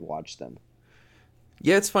time I had watched them.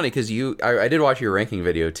 Yeah, it's funny because I did watch your ranking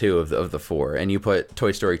video too of the 4, and you put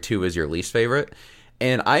Toy Story 2 as your least favorite,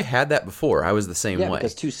 and I had that before. I was the same way. Yeah,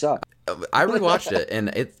 because 2 sucked. I rewatched it, and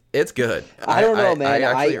it's good. I don't know, man.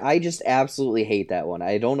 I just absolutely hate that one.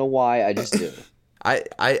 I don't know why. I just do.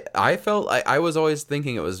 I felt I was always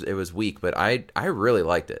thinking it was weak, but I really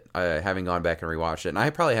liked it. Having gone back and rewatched it, and I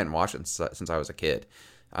probably hadn't watched it since I was a kid.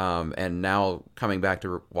 And now coming back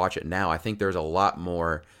to watch it now, I think there's a lot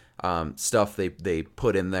more stuff they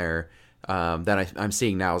put in there that I'm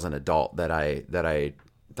seeing now as an adult that I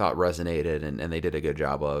thought resonated and they did a good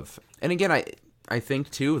job of. And again, I think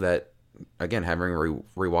too that, again, having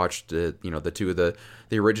rewatched the two of the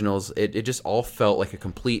originals, it just all felt like a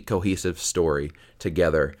complete cohesive story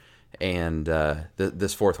together. And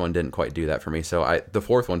this fourth one didn't quite do that for me. So the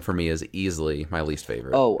fourth one for me is easily my least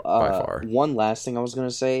favorite by far. One last thing I was gonna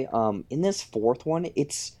say. In this fourth one,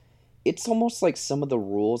 it's almost like some of the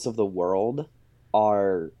rules of the world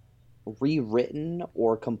are rewritten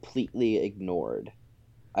or completely ignored.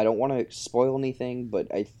 I don't want to spoil anything, but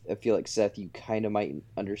I feel like, Seth, you kind of might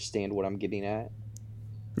understand what I'm getting at.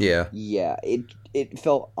 Yeah. Yeah, it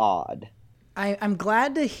felt odd. I'm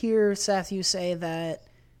glad to hear, Seth, you say that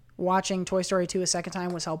watching Toy Story 2 a second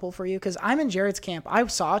time was helpful for you, because I'm in Jared's camp. I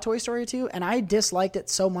saw Toy Story 2, and I disliked it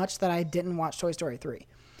so much that I didn't watch Toy Story 3.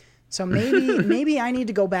 So maybe I need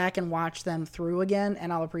to go back and watch them through again,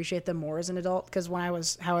 and I'll appreciate them more as an adult, because when I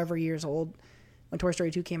was however years old, when Toy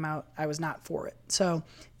Story 2 came out, I was not for it. So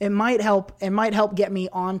it might help get me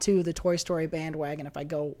onto the Toy Story bandwagon if I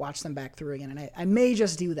go watch them back through again, and I may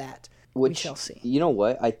just do that. We shall see. You know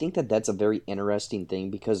what? I think that's a very interesting thing,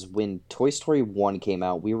 because when Toy Story 1 came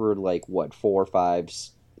out, we were like, 4 or 5,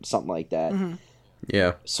 something like that. Mm-hmm.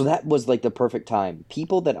 Yeah. So that was like the perfect time.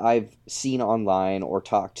 People that I've seen online or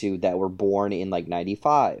talked to that were born in like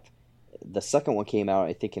 95. The second one came out,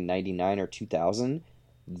 I think, in 99 or 2000.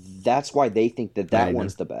 That's why they think that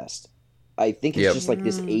one's the best. I think it's just like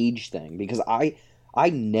this age thing, because I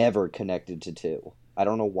never connected to 2. I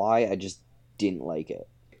don't know why. I just didn't like it.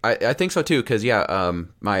 I think so too, because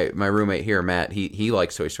my roommate here, Matt, he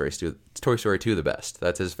likes Toy Story 2 the best.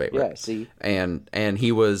 That's his favorite. Yeah, see, and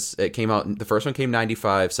it came out. The first one came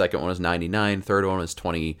 95, second one was 99, third one was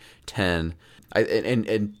 2010.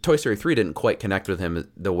 And Toy Story 3 didn't quite connect with him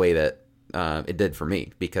the way that it did for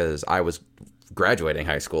me, because I was graduating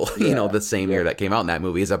high school. The same year that came out, and that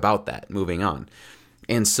movie is about that, moving on.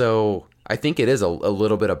 And so I think it is a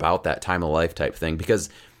little bit about that time of life type thing, because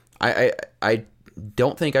I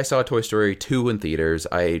don't think I saw Toy Story 2 in theaters.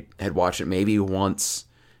 I had watched it maybe once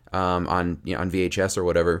on VHS or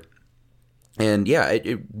whatever. And yeah,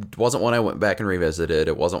 it wasn't one I went back and revisited.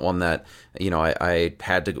 It wasn't one that, I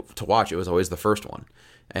had to watch. It was always the first one.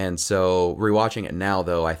 And so rewatching it now,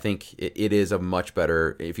 though, I think it is a much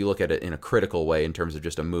better, if you look at it in a critical way in terms of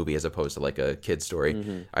just a movie as opposed to like a kid's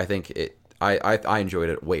story, I think I enjoyed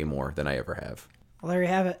it way more than I ever have. Well, there you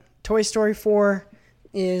have it. Toy Story 4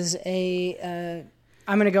 is I'm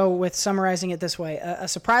going to go with summarizing it this way. A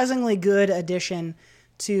surprisingly good addition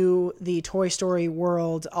to the Toy Story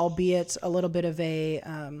world, albeit a little bit of a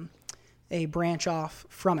branch off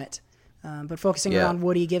from it. But focusing around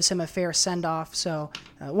Woody gives him a fair send-off. So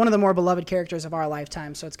one of the more beloved characters of our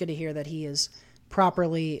lifetime. So it's good to hear that he is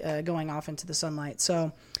properly going off into the sunlight.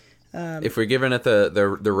 So if we're giving it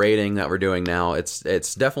the rating that we're doing now, it's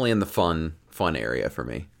definitely in the fun area for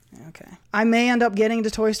me. Okay. I may end up getting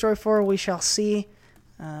to Toy Story 4. We shall see.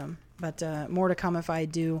 But more to come if I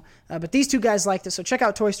do. But these two guys liked it, so check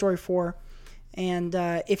out Toy Story 4. And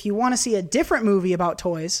if you want to see a different movie about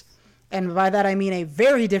toys, and by that I mean a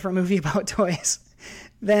very different movie about toys,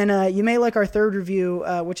 then you may like our third review,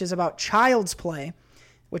 which is about Child's Play,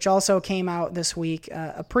 which also came out this week.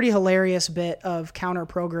 A pretty hilarious bit of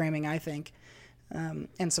counter-programming, I think,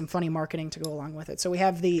 and some funny marketing to go along with it. So we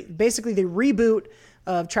have basically the reboot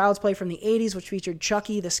of Child's Play from the 80s, which featured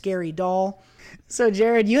Chucky the Scary Doll. So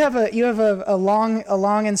Jared, you have a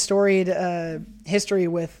long and storied history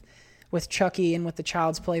with Chucky and with the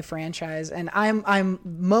Child's Play franchise, and I'm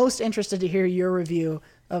most interested to hear your review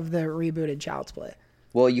of the rebooted Child's Play.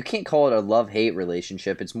 Well, you can't call it a love-hate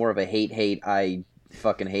relationship. It's more of a hate. I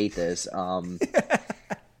fucking hate this.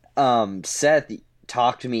 Seth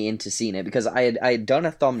talked me into seeing it because I had done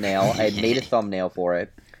a thumbnail. I had made a thumbnail for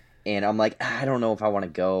it, and I'm like, I don't know if I want to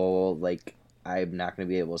go. Like, I'm not going to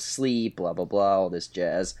be able to sleep, blah, blah, blah, all this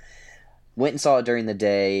jazz. Went and saw it during the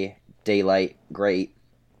day, daylight, great.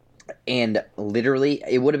 And literally,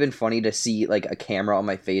 it would have been funny to see, like, a camera on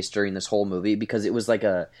my face during this whole movie, because it was like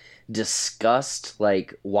a disgust,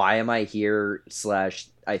 like, why am I here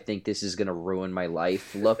 / I think this is going to ruin my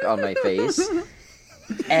life look on my face.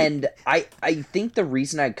 And I think the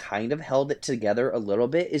reason I kind of held it together a little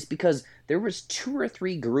bit is because there was 2 or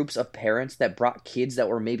 3 groups of parents that brought kids that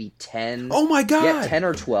were maybe 10. Oh my God. Yeah, 10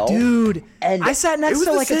 or 12. Dude, and I sat next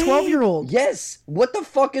to like a 12-year-old. Yes. What the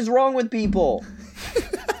fuck is wrong with people?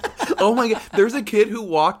 Oh my God. There's a kid who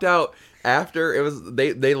walked out after it was,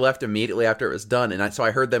 they left immediately after it was done, and so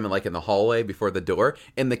I heard them in the hallway before the door,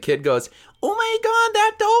 and the kid goes, "Oh my God,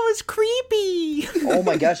 that doll was creepy!" Oh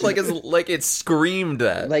my gosh, like it screamed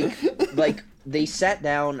that. Like they sat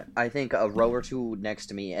down, I think a row or 2 next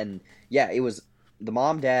to me, and yeah, it was the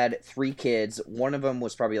mom, dad, 3 kids. One of them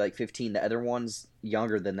was probably like 15. The other one's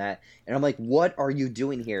younger than that. And I'm like, what are you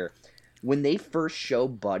doing here? When they first show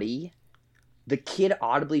Buddy, the kid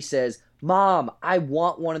audibly says, Mom, I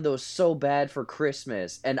want one of those so bad for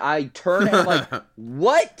Christmas. And I turn and I'm like,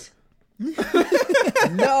 what?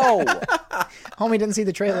 No. Homie didn't see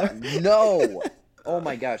the trailer. No. Oh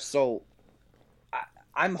my gosh. So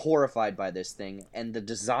I'm horrified by this thing. And the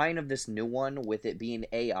design of this new one, with it being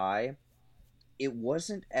AI, it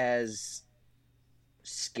wasn't as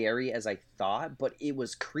scary as I thought, but it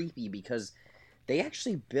was creepy because they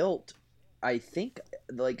actually built, I think,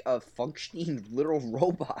 like a functioning literal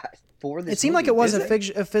robot for this. It seemed movie. like it was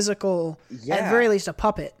a physical, at very least a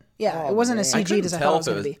puppet. Yeah, it wasn't as CG as I thought it was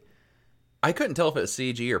going to be. I couldn't tell if it was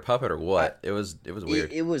CG or puppet or what. It was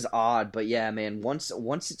weird. It was odd, but yeah, man. Once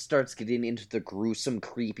it starts getting into the gruesome,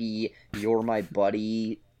 creepy, "You're my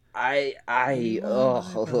buddy,"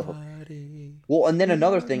 Well, and then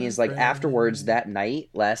another thing is, like, afterwards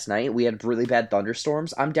last night, we had really bad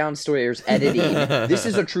thunderstorms. I'm downstairs editing. This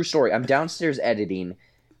is a true story. I'm downstairs editing.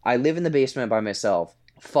 I live in the basement by myself.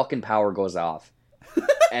 Fucking power goes off,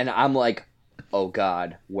 and I'm like, oh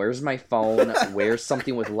God, where's my phone? Where's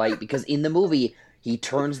something with light? Because in the movie, he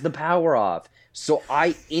turns the power off. So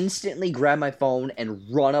I instantly grab my phone and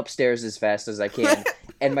run upstairs as fast as I can.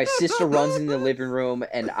 And my sister runs in the living room,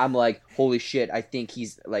 and I'm like, holy shit, I think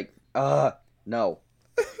he's like, no.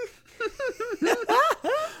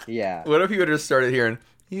 Yeah. What if you would have just started hearing,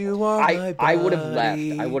 "You are my I would have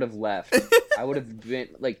left. I would have been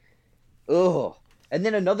like, ugh. And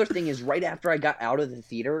then another thing is, right after I got out of the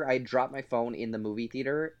theater, I dropped my phone in the movie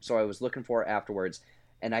theater, so I was looking for it afterwards,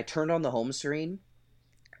 and I turned on the home screen,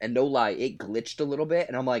 and no lie, it glitched a little bit,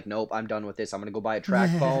 and I'm like, nope, I'm done with this. I'm going to go buy a track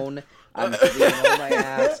phone. I'm deleting all my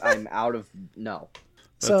apps. I'm out of... No.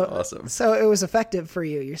 That's awesome. So it was effective for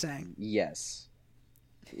you, you're saying? Yes.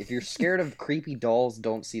 If you're scared of creepy dolls,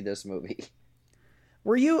 don't see this movie.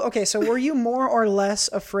 Were you more or less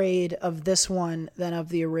afraid of this one than of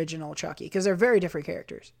the original Chucky? Because they're very different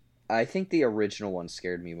characters. I think the original one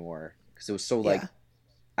scared me more. Because it was so, like...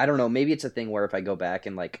 I don't know, maybe it's a thing where if I go back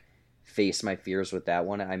and, like, face my fears with that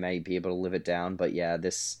one, I might be able to live it down. But yeah,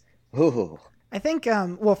 this... Ooh. I think,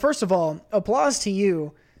 well, first of all, applause to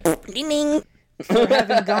you for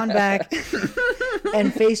having gone back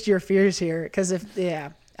and faced your fears here. Because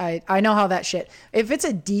I know how that shit... If it's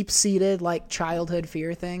a deep-seated, like, childhood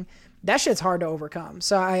fear thing, that shit's hard to overcome.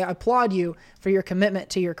 So I applaud you for your commitment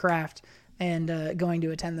to your craft and going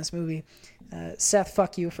to attend this movie. Seth,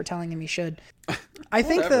 fuck you for telling him you should. I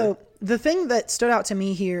think the thing that stood out to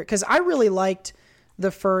me here, because I really liked the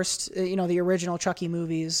first, the original Chucky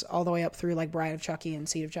movies, all the way up through, like, Bride of Chucky and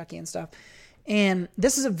Seed of Chucky and stuff. And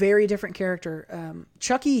this is a very different character.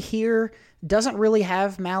 Chucky here doesn't really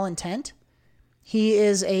have malintent. He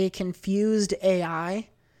is a confused AI,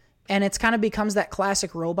 and it's kind of becomes that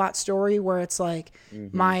classic robot story where it's like,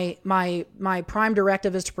 my prime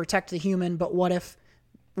directive is to protect the human, but what if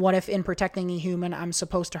in protecting the human, I'm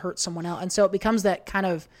supposed to hurt someone else? And so it becomes that kind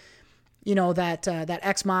of, that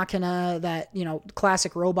ex machina, that,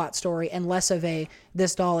 classic robot story, and less of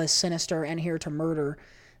this doll is sinister and here to murder,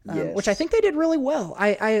 which I think they did really well.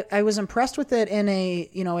 I was impressed with it in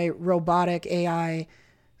a robotic AI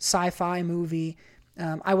sci-fi movie.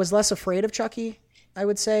 I was less afraid of Chucky. I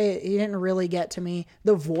would say he didn't really get to me.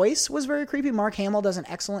 The voice was very creepy. Mark Hamill does an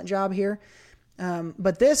excellent job here.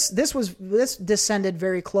 But this descended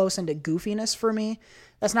very close into goofiness for me.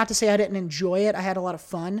 That's not to say I didn't enjoy it. I had a lot of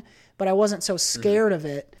fun, but I wasn't so scared of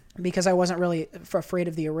it because I wasn't really afraid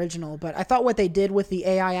of the original. But I thought what they did with the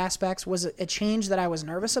AI aspects was a change that I was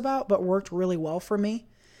nervous about, but worked really well for me.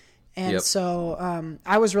 And so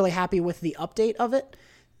I was really happy with the update of it.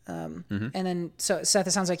 And then, so Seth,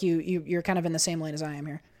 it sounds like you're kind of in the same lane as I am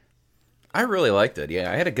here. I really liked it.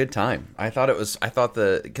 Yeah, I had a good time. Because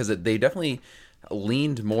they definitely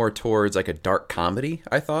leaned more towards like a dark comedy,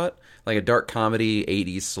 I thought. Like a dark comedy,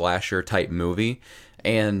 80s slasher type movie.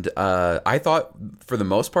 And I thought, for the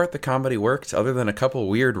most part, the comedy worked, other than a couple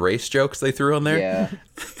weird race jokes they threw in there. Yeah.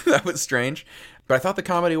 That was strange. But I thought the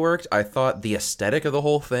comedy worked. I thought the aesthetic of the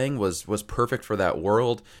whole thing was perfect for that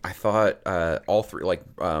world. I thought all three, like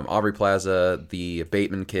Aubrey Plaza, the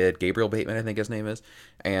Bateman kid, Gabriel Bateman, I think his name is,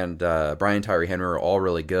 and Brian Tyree Henry were all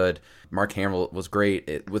really good. Mark Hamill was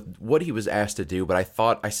great with what he was asked to do, but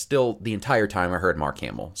the entire time I heard Mark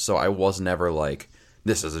Hamill. So I was never like,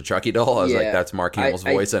 this is a Chucky doll. I was like, that's Mark Hamill's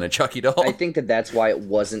voice and a Chucky doll. I think that's why it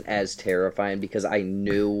wasn't as terrifying, because I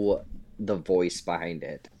knew the voice behind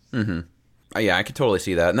it. Mm-hmm. Yeah, I could totally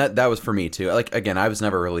see that. And that was for me, too. Like, again, I was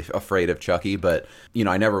never really afraid of Chucky, but,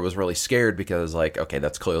 I never was really scared because, like, okay,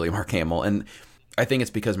 that's clearly Mark Hamill. And I think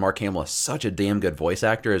it's because Mark Hamill is such a damn good voice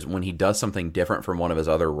actor. Is when he does something different from one of his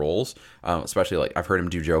other roles, especially like I've heard him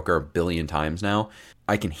do Joker a billion times now.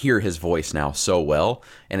 I can hear his voice now so well,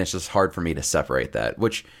 and it's just hard for me to separate that.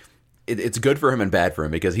 Which it's good for him and bad for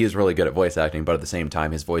him because he is really good at voice acting, but at the same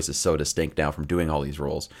time, his voice is so distinct now from doing all these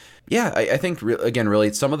roles. Yeah, I think again,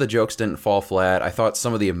 really, some of the jokes didn't fall flat. I thought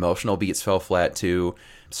some of the emotional beats fell flat too.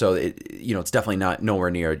 So it's definitely not nowhere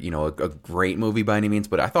near a great movie by any means,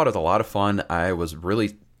 but I thought it was a lot of fun. I was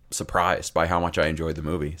really surprised by how much I enjoyed the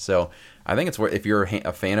movie. So I think it's worth, if you're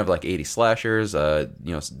a fan of like 80s slashers,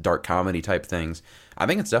 dark comedy type things, I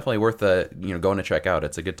think it's definitely worth going to check out.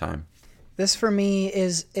 It's a good time. This for me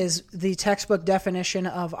is the textbook definition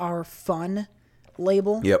of our fun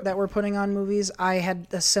label that we're putting on movies. I had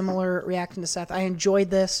a similar reaction to Seth. I enjoyed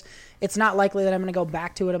this. It's not likely that I'm going to go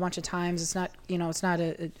back to it a bunch of times. It's not, it's not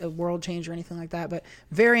a world change or anything like that, but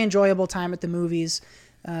very enjoyable time at the movies.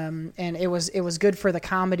 And it was good for the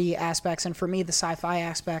comedy aspects and for me, the sci-fi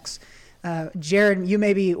aspects. Jared, you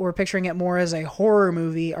maybe were picturing it more as a horror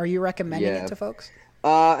movie. Are you recommending it to folks?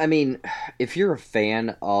 I mean, if you're a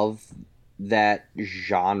fan of that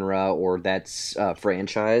genre or that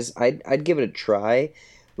franchise, I'd give it a try.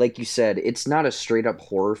 Like you said, it's not a straight up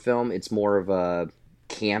horror film. It's more of a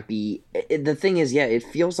campy. The thing is, it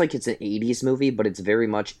feels like it's an 80s movie, but it's very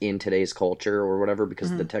much in today's culture or whatever because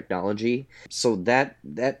of the technology. So that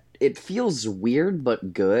it feels weird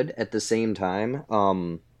but good at the same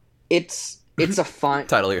time. It's a fun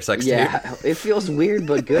title of your sex tape. Yeah, it feels weird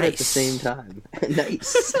but good at the same time.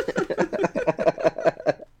 Nice.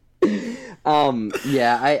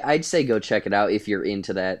 I'd say go check it out if you're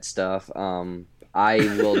into that stuff. I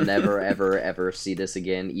will never ever see this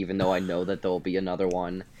again, even though I know that there'll be another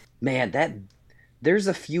one. Man, there's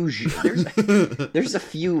a few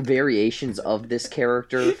variations of this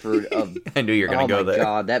character I knew you were gonna go there. Oh my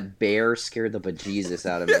god, that bear scared the bejesus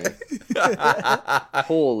out of me.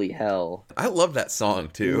 Holy hell. I love that song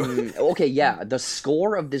too. Okay, yeah, the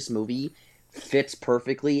score of this movie fits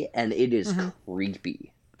perfectly and it is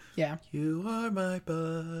creepy. Yeah. You are my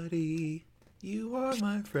buddy. You are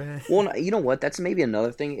my friend. Well, you know what? That's maybe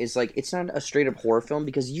another thing is like it's not a straight up horror film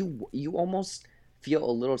because you almost feel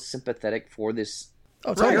a little sympathetic for this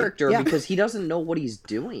character because he doesn't know what he's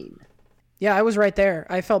doing. Yeah, I was right there.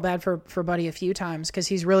 I felt bad for Buddy a few times because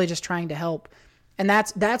he's really just trying to help. And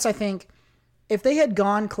that's I think if they had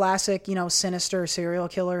gone classic, sinister serial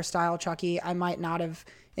killer style Chucky, I might not have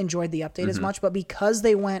enjoyed the update as much. But because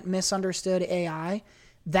they went misunderstood AI,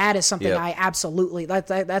 that is something I absolutely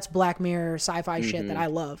that's Black Mirror sci-fi shit that I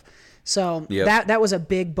love. So that was a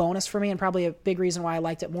big bonus for me and probably a big reason why I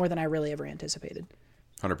liked it more than I really ever anticipated.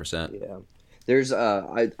 100%. Yeah. There's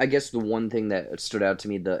I guess the one thing that stood out to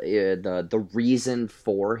me, the reason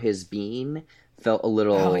for his being felt a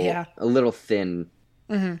little thin.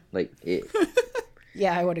 Like it.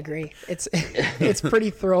 Yeah, I would agree. It's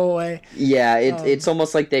pretty throwaway. Yeah, it's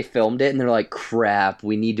almost like they filmed it and they're like, crap,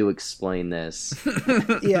 we need to explain this.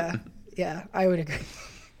 Yeah, I would agree.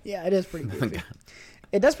 Yeah, it is pretty goofy.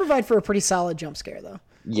 It does provide for a pretty solid jump scare, though.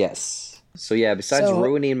 Yes. So yeah, besides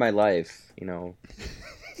ruining my life,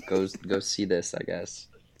 go see this, I guess.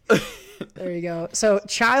 There you go. So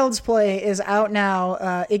Child's Play is out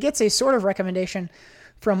now. It gets a sort of recommendation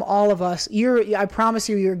from all of us. I promise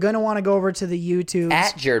you're going to want to go over to the YouTube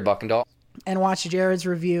at Jared Buckendall and watch Jared's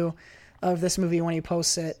review of this movie when he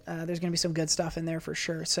posts it. There's going to be some good stuff in there for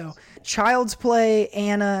sure. So Child's Play,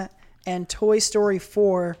 Anna, and Toy Story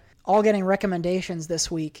 4 all getting recommendations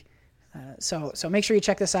this week. So make sure you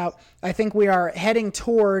check this out. I think we are heading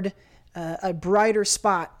toward a brighter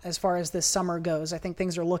spot as far as this summer goes. I think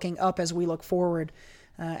things are looking up as we look forward.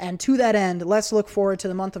 And to that end, let's look forward to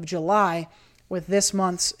the month of July with this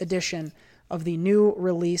month's edition of the New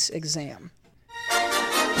Release Exam.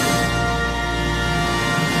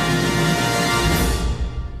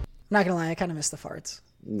 Not gonna lie, I kind of miss the farts.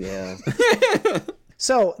 Yeah.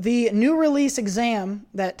 So the New Release Exam,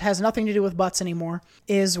 that has nothing to do with butts anymore,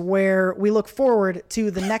 is where we look forward to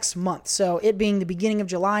the next month. So it being the beginning of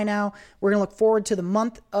July now, we're gonna look forward to the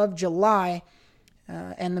month of July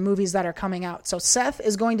and the movies that are coming out. So Seth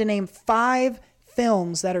is going to name 5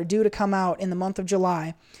 films that are due to come out in the month of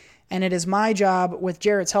July, and it is my job, with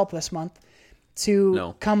Jared's help this month,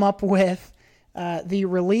 to come up with the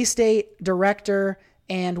release date, director,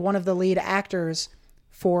 and one of the lead actors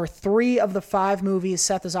for 3 of the 5 movies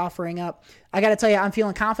Seth is offering up. I got to tell you, I'm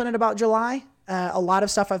feeling confident about July. A lot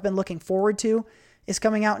of stuff I've been looking forward to is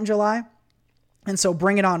coming out in July, and so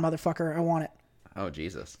bring it on, motherfucker. I want it. Oh,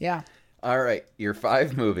 Jesus. Yeah. All right. Your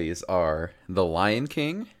 5 movies are The Lion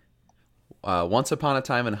King, Once Upon a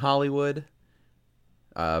Time in Hollywood,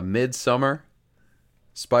 Midsummer,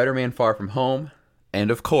 Spider-Man Far From Home,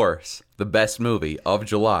 and of course, the best movie of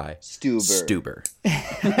July, Stuber.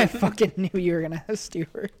 I fucking knew you were gonna have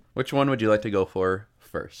Stuber. Which one would you like to go for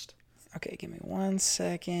first? Okay, give me 1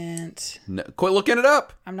 second. No, quit looking it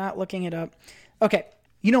up. I'm not looking it up. Okay,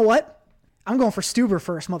 you know what? I'm going for Stuber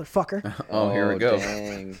first, motherfucker. Oh, here we go.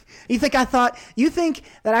 Dang. You think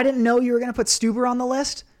that I didn't know you were gonna put Stuber on the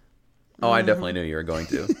list? Oh, I definitely knew you were going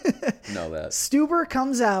to know that. Stuber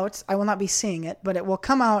comes out. I will not be seeing it, but it will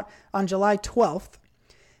come out on July 12th.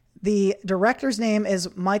 The director's name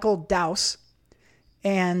is Michael Dowse,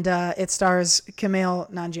 and it stars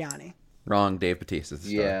Kumail Nanjiani. Wrong, Dave Bautista.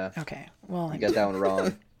 Yeah. Okay, well, You got that one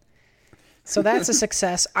wrong. so that's a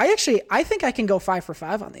success. I think I can go 5 for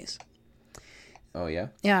 5 on these. Oh, yeah?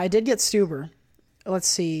 Yeah, I did get Stuber. Let's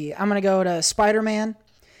see. I'm going to go to Spider-Man.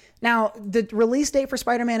 Now, the release date for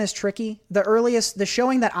Spider-Man is tricky. The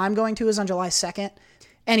showing that I'm going to is on July 2nd.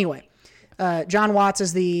 Anyway, John Watts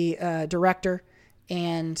is the director,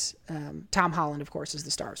 and Tom Holland, of course, is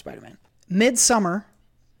the star of Spider-Man. Midsummer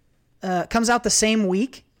comes out the same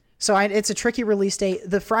week, so it's a tricky release date.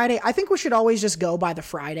 The Friday, I think we should always just go by the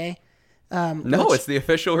Friday. No, it's the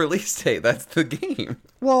official release date. That's the game.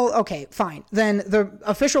 Well, okay, fine. Then the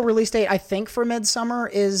official release date, I think, for Midsummer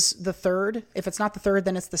is the 3rd. If it's not the 3rd,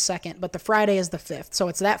 then it's the 2nd. But the Friday is the 5th. So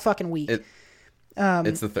it's that fucking week. It's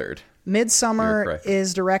the 3rd. Midsummer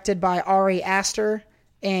is directed by Ari Aster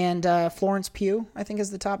and Florence Pugh, I think,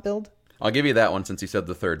 is the top build. I'll give you that one since you said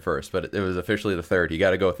the 3rd first, but it was officially the 3rd. You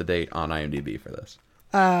got to go with the date on IMDb for this.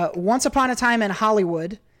 Once Upon a Time in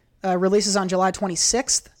Hollywood releases on July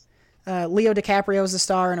 26th. Leo DiCaprio is the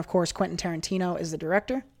star, and of course Quentin Tarantino is the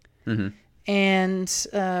director. Mm-hmm. And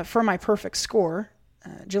for my perfect score,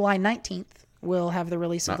 July 19th we'll have the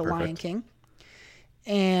release of The Lion King.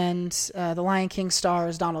 And The Lion King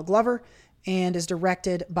stars Donald Glover and is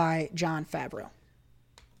directed by Jon Favreau.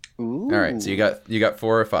 Ooh. All right, so you got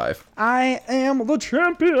 4 or 5. I am the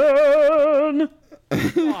champion. 4-3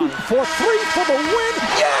 for the win.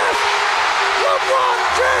 Yes! LeBron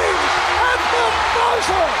James at the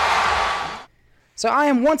buzzer! So I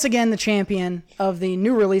am once again the champion of the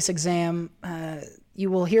new release exam.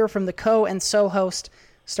 You will hear from the co and so host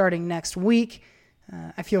starting next week.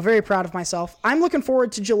 I feel very proud of myself. I'm looking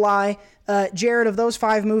forward to July. Jared, of those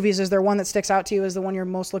 5 movies, is there one that sticks out to you as the one you're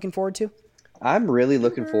most looking forward to? I'm really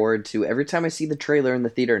looking forward to every time I see the trailer in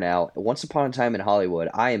the theater now. Once Upon a Time in Hollywood,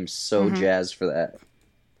 I am so jazzed for that.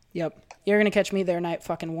 Yep. You're going to catch me there night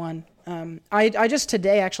fucking one. I just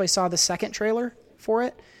today actually saw the second trailer for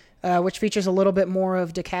it, which features a little bit more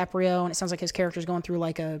of DiCaprio, and it sounds like his character's going through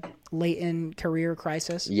like a late in career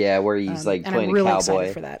crisis. Yeah, where he's like and playing I'm really a cowboy.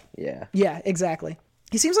 excited for that. Yeah. Yeah, exactly.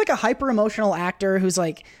 He seems like a hyper emotional actor who's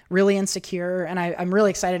like really insecure, and I'm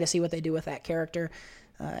really excited to see what they do with that character.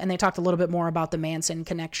 And they talked a little bit more about the Manson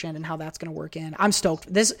connection and how that's going to work in. I'm stoked.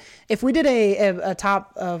 If we did a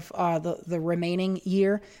top of the remaining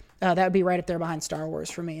year, that would be right up there behind Star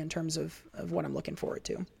Wars for me in terms of what I'm looking forward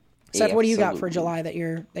to. Seth, what do you got for July that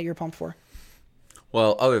you're pumped for?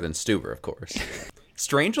 Well, other than Stuber, of course.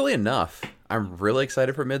 Strangely enough, I'm really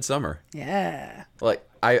excited for Midsummer. Yeah. Like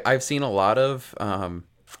I've seen a lot of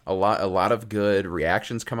good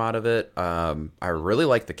reactions come out of it. I really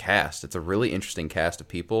like the cast. It's a really interesting cast of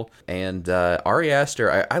people. And Ari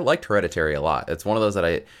Aster, I liked Hereditary a lot. It's one of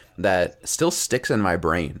those that still sticks in my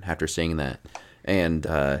brain after seeing that. And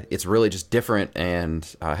it's really just different and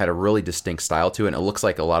had a really distinct style to it. And it looks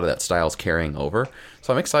like a lot of that style is carrying over.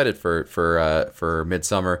 So I'm excited for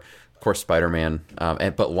Midsummer. Of course, Spider-Man,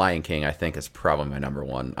 but Lion King I think is probably my number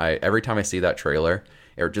one. Every time I see that trailer,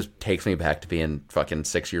 it just takes me back to being fucking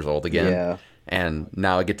 6 years old again. Yeah. And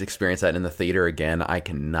now I get to experience that in the theater again. I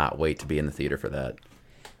cannot wait to be in the theater for that.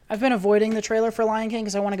 I've been avoiding the trailer for Lion King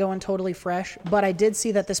because I want to go in totally fresh. But I did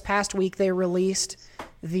see that this past week they released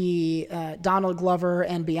the Donald Glover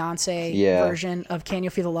and Beyonce version of Can You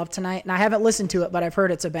Feel the Love Tonight? And I haven't listened to it, but I've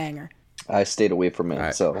heard it's a banger. I stayed away from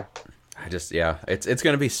it, so... I just, it's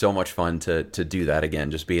going to be so much fun to do that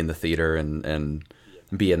again, just be in the theater and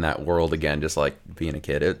be in that world again, just like being a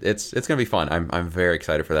kid. It's going to be fun. I'm very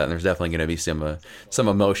excited for that, and there's definitely going to be some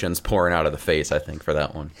emotions pouring out of the face, I think, for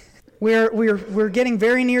that one. We're getting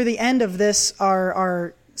very near the end of this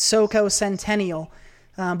our SoCo Centennial,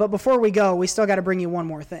 but before we go, we still got to bring you one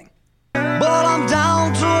more thing. But I'm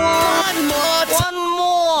down to one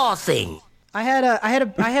more thing. I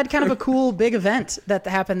had kind of a cool big event that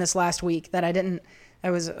happened this last week that it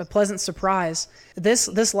was a pleasant surprise.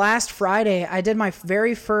 This last Friday, I did my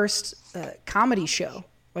very first comedy show,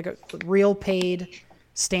 like a real paid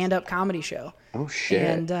stand-up comedy show. Oh, shit.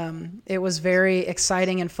 And it was very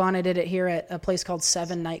exciting and fun. I did it here at a place called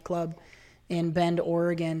Seven Nightclub in Bend,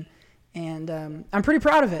 Oregon. And I'm pretty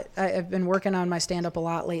proud of it. I've been working on my stand-up a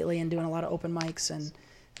lot lately and doing a lot of open mics,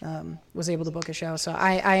 and was able to book a show. So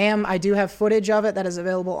I do have footage of it that is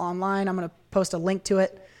available online. I'm going to post a link to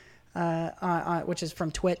it, which is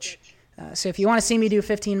from Twitch. So if you want to see me do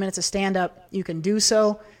 15 minutes of stand-up, you can do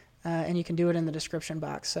so, and you can do it in the description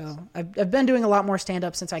box. So I've been doing a lot more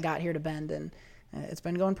stand-up since I got here to Bend, and it's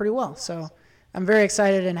been going pretty well. So I'm very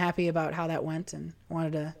excited and happy about how that went, and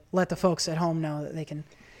wanted to let the folks at home know that they can,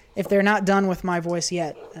 if they're not done with my voice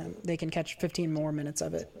yet, they can catch 15 more minutes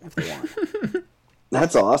of it if they want.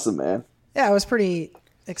 That's awesome, man. Yeah, it was pretty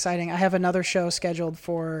exciting. I have another show scheduled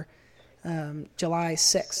for July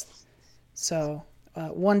 6th. So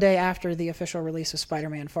one day after the official release of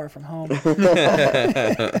Spider-Man Far From Home,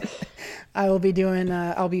 I will be doing,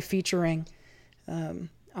 I'll be featuring on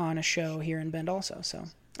a show here in Bend also. So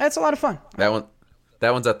that's a lot of fun. That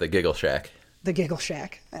one's at the Giggle Shack. The Giggle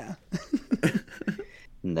Shack, yeah.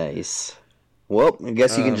 Nice. Well, I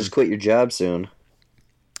guess you can just quit your job soon.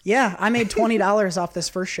 Yeah, I made $20 off this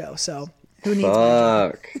first show, so who needs my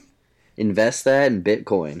job? Fuck. Invest that in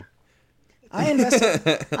Bitcoin. I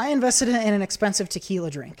invested in an expensive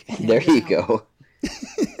tequila drink. There you go.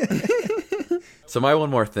 So my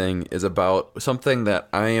one more thing is about something that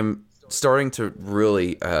I am starting to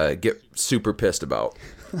really get super pissed about,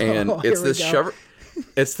 and it's this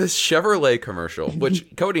Chevrolet commercial,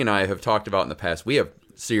 which Cody and I have talked about in the past. We have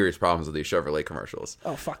serious problems with these Chevrolet commercials.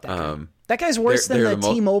 Oh, fuck that guy. That guy's worse than they're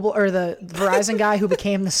the T-Mobile or the Verizon guy who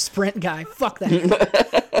became the Sprint guy. Fuck that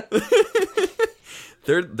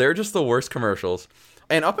guy. They're just the worst commercials.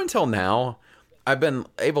 And up until now, I've been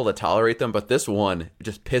able to tolerate them, but this one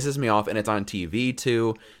just pisses me off, and it's on TV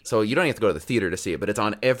too. So you don't have to go to the theater to see it, but it's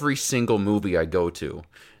on every single movie I go to.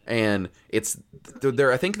 And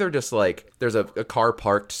I think they're just like, there's a car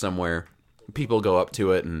parked somewhere. People go up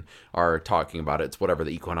to it and are talking about it. It's whatever,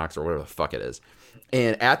 the Equinox or whatever the fuck it is.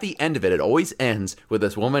 And at the end of it, it always ends with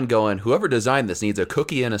this woman going, whoever designed this needs a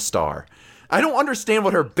cookie and a star. I don't understand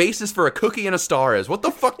what her basis for a cookie and a star is. What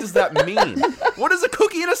the fuck does that mean? What does a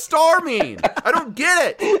cookie and a star mean? I don't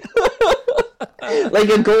get it. Like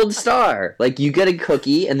a gold star. Like you get a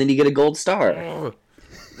cookie and then you get a gold star.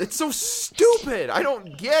 It's so stupid. I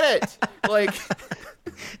don't get it. Like,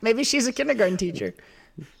 Maybe she's a kindergarten teacher.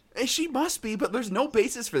 she must be, but there's no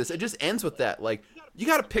basis for this. It just ends with that. Like, you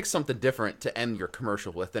got to pick something different to end your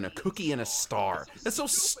commercial with than a cookie and a star. That's so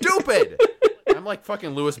stupid. I'm like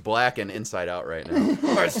fucking Lewis Black in Inside Out right now.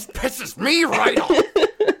 This pisses me right off.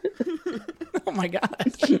 Oh my god.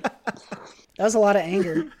 That was a lot of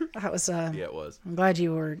anger. That was Yeah, it was. I'm glad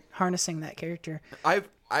you were harnessing that character. I've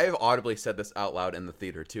audibly said this out loud in the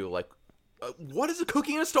theater too. Like, what does a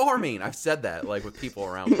cookie and a star mean? I've said that like with people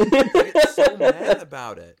around me. I get so mad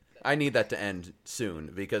about it. I need that to end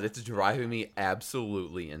soon because it's driving me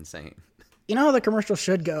absolutely insane. You know how the commercial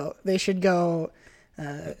should go? They should go,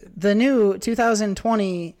 the new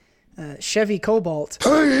 2020 Chevy Cobalt. I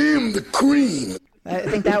am the cream. I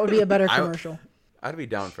think that would be a better commercial. I'd be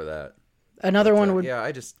down for that. Another one would.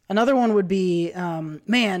 Yeah, Another one would be,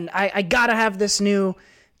 man, I gotta have this new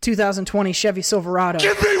 2020 Chevy Silverado.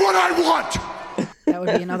 Give me what I want. That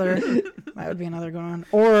would be another. That would be another good one.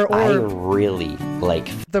 Or I really like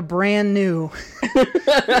the brand new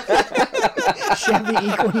Chevy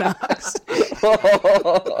Equinox.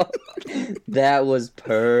 That was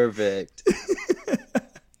perfect.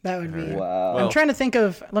 That would be. Wow. I'm trying to think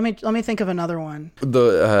of. Let me think of another one.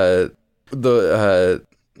 Duh.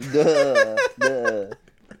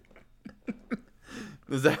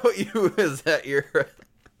 Is that your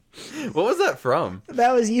what was that from?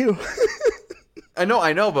 That was you. I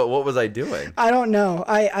know, but what was I doing? I don't know.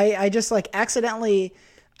 I just like accidentally.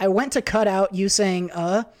 I went to cut out you saying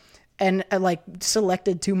and I like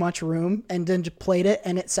selected too much room and then just played it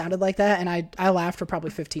and it sounded like that and I laughed for probably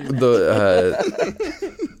 15 minutes.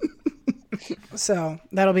 So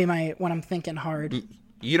that'll be when I'm thinking hard.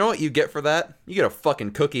 You know what you get for that? You get a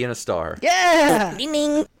fucking cookie and a star. Yeah. Ding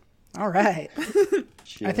ding. All right.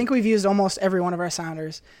 I think we've used almost every one of our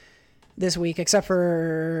sounders this week except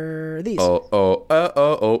for these. Oh.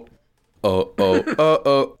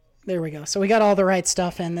 There we go. So we got all the right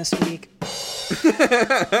stuff in this week.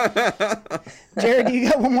 Jared, do you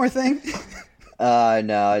got one more thing?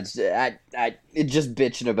 No, it's just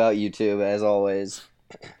bitching about YouTube as always.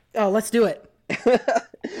 Oh, let's do it.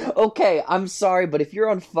 Okay, I'm sorry, but if you're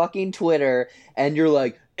on fucking Twitter and you're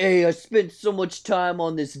like, hey, I spent so much time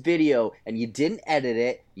on this video, and you didn't edit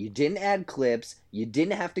it, you didn't add clips, you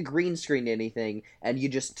didn't have to green screen anything, and you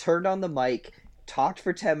just turned on the mic talked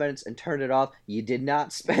for 10 minutes and turned it off. You did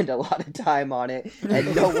not spend a lot of time on it,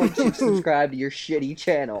 and no one should subscribe to your shitty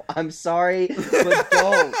channel. I'm sorry, but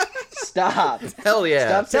don't. Stop. Hell yeah.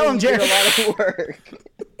 Stop Tell saying him, you did Jared. a lot of work.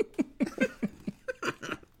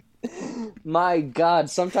 My God,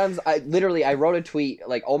 sometimes I wrote a tweet,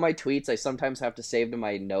 like all my tweets I sometimes have to save to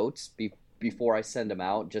my notes before I send them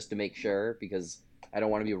out just to make sure, because I don't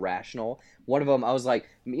want to be rational. One of them, I was like,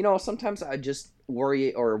 sometimes I just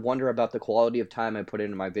worry or wonder about the quality of time I put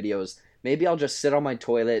into my videos. Maybe I'll just sit on my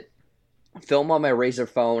toilet, film on my Razer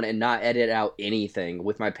phone, and not edit out anything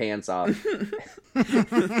with my pants off.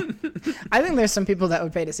 I think there's some people that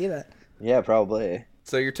would pay to see that. Yeah, probably.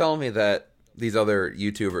 So you're telling me that these other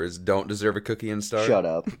YouTubers don't deserve a cookie and star? Shut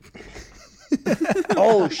up.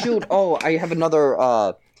 Oh, shoot. Oh, I have another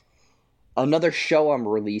show I'm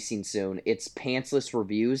releasing soon. It's pantsless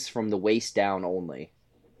reviews from the waist down only.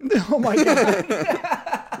 Oh my god.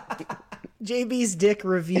 JB's Dick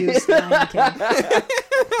Reviews Lion King.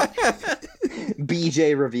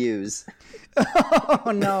 BJ reviews.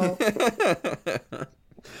 Oh no.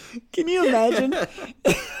 Can you imagine?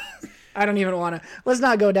 I don't even want to. Let's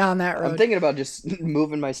not go down that road. I'm thinking about just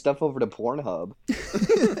moving my stuff over to Pornhub.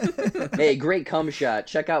 Hey, great cum shot.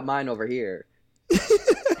 Check out mine over here.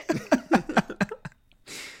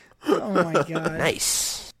 Oh my god.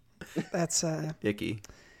 Nice. That's Icky.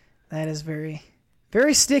 that is very,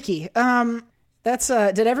 very sticky. That's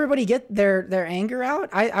did everybody get their anger out?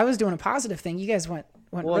 I was doing a positive thing. You guys went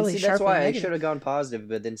Well, really see, sharply that's why I negative. should have gone positive,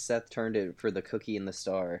 but then Seth turned it for the cookie and the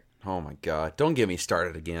star. Oh my god. Don't get me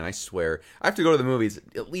started again, I swear. I have to go to the movies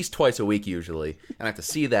at least twice a week usually, and I have to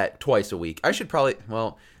see that twice a week. I should probably,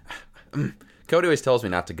 Cody always tells me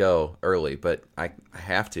not to go early, but I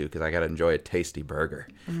have to because I got to enjoy a tasty burger.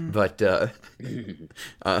 But, I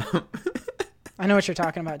know what you're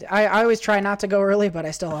talking about. I always try not to go early, but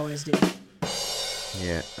I still always do.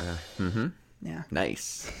 yeah, Yeah.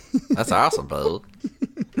 nice. That's awesome, bro.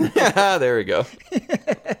 There we go.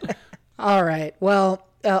 All right. Well,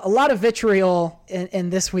 a lot of vitriol in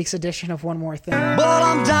this week's edition of One More Thing. But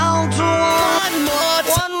I'm down to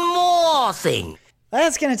one more thing.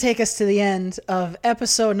 That's going to take us to the end of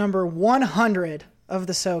episode number 100 of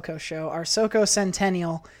the SoCo Show, our SoCo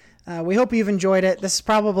Centennial. We hope you've enjoyed it. This is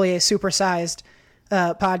probably a supersized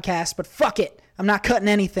podcast, but fuck it. I'm not cutting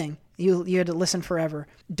anything. You had to listen forever.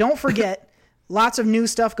 Don't forget, lots of new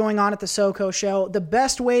stuff going on at the SoCo Show. The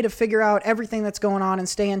best way to figure out everything that's going on and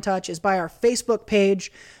stay in touch is by our Facebook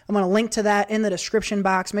page. I'm going to link to that in the description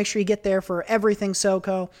box. Make sure you get there for everything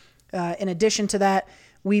SoCo. In addition to that,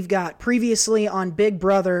 we've got Previously on Big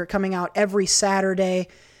Brother coming out every Saturday.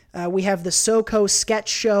 We have the SoCo Sketch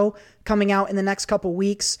Show coming out in the next couple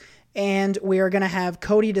weeks. And we are going to have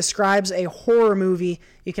Cody Describes a Horror Movie.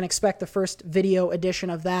 You can expect the first video edition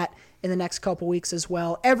of that in the next couple weeks as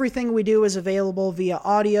well. Everything we do is available via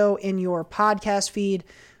audio in your podcast feed.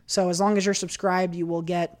 So as long as you're subscribed, you will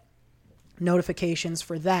get notifications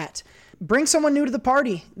for that. Bring someone new to the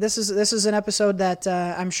party. This is an episode that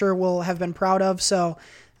I'm sure we'll have been proud of. So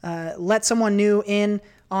let someone new in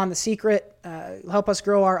on the secret. Help us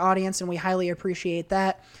grow our audience, and we highly appreciate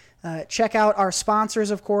that. Check out our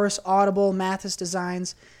sponsors, of course, Audible, Mathis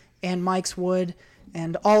Designs, and Mike's Wood,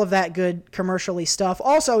 and all of that good commercially stuff.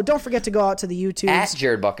 Also, don't forget to go out to the YouTubes. At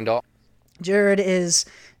Jared Buckendahl. Jared is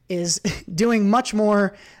doing much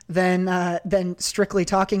more than strictly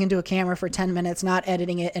talking into a camera for 10 minutes, not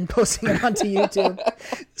editing it and posting it onto YouTube.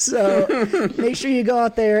 So make sure you go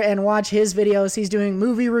out there and watch his videos. He's doing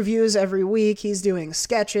movie reviews every week. He's doing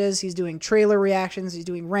sketches. He's doing trailer reactions. He's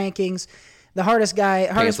doing rankings. The hardest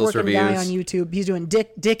working guy on YouTube. He's doing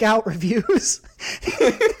dick out reviews.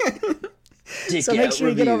 So make sure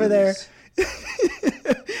you get over there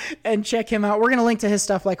and check him out. We're going to link to his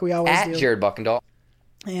stuff like we always At do. Jared Buckendahl.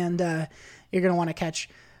 And you're going to want to catch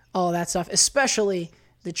all of that stuff, especially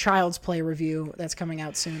the Child's Play review that's coming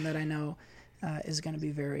out soon that I know is going to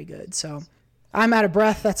be very good. So I'm out of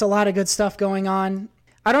breath. That's a lot of good stuff going on.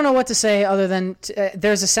 I don't know what to say other than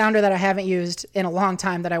there's a sounder that I haven't used in a long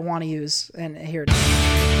time that I want to use, and here it is.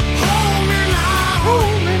 Hold me now,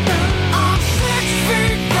 hold me now. I'm 6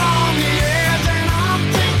 feet from the edge and I'm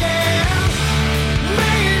thinking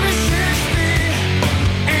maybe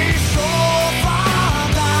 60 ain't so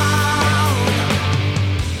far down.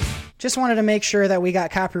 Just wanted to make sure that we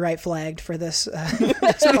got copyright flagged for this, this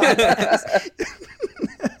podcast.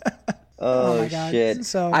 Oh, my God. shit.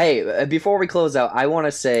 So- Before we close out, I want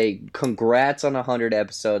to say congrats on 100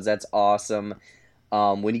 episodes. That's awesome.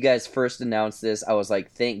 When you guys first announced this, I was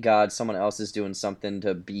like, thank God someone else is doing something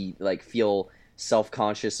to be like feel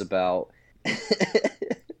self-conscious about.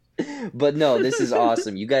 But no, this is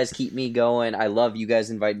awesome. You guys keep me going. I love you guys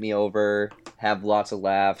invite me over, have lots of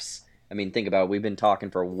laughs. I mean, think about it. We've been talking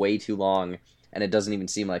for way too long, and it doesn't even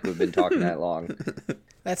seem like we've been talking that long.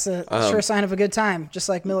 That's a sure sign of a good time, just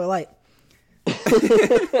like Miller Lite.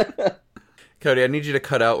 Cody, I need you to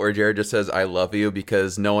cut out where Jared just says, I love you,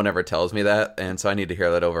 because no one ever tells me that, and so I need to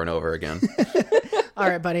hear that over and over again. All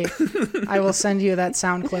right, buddy. I will send you that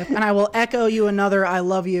sound clip, and I will echo you another I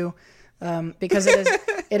love you, because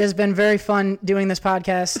it has been very fun doing this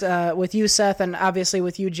podcast with you, Seth, and obviously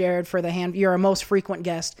with you, Jared, for the hand. You're our most frequent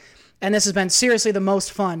guest, and this has been seriously the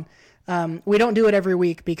most fun. We don't do it every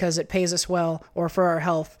week because it pays us well or for our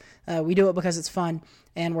health. We do it because it's fun,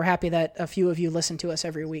 and we're happy that a few of you listen to us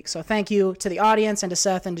every week. So thank you to the audience and to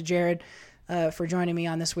Seth and to Jared for joining me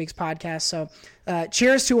on this week's podcast. So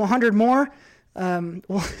cheers to 100 more,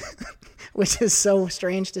 which is so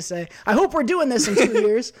strange to say. I hope we're doing this in 2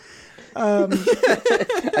 years.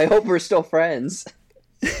 I hope we're still friends.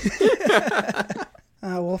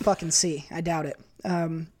 We'll fucking see. I doubt it.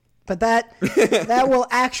 But that will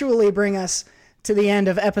actually bring us to the end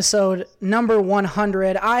of episode number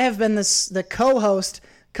 100. I have been the co-host,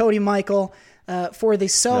 Cody Michael, for the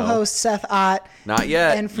host, Seth Ott. Not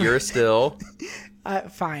yet. And You're still.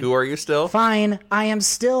 Fine. Who are you still? Fine. I am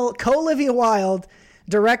still Olivia Wilde,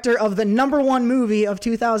 director of the #1 movie of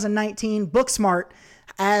 2019, Booksmart,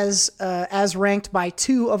 as ranked by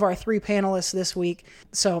 2 of our 3 panelists this week.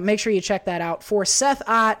 So make sure you check that out. For Seth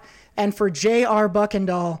Ott and for J.R.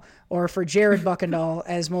 Buckendall, or for Jared Buckendall,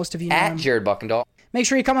 as most of you know him. At Jared Buckendall. Make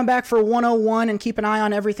sure you're coming back for 101 and keep an eye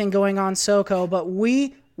on everything going on SoCo. But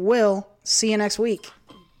we will see you next week.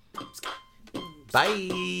 Bye.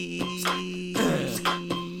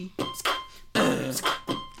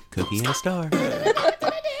 Cookie and a star.